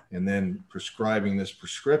 and then prescribing this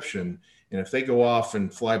prescription. And if they go off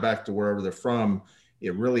and fly back to wherever they're from,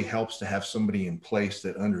 it really helps to have somebody in place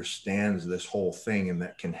that understands this whole thing and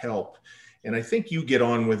that can help. And I think you get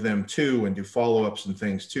on with them too and do follow-ups and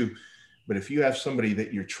things too. But if you have somebody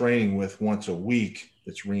that you're training with once a week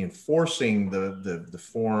that's reinforcing the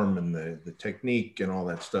form and the technique and all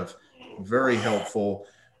that stuff, very helpful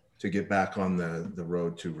to get back on the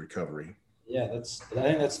road to recovery. Yeah, I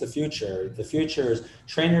think that's the future. The future is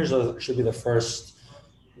trainers should be the first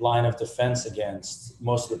line of defense against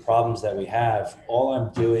most of the problems that we have. All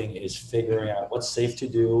I'm doing is figuring out what's safe to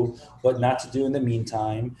do, what not to do in the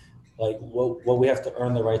meantime, like what we have to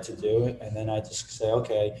earn the right to do. And then I just say,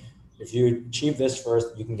 okay, if you achieve this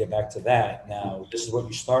first, you can get back to that. Now, this is what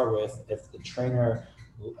you start with. If the trainer,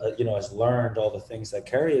 has learned all the things that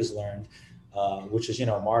Carrie has learned, which is,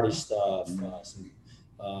 Marty's stuff,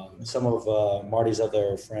 some of Marty's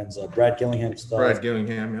other friends, Brad Gillingham stuff. Brad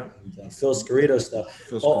Gillingham, yeah. And Phil Scarito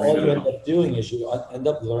stuff. All you end up doing is you end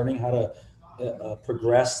up learning how to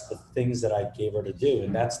progress the things that I gave her to do.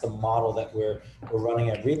 And that's the model that we're running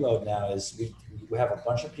at Reload now. Is we have a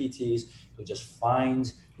bunch of PTs.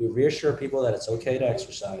 We reassure people that it's okay to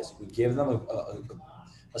exercise. We give them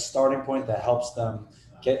a starting point that helps them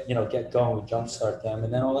get going. We jumpstart them,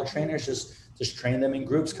 and then all the trainers just train them in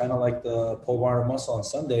groups, kind of like the pole barn or muscle on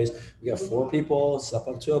Sundays. We got 4 people step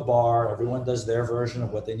up to a bar. Everyone does their version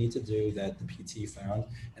of what they need to do that the PT found,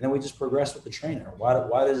 and then we just progress with the trainer. Why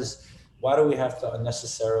do we have to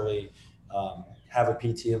unnecessarily have a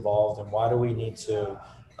PT involved, and why do we need to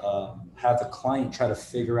have the client try to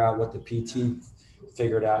figure out what the PT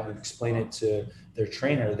figured out and explain it to their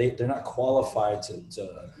trainer? They're not qualified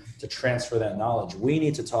to transfer that knowledge. We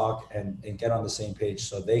need to talk and get on the same page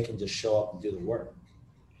so they can just show up and do the work.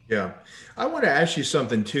 Yeah. I want to ask you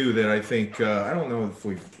something too that I think, I don't know if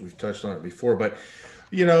we've touched on it before, but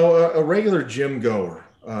a regular gym goer,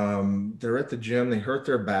 they're at the gym, they hurt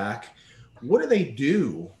their back. What do they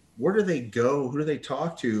do? Where do they go? Who do they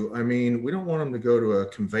talk to? I mean, we don't want them to go to a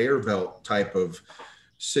conveyor belt type of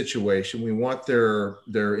situation. We want their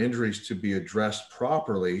injuries to be addressed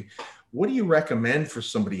properly. What do you recommend for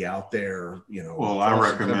somebody out there? Well, I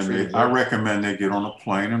recommend they get on a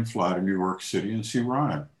plane and fly to New York City and see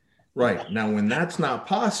Ryan. Right. Now, when that's not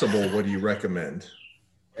possible, what do you recommend?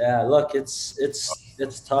 Yeah, look, it's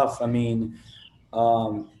tough. I mean,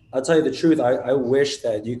 I'll tell you the truth. I wish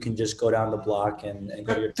that you can just go down the block and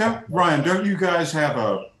go to your. Ryan, don't you guys have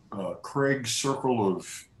a Craig Circle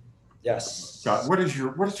of? Yes. God, what is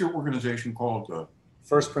your organization called?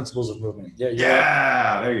 First Principles of Movement.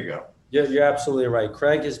 Yeah. There you go. You're absolutely right.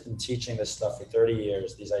 Craig has been teaching this stuff for 30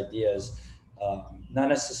 years. These ideas, not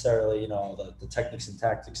necessarily, the techniques and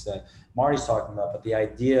tactics that Marty's talking about, but the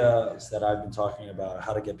ideas that I've been talking about,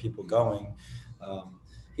 how to get people going.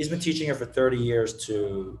 He's been teaching it for 30 years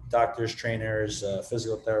to doctors, trainers,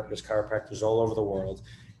 physical therapists, chiropractors all over the world.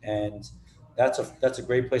 And that's a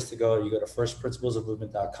great place to go. You go to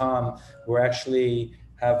firstprinciplesofmovement.com. We're actually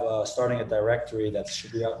starting a directory that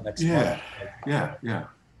should be out next month. Yeah.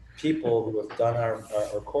 People who have done our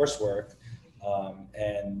coursework,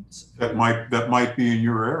 and that might be in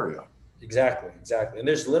your area. Exactly. And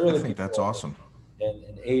there's literally I think that's awesome.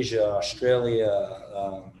 In Asia, Australia,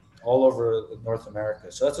 all over North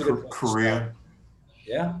America. So that's a good Korea.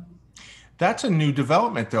 Yeah. That's a new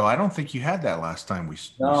development, though. I don't think you had that last time we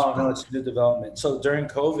spoke. No, it's a new development. So during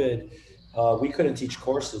COVID, we couldn't teach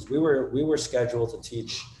courses. We were scheduled to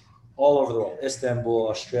teach all over the world: Istanbul,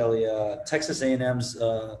 Australia, Texas A&M's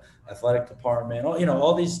athletic department.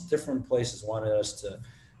 All these different places wanted us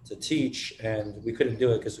to teach, and we couldn't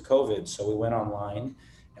do it because of COVID. So we went online,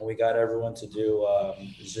 and we got everyone to do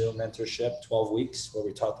Zoom mentorship, 12 weeks, where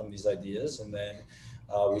we taught them these ideas, and then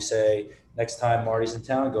we say, next time Marty's in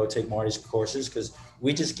town, go take Marty's courses, because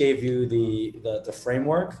we just gave you the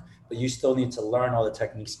framework, but you still need to learn all the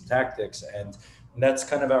techniques and tactics. And that's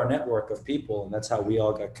kind of our network of people. And that's how we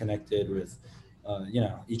all got connected with,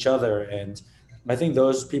 each other. And I think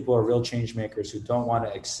those people are real change makers who don't want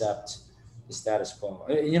to accept the status quo.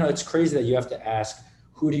 It's crazy that you have to ask,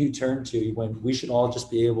 who do you turn to, when we should all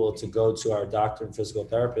just be able to go to our doctor and physical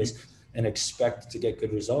therapist and expect to get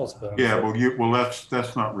good results. But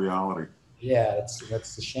that's not reality. Yeah,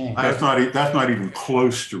 that's the shame. That's not even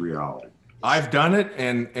close to reality. I've done it,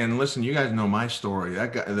 and listen, you guys know my story.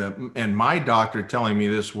 That guy, and my doctor telling me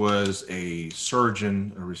this was a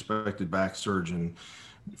surgeon, a respected back surgeon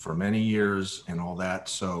for many years and all that.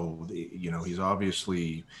 So, he's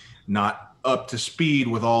obviously not up to speed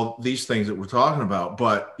with all these things that we're talking about.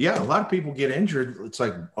 But yeah, a lot of people get injured. It's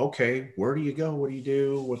like, okay, where do you go? What do you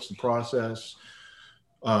do? What's the process?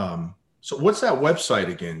 So what's that website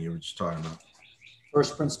again you were just talking about?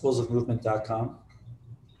 Firstprinciplesofmovement.com.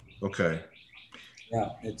 Okay. Yeah,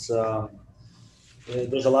 it's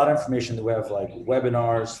there's a lot of information that we have, like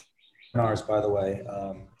webinars, by the way,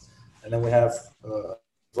 and then we have a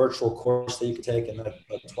virtual course that you can take, and then a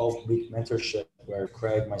 12-week mentorship where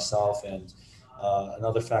Craig, myself, and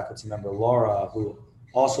another faculty member, Laura, who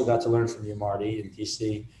also got to learn from you, Marty, in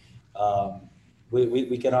DC.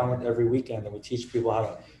 We get on every weekend, and we teach people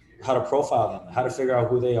how to profile them, how to figure out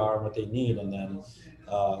who they are and what they need. And then,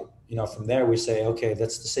 from there we say, okay,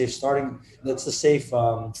 that's the safe starting. That's the safe,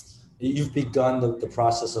 you've begun the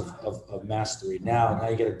process of mastery. Now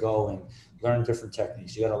you got to go and learn different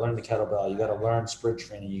techniques. You got to learn the kettlebell. You got to learn sprint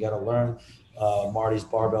training. You got to learn Marty's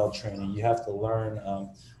barbell training. You have to learn,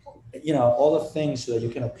 all the things so that you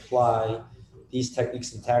can apply these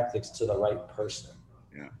techniques and tactics to the right person.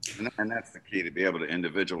 Yeah. And that's the key, to be able to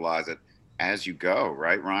individualize it as you go,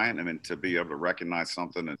 right, Ryan? I mean, to be able to recognize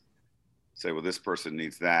something and say, well, this person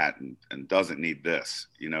needs that and doesn't need this.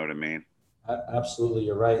 You know what I mean? Absolutely,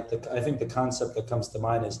 you're right. I think the concept that comes to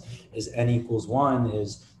mind is N equals 1,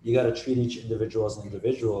 is you got to treat each individual as an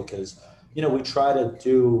individual, because, we try to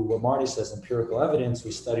do what Marty says, empirical evidence, we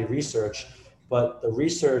study research, but the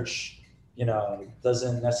research,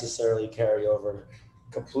 doesn't necessarily carry over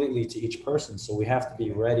completely to each person. So we have to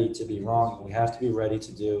be ready to be wrong. We have to be ready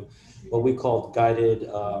to do what we call guided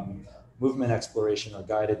movement exploration or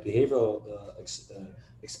guided behavioral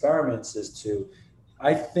experiments, is to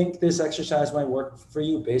I think this exercise might work for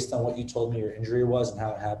you based on what you told me your injury was and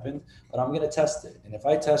how it happened, but I'm going to test it. And if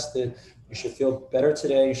I test it, you should feel better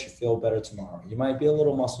today. You should feel better tomorrow. You might be a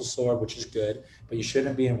little muscle sore, which is good, but you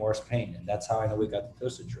shouldn't be in worse pain. And that's how I know we got the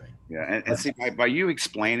dosage right. Yeah. And see, by you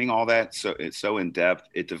explaining all that, so it's so in depth,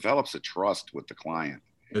 it develops a trust with the client.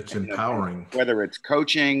 It's empowering. Whether it's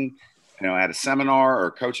coaching, at a seminar,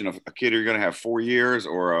 or coaching a kid you're going to have 4 years,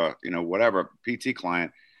 or whatever, PT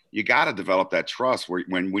client, you got to develop that trust where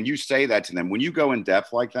when you say that to them, when you go in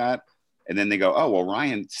depth like that, and then they go, oh, well,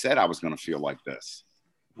 Ryan said I was going to feel like this.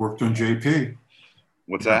 Worked on JP.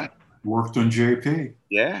 What's that? Worked on JP.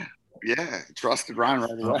 Yeah. Trusted Ryan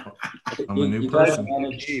right away. I'm a new person.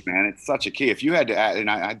 Key, man. It's such a key. If you had to add, and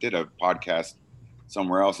I did a podcast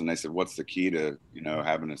somewhere else, and they said, what's the key to,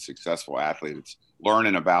 having a successful athlete? It's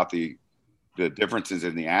learning about the differences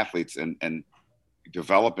in the athletes and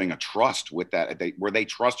developing a trust with that, where they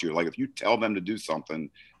trust you. Like if you tell them to do something,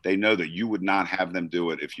 they know that you would not have them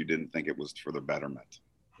do it if you didn't think it was for the betterment.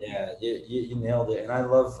 Yeah, you nailed it. And I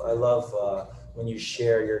love when you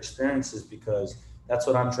share your experiences, because that's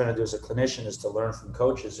what I'm trying to do as a clinician, is to learn from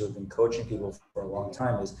coaches who have been coaching people for a long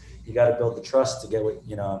time. Is you got to build the trust to get what,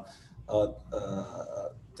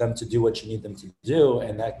 them to do what you need them to do.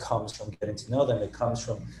 And that comes from getting to know them. It comes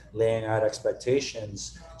from laying out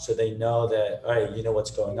expectations so they know that, all right, you know what's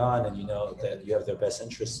going on, and you know that you have their best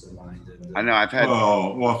interests in mind. And, I know I've had.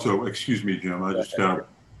 Well, also, excuse me, Jim, I just got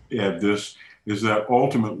to add this, is that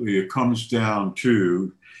ultimately it comes down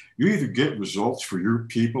to you either get results for your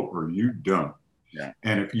people or you don't. Yeah.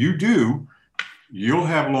 And if you do, you'll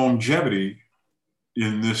have longevity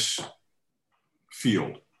in this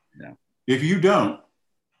field. Yeah. If you don't,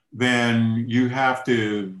 then you have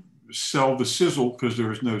to sell the sizzle because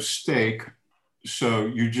there's no steak. So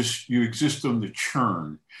you exist on the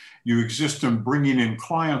churn. You exist on bringing in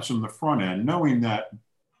clients on the front end, knowing that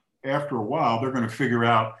after a while, they're going to figure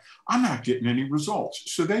out, I'm not getting any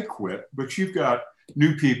results. So they quit, but you've got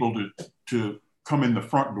new people to come in the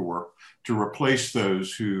front door to replace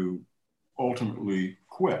those who ultimately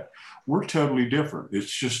quit. We're totally different.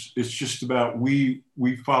 It's just about we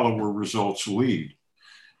follow where results lead,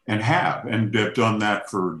 and have done that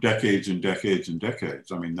for decades and decades and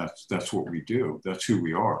decades. I mean, that's what we do. That's who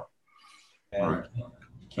we are. Right.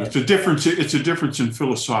 It's a difference in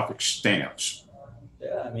philosophic stance.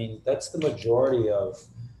 Yeah, I mean, that's the majority of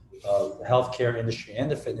the healthcare industry and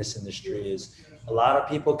the fitness industry. Is a lot of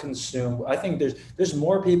people consume. I think there's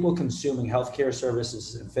more people consuming healthcare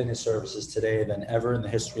services and fitness services today than ever in the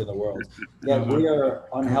history of the world. Yet we are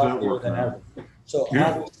unhealthier than ever. So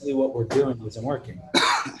obviously what we're doing isn't working.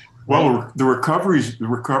 Well, the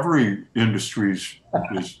recovery industries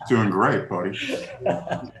is doing great, buddy.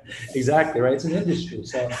 Exactly right. It's an industry.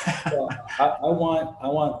 So I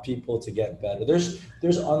want people to get better. There's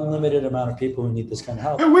unlimited amount of people who need this kind of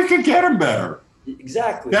help. And we can get them better.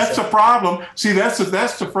 Exactly. That's the problem. See, that's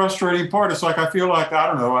the frustrating part. It's like, I feel like, I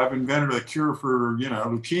don't know, I've invented a cure for,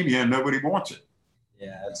 leukemia and nobody wants it.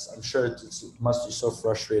 Yeah, I'm sure it must be so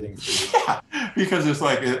frustrating for you. Yeah, because it's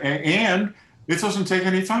like, and it doesn't take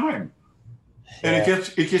any time. And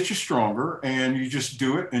it gets you stronger, and you just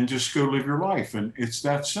do it and just go live your life. And it's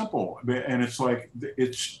that simple. And it's like,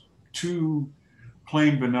 it's too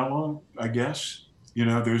plain vanilla, I guess.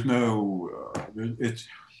 There's no,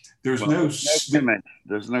 there's no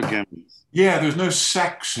gimmicks. Yeah, there's no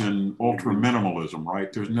sex in ultra minimalism,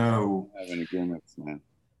 right? There's no have any gimmicks, man.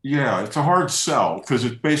 Yeah, it's a hard sell because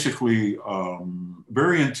it's basically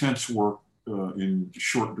very intense work in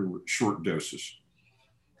short doses.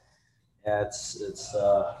 Yeah, it's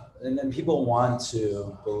and then people want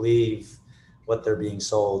to believe what they're being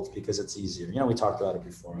sold because it's easier. We talked about it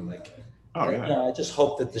before. Like, I just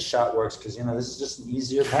hope that the shot works because this is just an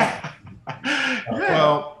easier path.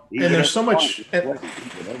 Well. And there's so much,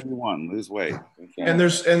 whatever you want, lose weight. And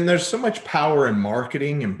there's so much power in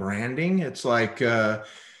marketing and branding. It's like,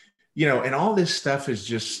 and all this stuff is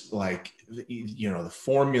just like, the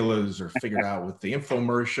formulas are figured out with the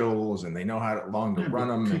infomercials, and they know how long to run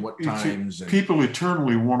them and what times. People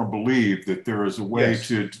eternally want to believe that there is a way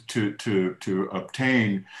to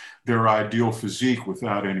obtain their ideal physique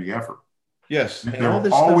without any effort. Yes, there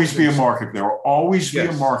will always be a market. There will always be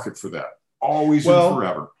a market for that. Always and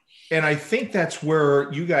forever. And I think that's where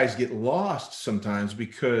you guys get lost sometimes,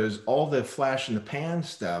 because all the flash in the pan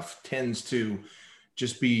stuff tends to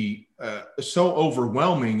just be so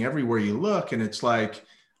overwhelming everywhere you look. And it's like,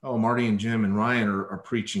 oh, Marty and Jim and Ryan are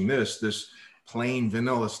preaching this plain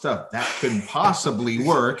vanilla stuff. That couldn't possibly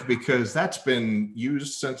work because that's been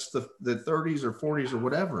used since the 30s or 40s or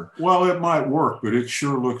whatever. Well, it might work, but it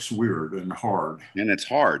sure looks weird and hard. And it's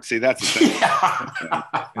hard. See, that's the thing.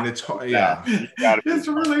 And it's hard. Yeah. It's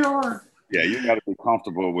really hard. Yeah, you got to be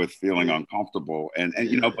comfortable with feeling uncomfortable. And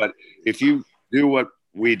but if you do what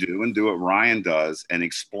we do and do what Ryan does and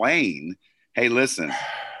explain, hey, listen,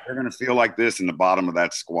 you're going to feel like this in the bottom of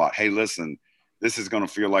that squat. Hey, listen, this is going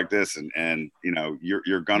to feel like this. And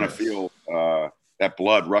you're going to feel that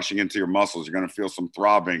blood rushing into your muscles. You're going to feel some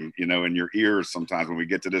throbbing, in your ears sometimes when we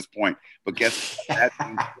get to this point. But guess what?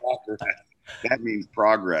 That means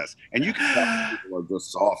progress. And you can tell people are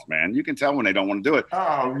just soft, man. You can tell when they don't want to do it.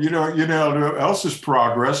 Oh, else's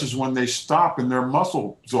progress is when they stop and their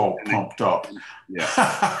muscles all pumped up. Yeah.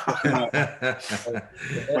 But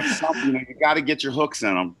you got to get your hooks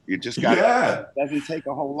in them. You just got to. It doesn't take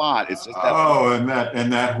a whole lot. It's just that. Oh, and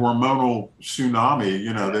that hormonal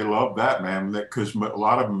tsunami, they love that, man, because a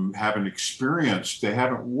lot of them haven't experienced, they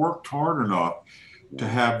haven't worked hard enough to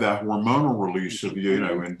have that hormonal release of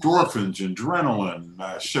endorphins, adrenaline,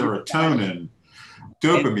 serotonin,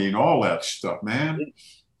 dopamine, all that stuff, man.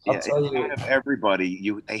 I'll tell you, everybody,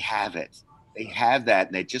 they have it. They have that,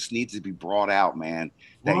 and it just needs to be brought out, man.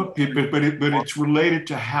 But it's related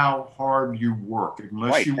to how hard you work.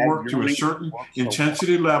 Unless you work to a certain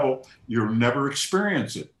intensity level, you'll never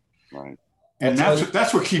experience it. Right. And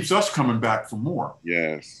that's what keeps us coming back for more.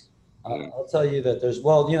 Yes. I'll tell you that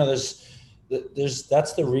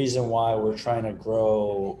that's the reason why we're trying to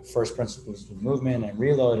grow First Principles Movement and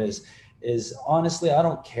Reload is honestly, I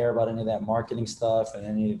don't care about any of that marketing stuff and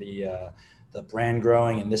any of the brand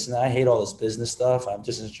growing and this and that. I hate all this business stuff. I'm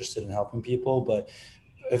just interested in helping people. But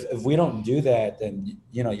if we don't do that, then,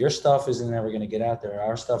 your stuff isn't ever going to get out there.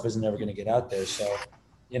 Our stuff isn't ever going to get out there. So,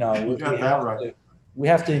 we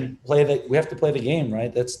have to play the game,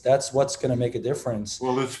 right? That's what's going to make a difference.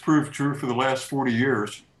 Well, it's proved true for the last 40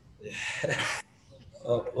 years.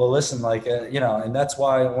 Well, listen, and that's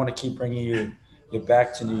why I want to keep bringing you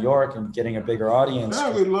back to New York and getting a bigger audience.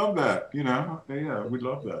 Yeah, we love that. Yeah, we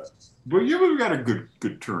love that. But we got a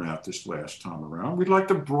good turnout this last time around. We'd like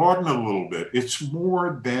to broaden a little bit. It's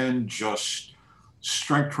more than just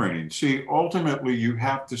strength training. See, ultimately, you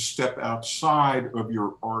have to step outside of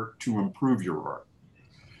your art to improve your art.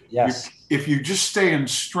 Yes. If you just stay in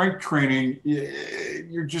strength training,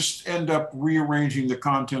 you just end up rearranging the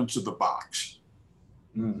contents of the box.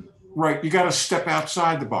 Right. You got to step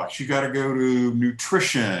outside the box. You got to go to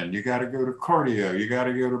nutrition. You got to go to cardio. You got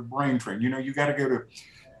to go to brain training. You got to go to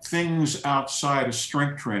things outside of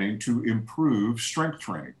strength training to improve strength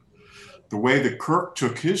training. The way that Kirk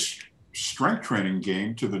took his strength training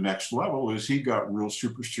game to the next level is he got real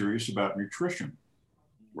super serious about nutrition.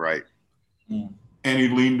 Right. And he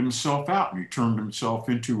leaned himself out and he turned himself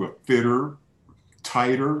into a fitter,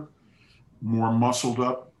 tighter, more muscled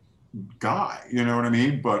up guy. You know what I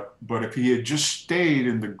mean? But if he had just stayed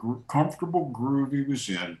in the comfortable groove he was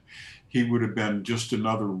in, he would have been just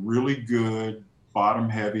another really good bottom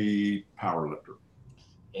heavy powerlifter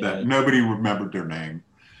that nobody remembered their name.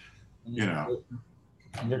 You're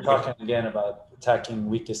talking again about attacking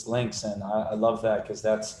weakest links, and I love that because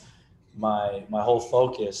that's my whole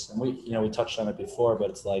focus. And we touched on it before, but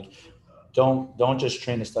it's like don't just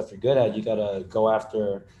train the stuff you're good at. You got to go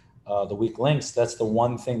after the weak links. That's the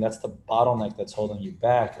one thing, that's the bottleneck that's holding you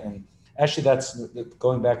back. And actually, that's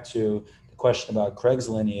going back to the question about Craig's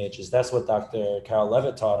lineage. Is that's what Dr. Carol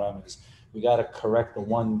Levitt taught him, is we got to correct the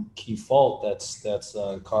one key fault that's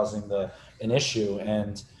causing an issue.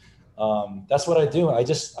 And that's what I do. I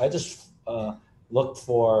just look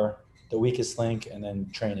for the weakest link and then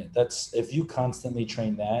train it. That's, if you constantly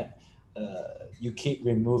train that, you keep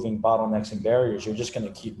removing bottlenecks and barriers, you're just going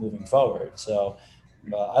to keep moving forward. So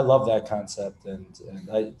I love that concept, and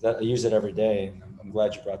I use it every day. And I'm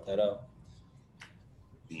glad you brought that up.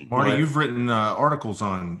 Marty, you've written articles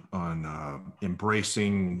on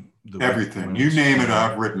embracing everything. You name it,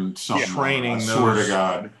 I've written something. Training, I swear to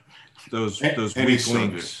God, those weak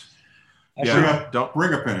links. Yeah, don't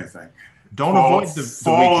bring up anything. Don't avoid the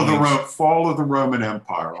fall of the Roman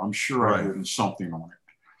Empire. I'm sure I've written something on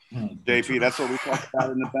it. JP, that's what we talked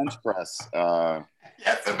about in the bench press.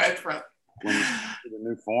 Yes, the bench press. When you switch to the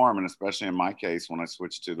new form, and especially in my case, when I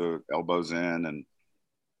switched to the elbows in and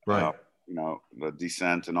the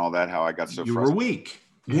descent and all that, how I got so you frustrated. Were weak.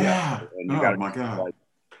 Yeah. And my God.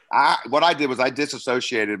 What I did was I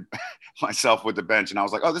disassociated myself with the bench, and I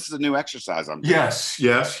was like, "Oh, this is a new exercise I'm doing." Yes.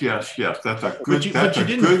 That's a good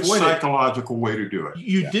psychological way to do it.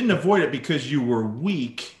 You didn't avoid it because you were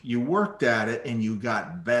weak. You worked at it, and you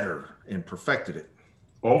got better and perfected it.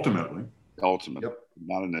 Ultimately. Ultimate, Yep.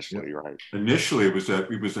 not initially, right? Initially, it was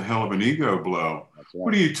a hell of an ego blow. That's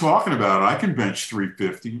What right. are you talking about? I can bench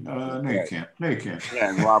 350. No, you Right. can't. No, you can't. Yeah,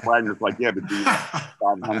 and Rob Wagner's like, yeah, but do you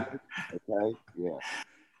 500? Okay, yeah, you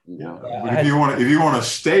Yeah, know, Yeah, but if you want to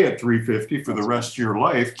stay at 350 for the rest of your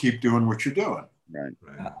life, keep doing what you're doing. right.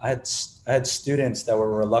 Right. I had students that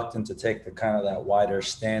were reluctant to take the kind of that wider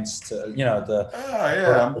stance to, you know, the Oh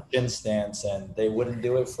yeah. chin stance, and they wouldn't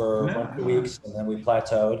do it for a bunch of No. weeks, and then we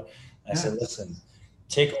plateaued. I said, Yeah. listen,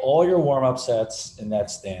 take all your warm up sets in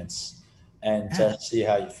that stance and Yeah. just see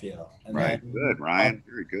how you feel. And Right. then, Good, Ryan.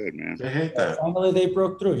 Very good, man. They hate that. finally they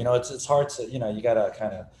broke through. You know, it's hard to, you know, you gotta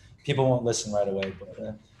kind of, people won't listen right away,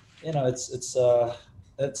 but you know, it's the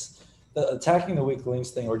attacking the weak links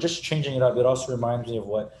thing or just changing it up. It also reminds me of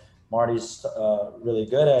what Marty's really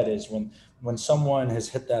good at is when someone has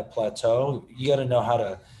hit that plateau, you got to know how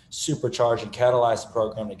to supercharge and catalyze the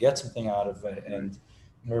program to get something out of it. And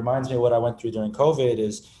it reminds me of what I went through during COVID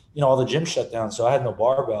is, you know, all the gyms shut down. So I had no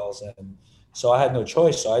barbells and so I had no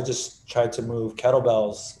choice. So I just tried to move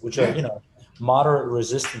kettlebells, which are, you know, moderate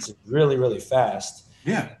resistance is really, really fast.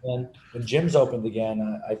 Yeah. And when gyms opened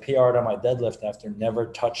again, I PR'd on my deadlift after never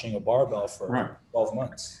touching a barbell for Right. 12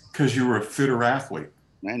 months. Because you were a fitter athlete.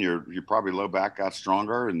 Man, your probably low back got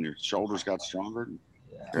stronger, and your shoulders got stronger, and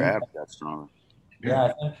your abs got stronger.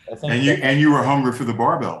 Yeah, I think And you were hungry for the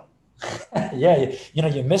barbell. yeah, you know,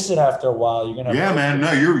 you miss it after a while. You're gonna Yeah, man.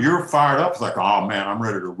 No, you're fired up. It's like, oh man, I'm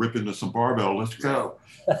ready to rip into some barbell. Let's go.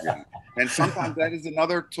 Yeah. And sometimes that is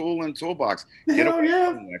another tool in the toolbox. Get Hell away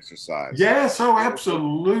yeah. from the exercise. Yes, oh,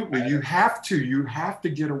 absolutely. You have to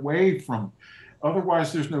get away from,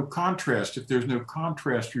 otherwise there's no contrast. If there's no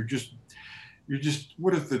contrast, you're just,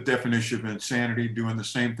 what is the definition of insanity? Doing the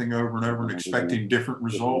same thing over and over and expecting different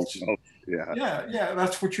results. Yeah. Yeah,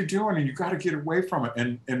 that's what you're doing. And you got to get away from it.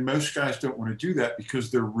 And most guys don't want to do that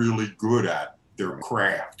because they're really good at their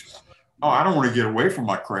craft. Oh, I don't want to get away from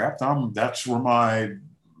my craft. That's where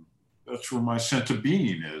my sense of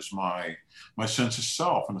being is, my sense of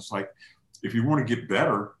self. And it's like, if you want to get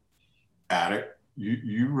better at it,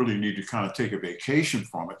 you really need to kind of take a vacation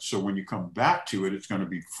from it. So when you come back to it, it's going to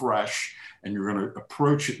be fresh and you're going to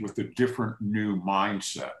approach it with a different new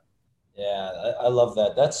mindset. Yeah, I love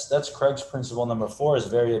that. That's Craig's principle number 4 is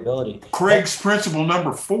variability. Craig's principle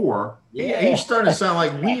number 4. Yeah, he's starting to sound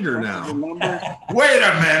like Weeder now. Wait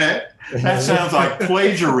a minute. That sounds like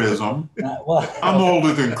plagiarism. Well, I'm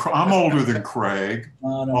older than Craig,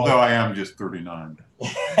 no. although I am just 39.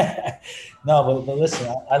 No, but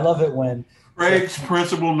listen, I love it when Craig's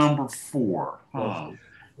principle number 4. Huh.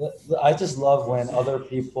 I just love when other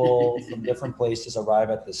people from different places arrive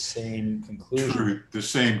at the same conclusion. Truth, the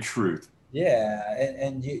same truth. Yeah,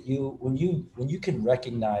 and you when you can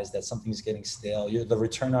recognize that something's getting stale, the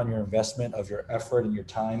return on your investment of your effort and your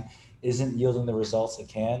time isn't yielding the results it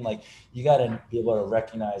can. Like you got to be able to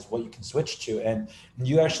recognize what you can switch to, and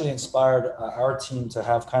you actually inspired our team to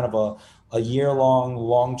have kind of a year-long,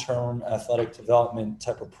 long-term athletic development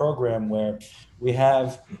type of program where we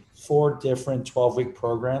have 4 different 12-week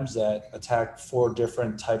programs that attack 4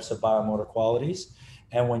 different types of biomotor qualities.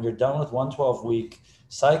 And when you're done with one 12-week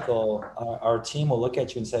cycle, our team will look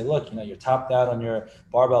at you and say, look, you know, you're topped out on your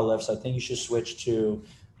barbell lifts. I think you should switch to, you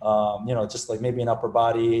know, just like maybe an upper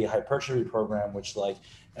body hypertrophy program, which like,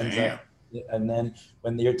 and then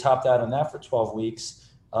when you're topped out on that for 12 weeks,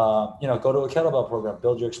 you know, go to a kettlebell program,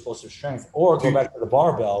 build your explosive strength, or go back to the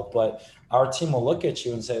barbell. But our team will look at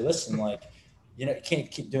you and say, listen, like, you know, you can't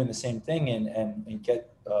keep doing the same thing and get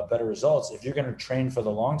better results. If you're going to train for the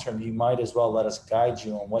long term, you might as well let us guide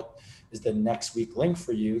you on what is the next week link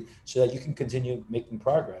for you so that you can continue making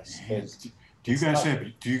progress. Do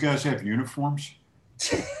you guys have uniforms?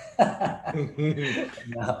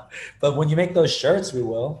 No, but when you make those shirts, we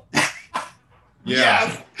will.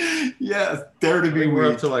 Yeah. Yes. Dare to be We're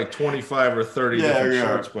weak. up to like 25 or 30 different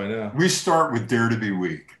shirts by now. We start with Dare to be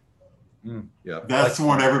weak. Yeah. That's the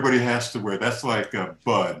one everybody has to wear. That's like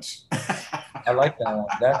Buds. I like that one.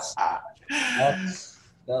 That's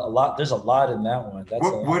a lot. There's a lot in that one.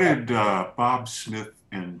 What did Bob Smith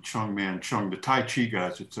and Chung Man Chung, the Tai Chi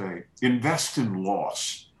guys, would say? Invest in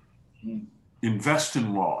loss. Invest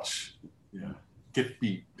in loss. Yeah. Get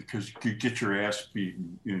beat because you get your ass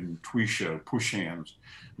beaten in Tuisha, push hands.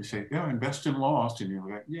 You say, yeah, invest in loss. And you're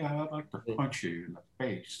like, yeah, I'd like to punch you in the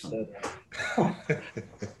face.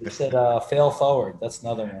 You said fail forward. That's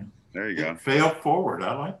another one. There you go. Fail forward.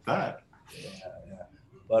 I like that. Yeah.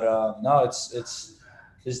 But no, it's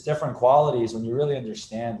different qualities when you really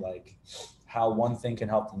understand like how one thing can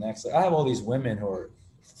help the next. Like I have all these women who are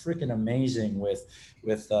freaking amazing with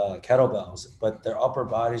kettlebells, but their upper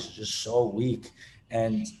bodies are just so weak.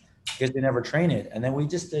 And because they never train it. And then we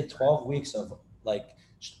just did 12 weeks of like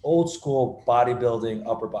old school bodybuilding,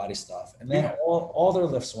 upper body stuff. And then all their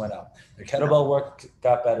lifts went up. Their kettlebell work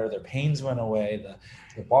got better. Their pains went away.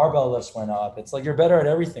 The barbell lifts went up. It's like you're better at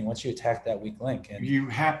everything once you attack that weak link. And you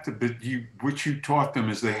have to, but what you taught them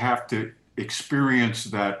is they have to experience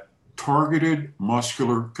that targeted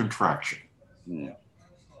muscular contraction. yeah.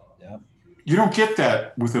 You don't get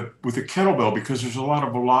that with a kettlebell because there's a lot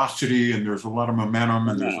of velocity and there's a lot of momentum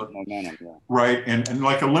and there's right and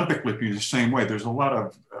like Olympic lifting the same way. There's a lot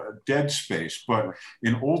of dead space, but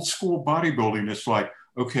in old school bodybuilding, it's like,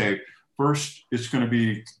 okay, first it's going to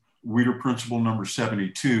be Weider principle number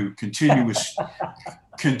 72, continuous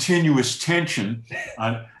tension,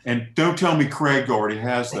 and don't tell me Craig already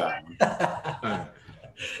has that one.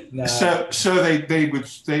 No. So they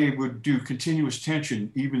would do continuous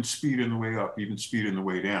tension, even speed in the way up, even speed in the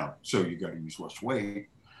way down. So you got to use less weight.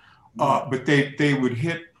 But they would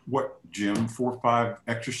hit what, Jim, 4 or 5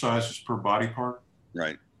 exercises per body part.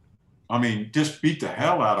 Right. I mean, just beat the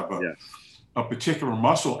hell out of a particular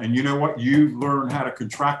muscle. And you know what? You learn how to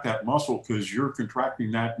contract that muscle because you're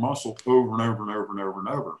contracting that muscle over and over and over and over and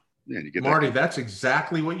over. Yeah, you get Marty, that's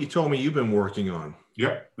exactly what you told me you've been working on.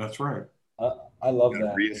 Yep, that's right. I love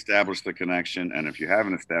that. Reestablish the connection, and if you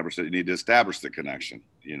haven't established it, you need to establish the connection.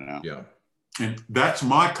 Yeah. And that's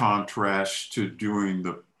my contrast to doing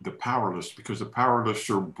the power lifts, because the power lifts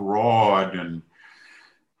are broad and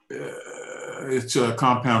it's a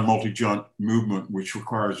compound multi-joint movement, which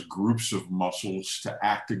requires groups of muscles to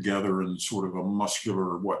act together in sort of a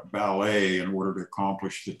muscular ballet in order to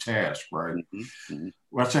accomplish the task, right? Mm-hmm.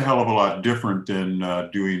 Well, that's a hell of a lot different than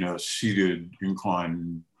doing a seated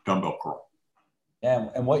incline dumbbell curl.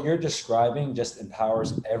 And what you're describing just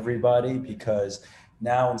empowers everybody, because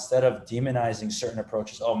now instead of demonizing certain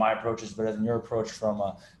approaches, oh, my approach is better than your approach from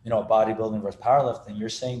a bodybuilding versus powerlifting, you're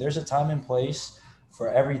saying there's a time and place for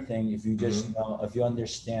everything if you just if you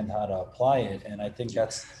understand how to apply it. And I think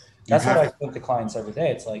that's what I think to clients every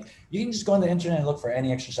day. It's like you can just go on the internet and look for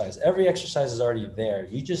any exercise. Every exercise is already there.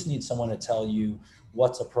 You just need someone to tell you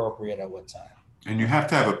what's appropriate at what time. And you have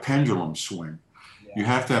to have a pendulum swing. Yeah. You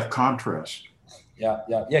have to have contrast. Yeah.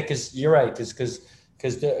 Because you're right. Because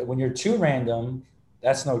when you're too random,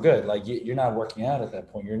 that's no good. Like you're not working out at that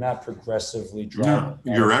point. You're not progressively driving.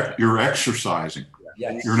 No, you're exercising.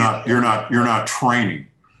 Yes. You're not training.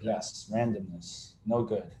 Yes, randomness, no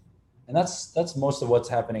good. And that's most of what's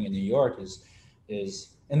happening in New York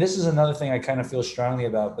is, and this is another thing I kind of feel strongly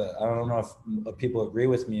about, but I don't know if people agree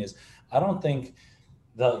with me, is I don't think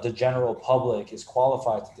the general public is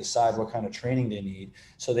qualified to decide what kind of training they need.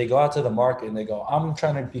 So they go out to the market and they go, I'm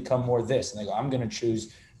trying to become more this. And they go, I'm going to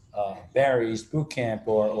choose Barry's Boot Camp,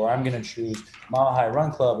 or I'm going to choose Mile High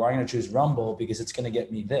Run Club, or I'm going to choose Rumble because it's going to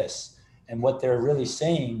get me this. And what they're really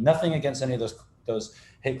saying, nothing against any of those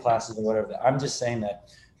HIIT classes or whatever, I'm just saying that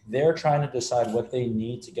they're trying to decide what they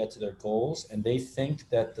need to get to their goals. And they think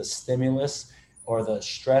that the stimulus or the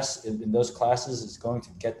stress in those classes is going to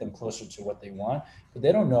get them closer to what they want. But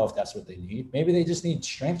they don't know if that's what they need. Maybe they just need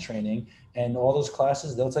strength training, and all those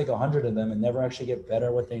classes, they'll take 100 of them and never actually get better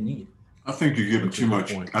at what they need. I think you give them too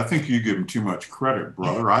much. I think you give them too much credit,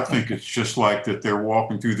 brother. I think it's just like that they're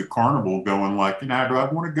walking through the carnival going like, do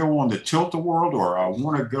I want to go on the tilt-a-whirl or I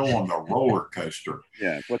want to go on the roller coaster?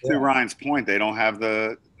 Yeah. But to Ryan's point, they don't have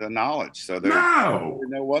the knowledge, so they don't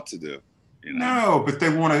know what to do. No, but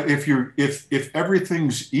they want to. If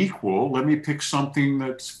everything's equal, let me pick something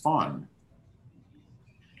that's fun.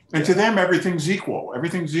 And to them, everything's equal.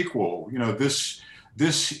 Everything's equal.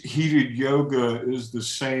 This heated yoga is the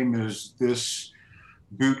same as this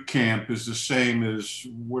boot camp, is the same as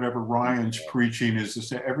whatever Ryan's preaching is the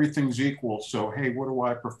same. Everything's equal. So, hey, what do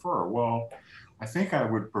I prefer? Well, I think I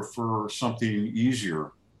would prefer something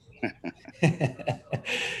easier.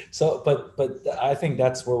 So, but I think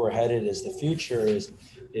that's where we're headed. Is the future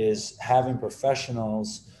is having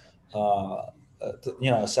professionals,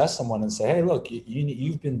 assess someone and say, hey, look,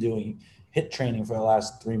 you've been doing HIIT training for the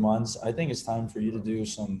last 3 months. I think it's time for you to do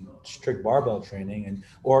some strict barbell training,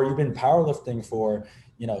 or you've been powerlifting for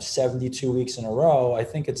 72 weeks in a row. I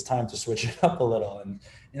think it's time to switch it up a little. And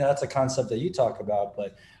that's a concept that you talk about,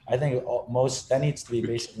 but I think that needs to be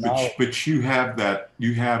basic knowledge. But you have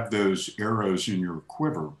those arrows in your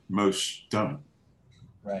quiver. Most don't.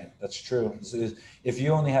 Right, that's true. So if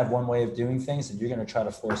you only have one way of doing things, then you're going to try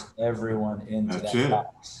to force everyone into that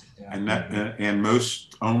box. Yeah. And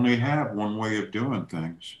most only have one way of doing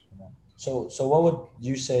things. So what would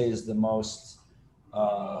you say is the most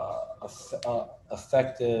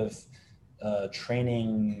effective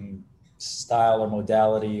training style or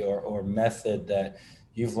modality or method that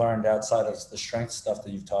you've learned outside of the strength stuff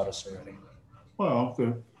that you've taught us already? Well,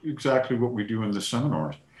 exactly what we do in the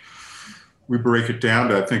seminars. We break it down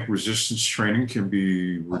to, I think resistance training can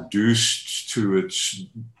be reduced to its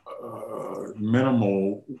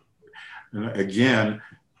minimal. And again,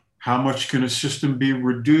 how much can a system be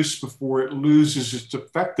reduced before it loses its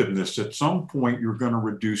effectiveness? At some point, you're going to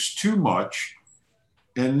reduce too much,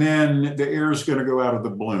 and then the air is going to go out of the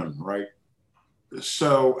balloon, right?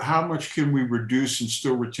 So how much can we reduce and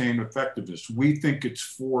still retain effectiveness? We think it's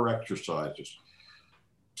 4 exercises: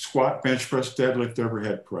 squat, bench press, deadlift,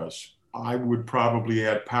 overhead press. I would probably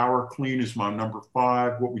add power clean as my number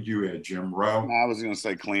 5. What would you add, Jim? Row? I was going to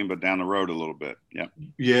say clean, but down the road a little bit. Yeah.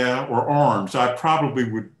 Yeah, or arms. I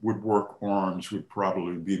probably would work arms, would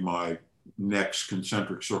probably be my next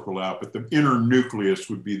concentric circle out. But the inner nucleus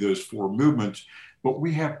would be those 4 movements. But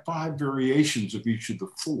we have 5 variations of each of the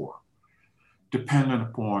 4, dependent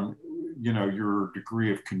upon, your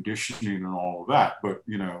degree of conditioning and all of that. But,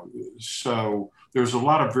 so there's a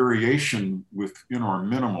lot of variation within our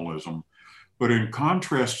minimalism. But in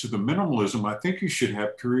contrast to the minimalism, I think you should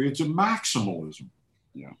have periods of maximalism.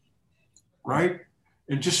 Yeah. Right?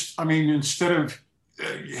 And instead of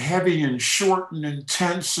heavy and short and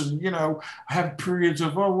intense and, have periods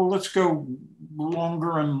of, let's go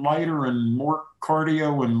longer and lighter and more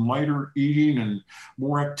cardio and lighter eating and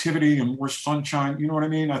more activity and more sunshine. You know what I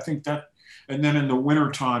mean? I think that, and then in the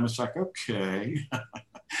wintertime, it's like, okay,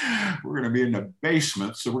 we're going to be in the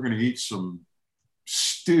basement. So we're going to eat some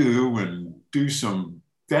stew and do some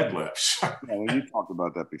deadlifts. Well, you talked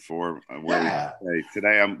about that before.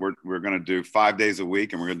 Today we're going to do 5 days a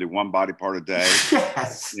week, and we're going to do 1 body part a day.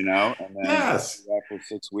 Yes. And then do that for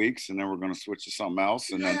 6 weeks, and then we're going to switch to something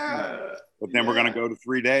else, and then we're going to go to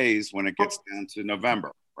 3 days when it gets down to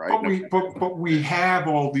November, right? But we have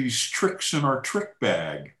all these tricks in our trick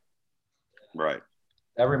bag. Right.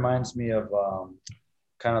 That reminds me of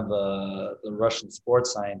kind of the Russian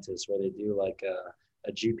sports scientists, where they do like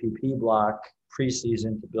a GPP block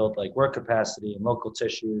preseason to build like work capacity and local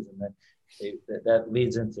tissues, and then that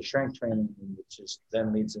leads into strength training, which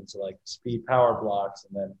then leads into like speed power blocks,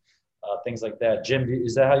 and then things like that. Jim,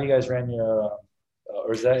 is that how you guys ran your, or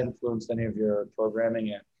has that influenced any of your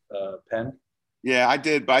programming at Penn? Yeah, I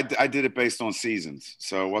did, but I did it based on seasons.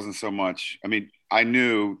 So it wasn't so much, I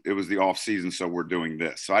knew it was the off season, so we're doing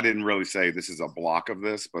this. So I didn't really say this is a block of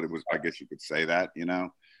this, but it was, I guess you could say that,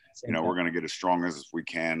 we're going to get as strong as we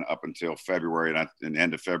can up until February and the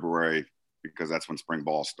end of February, because that's when spring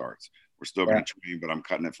ball starts. We're still going to train, but I'm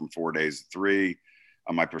cutting it from 4 days to 3.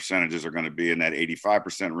 My percentages are going to be in that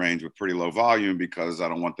 85% range with pretty low volume, because I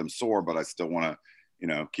don't want them sore, but I still want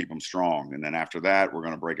to, keep them strong. And then after that, we're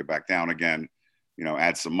going to break it back down again,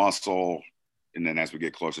 add some muscle. And then as we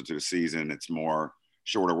get closer to the season, it's more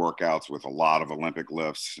shorter workouts with a lot of Olympic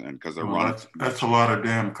lifts, and because they're running. That's a lot of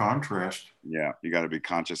damn contrast. Yeah, you got to be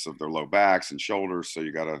conscious of their low backs and shoulders, so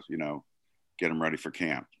you got to get them ready for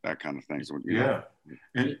camp, that kind of thing. So,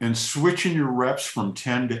 and switching your reps from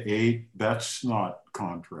 10 to 8, that's not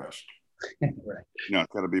contrast. Right.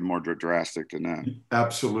 It's got to be more drastic than that.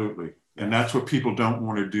 Absolutely. And that's what people don't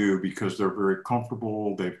want to do, because they're very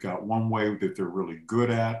comfortable. They've got one way that they're really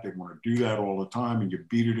good at. They want to do that all the time, and you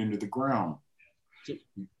beat it into the ground.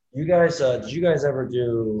 You guys, did you guys ever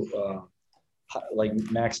do like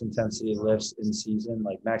max intensity lifts in season,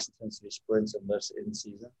 like max intensity sprints and lifts in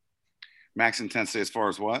season? Max intensity as far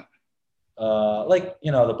as what? Like,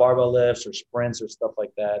 the barbell lifts or sprints or stuff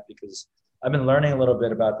like that, because I've been learning a little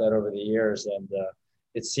bit about that over the years, and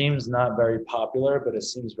it seems not very popular, but it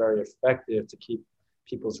seems very effective to keep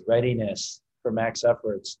people's readiness for max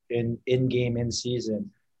efforts in game, in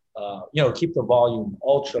season. Keep the volume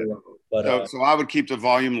ultra low. But so I would keep the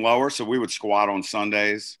volume lower. So we would squat on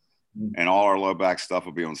Sundays, and all our low back stuff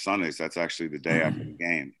would be on Sundays. That's actually the day after the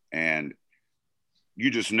game. And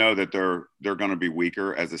you just know that they're going to be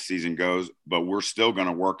weaker as the season goes, but we're still going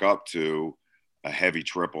to work up to a heavy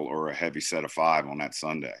triple or a heavy set of 5 on that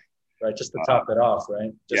Sunday. Right, just to top it off,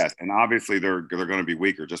 right? Yes, and obviously they're going to be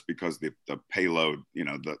weaker just because the payload,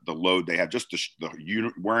 the load they have, just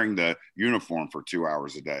wearing the uniform for 2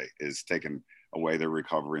 hours a day is taking away their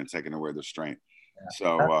recovery and taking away their strength.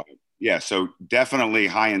 Yeah. So definitely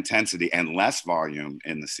high intensity and less volume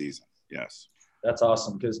in the season. Yes. That's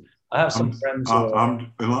awesome, because I have some friends.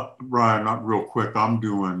 Ryan, not real quick. I'm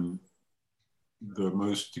doing the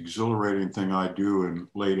most exhilarating thing I do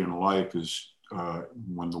late in life is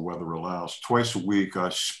when the weather allows. Twice a week, I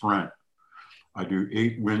sprint. I do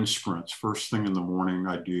 8 wind sprints. First thing in the morning,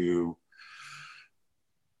 I do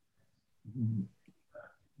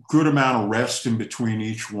good amount of rest in between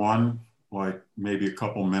each one, like maybe a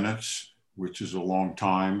couple minutes. which is a long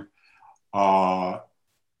time.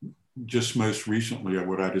 Just most recently,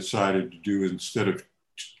 what I decided to do, instead of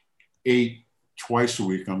 8 twice a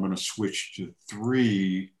week, I'm going to switch to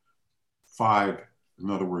 3, 5. In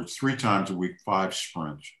other words, 3 times a week, 5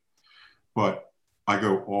 sprints. But I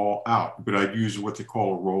go all out. But I use what they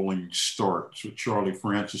call a rolling start. It's what Charlie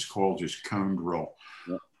Francis calls his cone drill,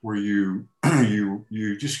 where you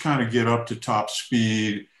just kind of get up to top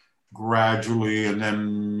speed gradually, and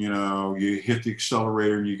then you hit the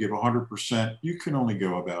accelerator and you give 100%. You can only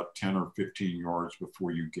go about 10 or 15 yards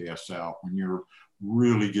before you gas out when you're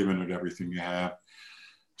really giving it everything you have.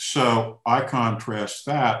 So I contrast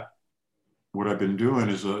that. What I've been doing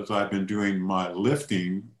is I've been doing my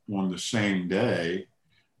lifting on the same day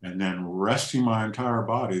and then resting my entire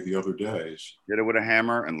body the other days. Hit it with a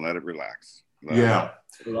hammer and let it relax. I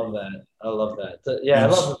love that. I love that. Yeah,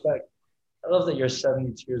 yes. I love that you're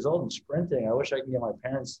 72 years old and sprinting. I wish I could get my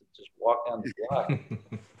parents to just walk down the block.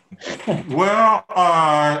 Well,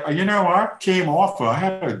 I came off. I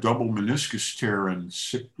had a double meniscus tear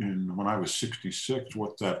when I was 66.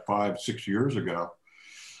 What's that? 5-6 years ago.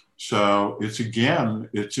 So it's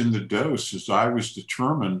in the dose. As I was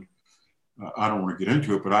determined. I don't want to get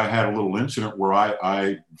into it, but I had a little incident where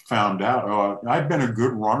I found out I'd been a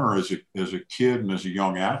good runner as a kid and as a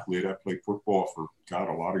young athlete. I played football for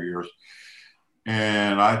a lot of years.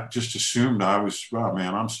 And I just assumed I was,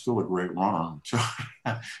 I'm still a great runner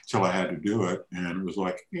until I had to do it. And it was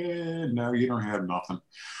like, no, you don't have nothing.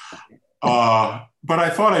 But I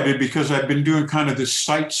thought I did because I'd been doing kind of this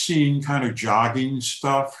sightseeing kind of jogging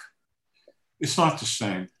stuff. It's not the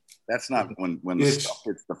same. That's not when the stuff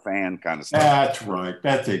hits the fan kind of stuff. That's right.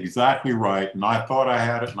 That's exactly right. And I thought I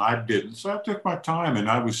had it and I didn't. So I took my time, and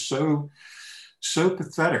I was so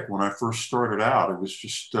pathetic when I first started out. It was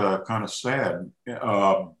just kind of sad.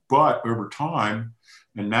 But over time,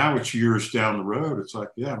 and now it's years down the road, it's like,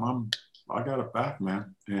 I got it back,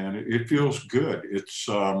 man. And it feels good. It's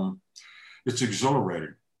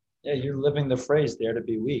exhilarating. Yeah, you're living the phrase, dare to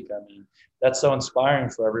be weak. I mean, that's so inspiring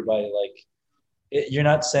for everybody. Like, you're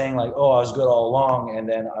not saying like, oh, I was good all along, and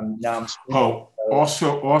then I'm sprinting.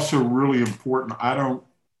 Also really important. I don't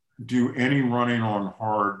do any running on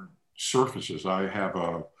hard surfaces. I have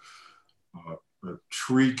a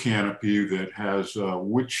tree canopy that has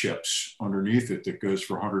wood chips underneath it that goes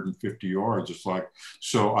for 150 yards. It's like,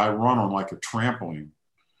 so I run on like a trampoline.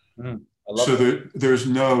 There's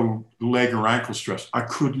no leg or ankle stress. I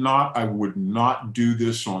would not do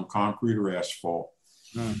this on concrete or asphalt.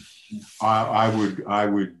 I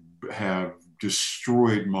would have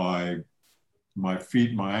destroyed my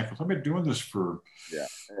feet, my ankles. I've been doing this for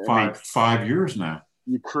 5 years now.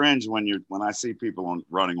 You cringe when I see people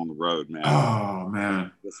running on the road, man. Oh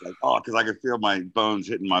man, it's like, because I can feel my bones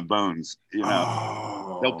hitting my bones. They'll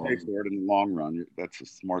pay for it in the long run. That's a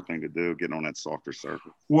smart thing to do. Get on that softer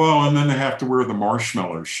surface. Well, and then they have to wear the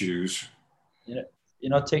marshmallow shoes.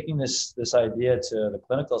 Taking this idea to the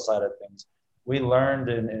clinical side of things, we learned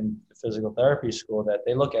in physical therapy school that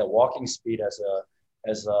they look at walking speed as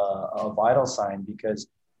a vital sign, because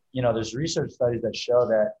there's research studies that show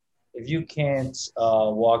that if you can't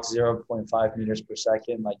walk 0.5 meters per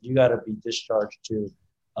second, like, you got to be discharged to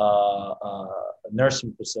a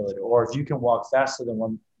nursing facility. Or if you can walk faster than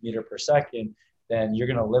 1 meter per second, then you're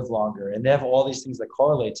going to live longer. And they have all these things that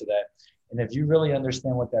correlate to that. And if you really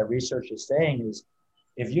understand what that research is saying, is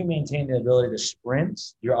if you maintain the ability to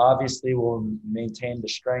sprint, you obviously will maintain the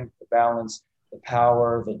strength, the balance, the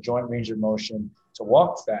power, the joint range of motion to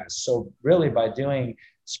walk fast. So really, by doing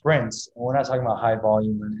sprints, and we're not talking about high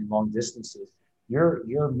volume and long distances,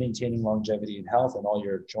 you're maintaining longevity and health in all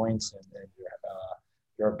your joints and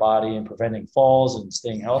your body, and preventing falls and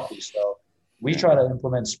staying healthy. So we try to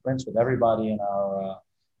implement sprints with everybody in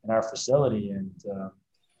our facility, and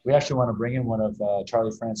we actually want to bring in one of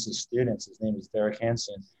Charlie Francis' students. His name is Derek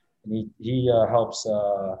Hansen, and he helps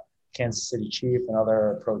Kansas City Chief and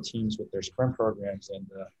other pro teams with their sprint programs. And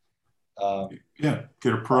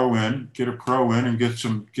get a pro in, and get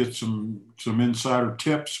some insider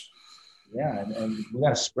tips. Yeah, and we got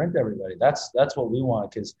to sprint everybody. That's what we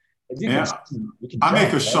want, because if you can I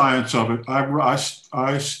make a science of it.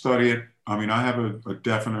 I study it. I mean, I have a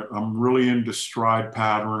definite. I'm really into stride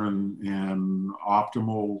pattern and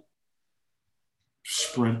optimal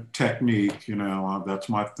sprint technique. That's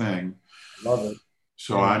my thing. Love it.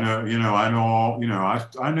 So I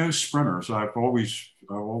know sprinters. I've always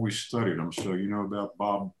studied them. So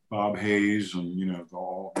about Bob Hayes and the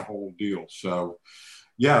whole deal. So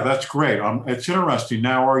yeah, that's great. It's interesting.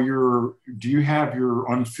 Now, do you have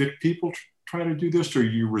your unfit people try to do this, or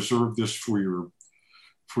you reserve this for your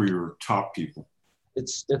top people?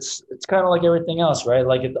 it's kind of like everything else, right?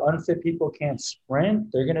 Like if the unfit people can't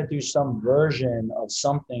sprint, they're gonna do some version of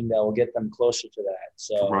something that will get them closer to that.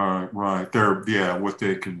 So Right.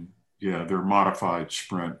 They're modified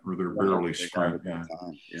sprint or they're barely sprint. Yeah.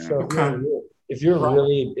 so Okay. if you're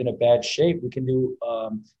really in a bad shape, we can do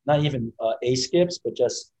not even A skips, but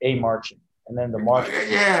just A marching, and then the march.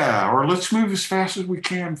 Yeah. Or let's move as fast as we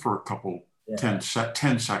can for a couple, Yeah.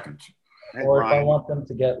 10 seconds. Or if I want them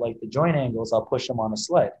to get like the joint angles, I'll push them on a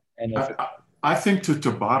sled. And if I think the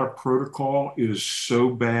Tabata protocol is so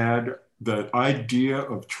bad. The idea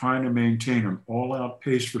of trying to maintain an all-out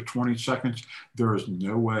pace for 20 seconds, there is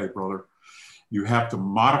no way, brother. You have to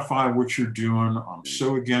modify what you're doing. I'm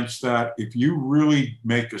so against that. If you really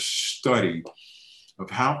make a study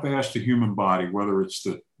of how fast the human body, whether it's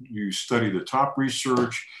you study the top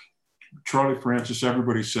research, Charlie Francis,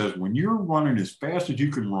 everybody says when you're running as fast as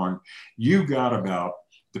you can run, you got about,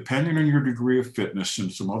 depending on your degree of fitness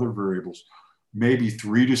and some other variables, maybe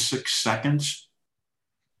 3 to 6 seconds.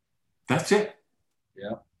 That's it.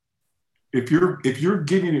 Yeah. If you're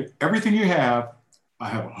giving it everything you have, I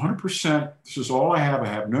have 100%. This is all I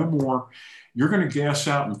have no more. You're going to gas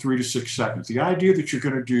out in 3 to 6 seconds. The idea that you're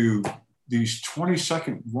going to do these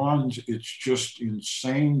 20-second runs, it's just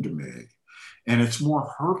insane to me, and it's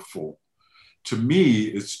more hurtful. To me,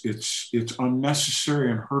 it's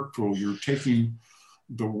unnecessary and hurtful. You're taking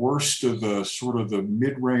the worst of the sort of the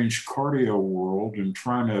mid-range cardio world and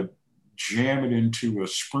trying to jam it into a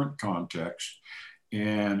sprint context.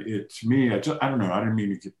 And to me, I don't know, I didn't mean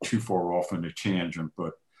to get too far off on a tangent,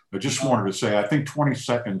 but I just wanted to say, I think 20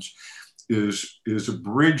 seconds is a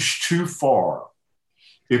bridge too far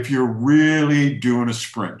if you're really doing a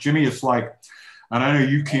sprint. Jimmy, it's like, and I know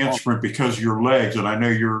you can't sprint because of your legs, and I know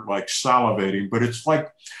you're like salivating, but it's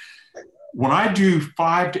like when I do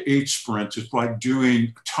 5 to 8 sprints, it's like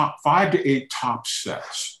doing 5 to 8 top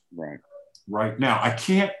sets. Right now, I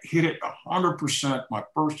can't hit it 100%. My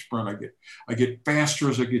first sprint, I get faster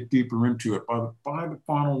as I get deeper into it. By the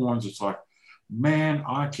final ones, it's like, man,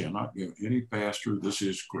 I cannot go any faster. This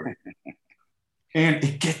is great. And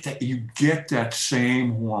you get that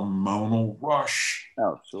same hormonal rush.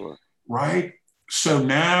 Oh, sure. Right? So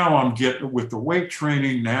now I'm getting with the weight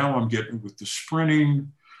training. Now I'm getting with the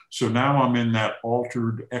sprinting. So now I'm in that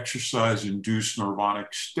altered exercise-induced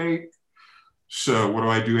nirvanic state. So what do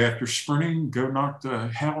I do after sprinting? Go knock the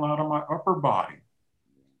hell out of my upper body,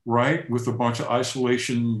 right? With a bunch of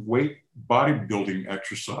isolation weight bodybuilding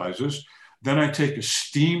exercises. Then I take a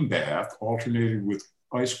steam bath alternated with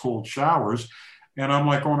ice cold showers, and I'm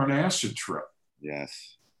like on an acid trip.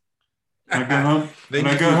 Yes. I go home. Then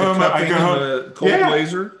I go home. The cold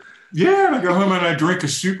laser. Yeah, and I go home and I drink a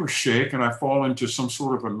super shake and I fall into some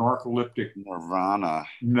sort of a narcoleptic nirvana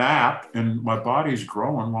nap, and my body's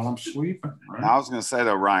growing while I'm sleeping. Right? I was going to say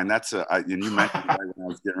though, Ryan, and you mentioned right when I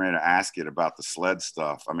was getting ready to ask it about the sled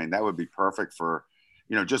stuff. I mean, that would be perfect for,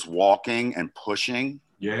 just walking and pushing.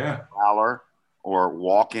 Yeah. Or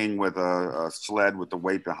walking with a sled with the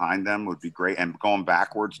weight behind them would be great, and going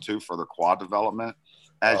backwards too for the quad development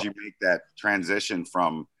as you make that transition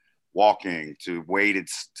from walking to weighted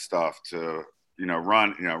stuff to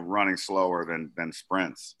running slower than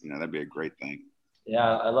sprints. That'd be a great thing.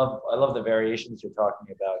 Yeah, I love the variations you're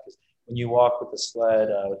talking about, because when you walk with the sled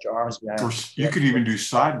with your arms behind you could even do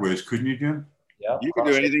sideways, couldn't you, Jim? Yeah, you can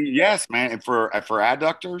do anything. Yes, man. And for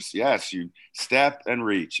adductors, yes, you step and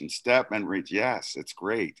reach and step and reach. Yes, it's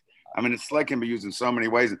great. I mean, the sled can be used in so many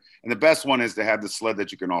ways, and the best one is to have the sled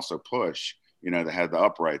that you can also push. That had the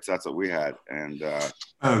uprights. That's what we had. And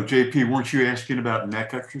JP, weren't you asking about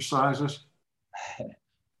neck exercises?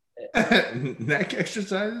 Neck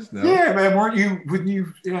exercises? No. Yeah, man. Weren't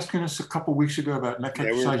you asking us a couple weeks ago about neck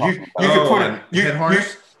exercises? You could put head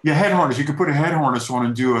harness. Head harness. You could put a head harness on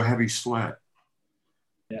and do a heavy sled.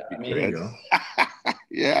 Yeah, there you go.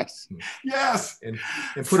 Yes. And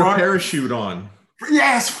put a parachute on.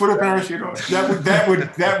 Yes, put a parachute on.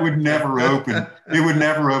 That would never open. It would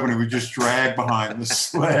never open. It would just drag behind the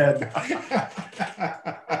sled.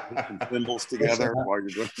 Thimbles together while you're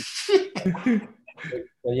doing.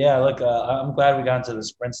 But yeah, look, I'm glad we got into the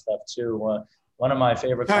sprint stuff too. One of my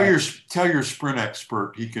favorite. Tell your sprint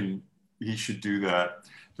expert he should do that.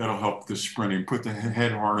 That'll help the sprinting. Put the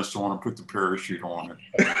head harness on and put the parachute on it.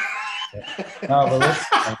 No, but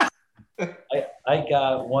listen, I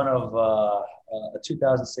got one of a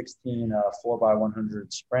 2016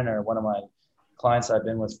 4x100 sprinter. One of my clients I've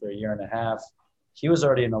been with for a year and a half. He was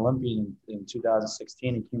already an Olympian in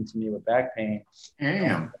 2016. He came to me with back pain.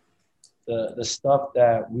 Damn. The stuff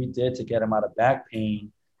that we did to get him out of back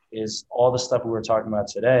pain is all the stuff we were talking about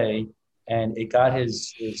today, and it got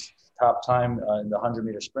his top time in the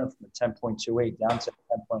 100-meter sprint from the 10.28 down to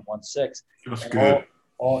 10.16. That's And good.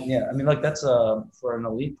 yeah, I mean, look, that's for an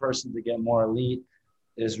elite person to get more elite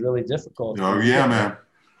is really difficult. Oh yeah, man.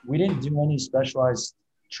 We didn't do any specialized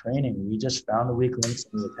training. We just found the weak links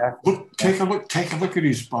and we attacked them. Take a look at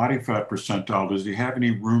his body fat percentile. Does he have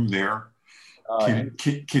any room there? Can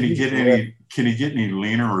he get any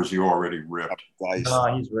leaner, or is he already ripped?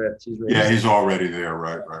 No, he's ripped. Yeah, he's already there.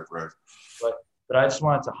 Right. But I just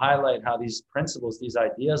wanted to highlight how these principles, these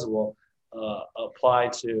ideas will apply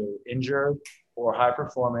to injured or high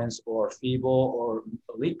performance or feeble or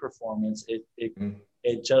elite performance.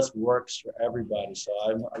 It just works for everybody. So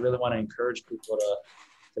I really want to encourage people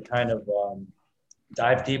to kind of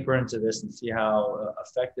dive deeper into this and see how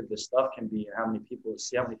effective this stuff can be and how many people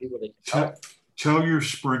they can help. Tell your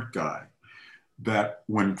sprint guy that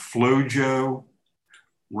when FloJo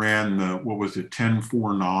ran the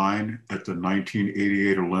 10.49 at the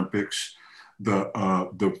 1988 Olympics,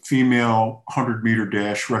 the female 100-meter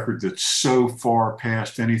dash record that's so far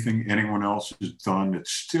past anything anyone else has done,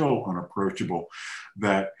 it's still unapproachable,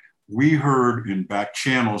 that we heard in back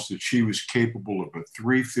channels that she was capable of a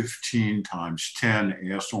 315 times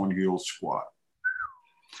 10 ass on heels squat.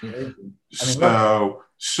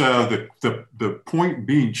 So the point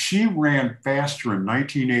being, she ran faster in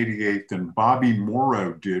 1988 than Bobby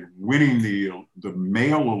Morrow did, winning the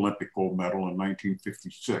male Olympic gold medal in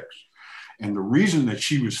 1956. And the reason that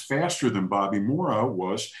she was faster than Bobby Morrow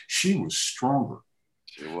was she was stronger.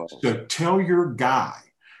 She was. So tell your guy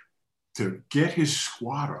to get his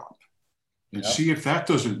squat up and see if that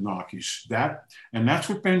doesn't knock you. And that's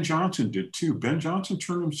what Ben Johnson did too. Ben Johnson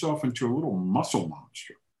turned himself into a little muscle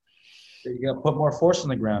monster. You got to put more force on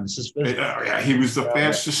the ground. It's just he was the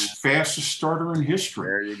fastest starter in history.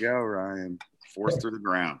 There you go, Ryan. Force through the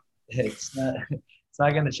ground. It's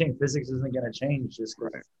not going to change. Physics isn't going to change just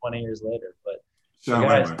because 20 years later. But so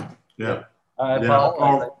guys, yeah.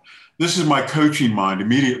 This is my coaching mind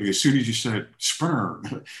immediately. As soon as you said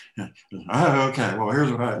sprinter, okay. Well,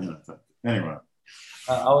 here's what I. Anyway,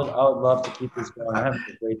 I would love to keep this going. I'm having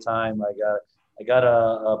a great time. I got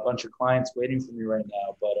a bunch of clients waiting for me right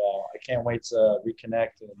now, but I can't wait to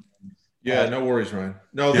reconnect. Yeah, no worries, Ryan.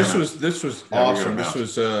 No, this was awesome. This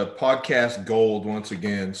was podcast gold once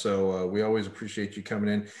again. So we always appreciate you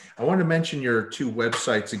coming in. I wanted to mention your two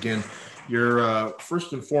websites again. Your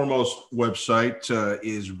first and foremost website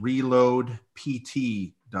is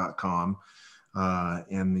reloadpt.com.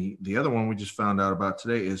 And the other one we just found out about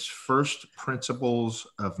today is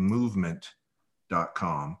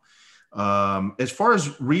firstprinciplesofmovement.com. As far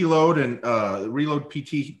as Reload and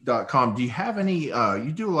reloadpt.com, do you have any,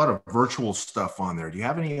 you do a lot of virtual stuff on there. Do you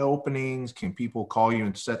have any openings? Can people call you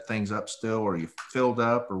and set things up still, or are you filled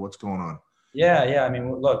up, or what's going on? Yeah. I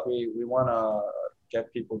mean, look, we want to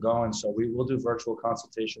get people going. So we will do virtual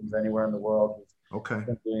consultations anywhere in the world. We've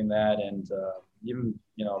been doing that. And even,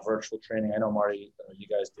 virtual training. I know, Marty, you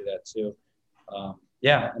guys do that too. And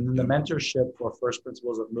then the mentorship for First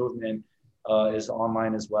Principles of Movement is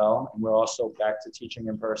online as well. And we're also back to teaching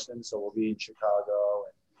in person. So we'll be in Chicago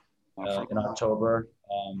in October.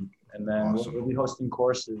 And then we'll be hosting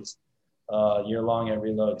courses year long at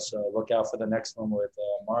Reload. So look out for the next one with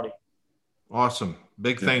Marty. Awesome.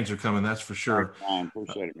 Big things are coming. That's for sure.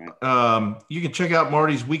 Appreciate it, man. You can check out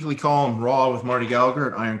Marty's weekly column, Raw with Marty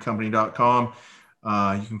Gallagher, at ironcompany.com.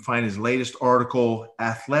 You can find his latest article,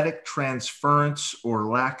 Athletic Transference or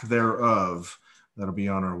Lack Thereof. That'll be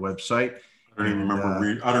on our website. I don't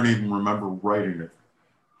even remember writing it.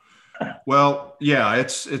 Well, yeah,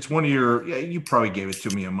 it's one of your. Yeah, you probably gave it to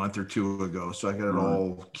me a month or two ago, so I got it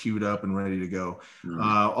all queued up and ready to go.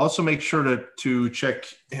 Also, make sure to check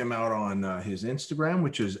him out on his Instagram,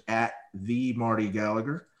 which is at the Marty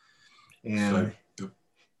Gallagher, and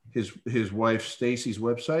his wife Stacy's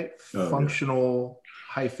website,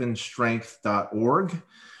 functional-strength.org.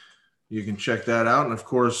 You can check that out. And of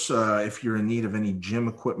course, if you're in need of any gym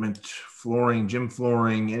equipment, gym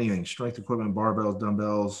flooring, anything, strength equipment, barbells,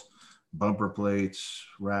 dumbbells, bumper plates,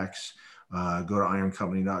 racks, go to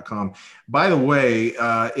ironcompany.com. By the way,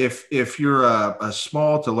 if you're a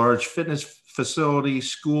small to large fitness facility,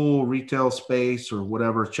 school, retail space, or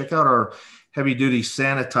whatever, check out our heavy duty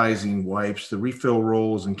sanitizing wipes, the refill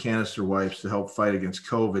rolls and canister wipes to help fight against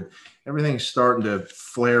COVID. Everything's starting to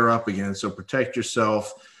flare up again. So protect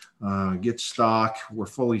yourself. Get stock. We're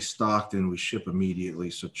fully stocked and we ship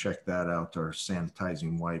immediately. So check that out, our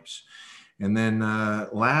sanitizing wipes. And then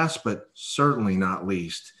last, but certainly not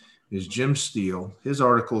least, is Jim Steele. His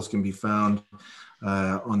articles can be found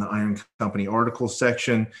on the Iron Company articles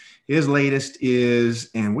section. His latest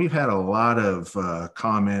is, and we've had a lot of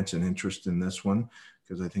comments and interest in this one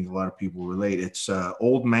because I think a lot of people relate. It's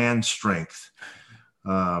Old Man Strength.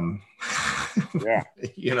 Yeah.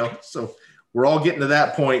 You know, so we're all getting to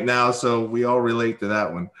that point now, so we all relate to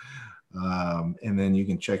that one. And then you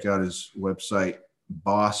can check out his website,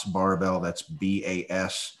 Boss Barbell. That's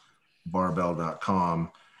BAS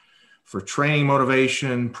barbell.com for training,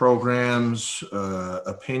 motivation, programs,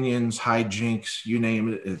 opinions, hijinks, you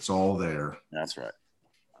name it, it's all there. That's right.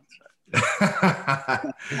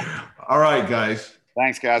 All right, guys.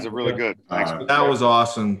 Thanks, guys. Are really good. Thanks. That was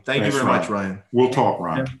awesome. Thank you Thanks, very much, Ryan. We'll talk,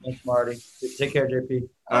 Ryan. Thanks, Marty. Take care, JP.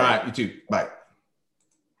 All right, you too. Bye.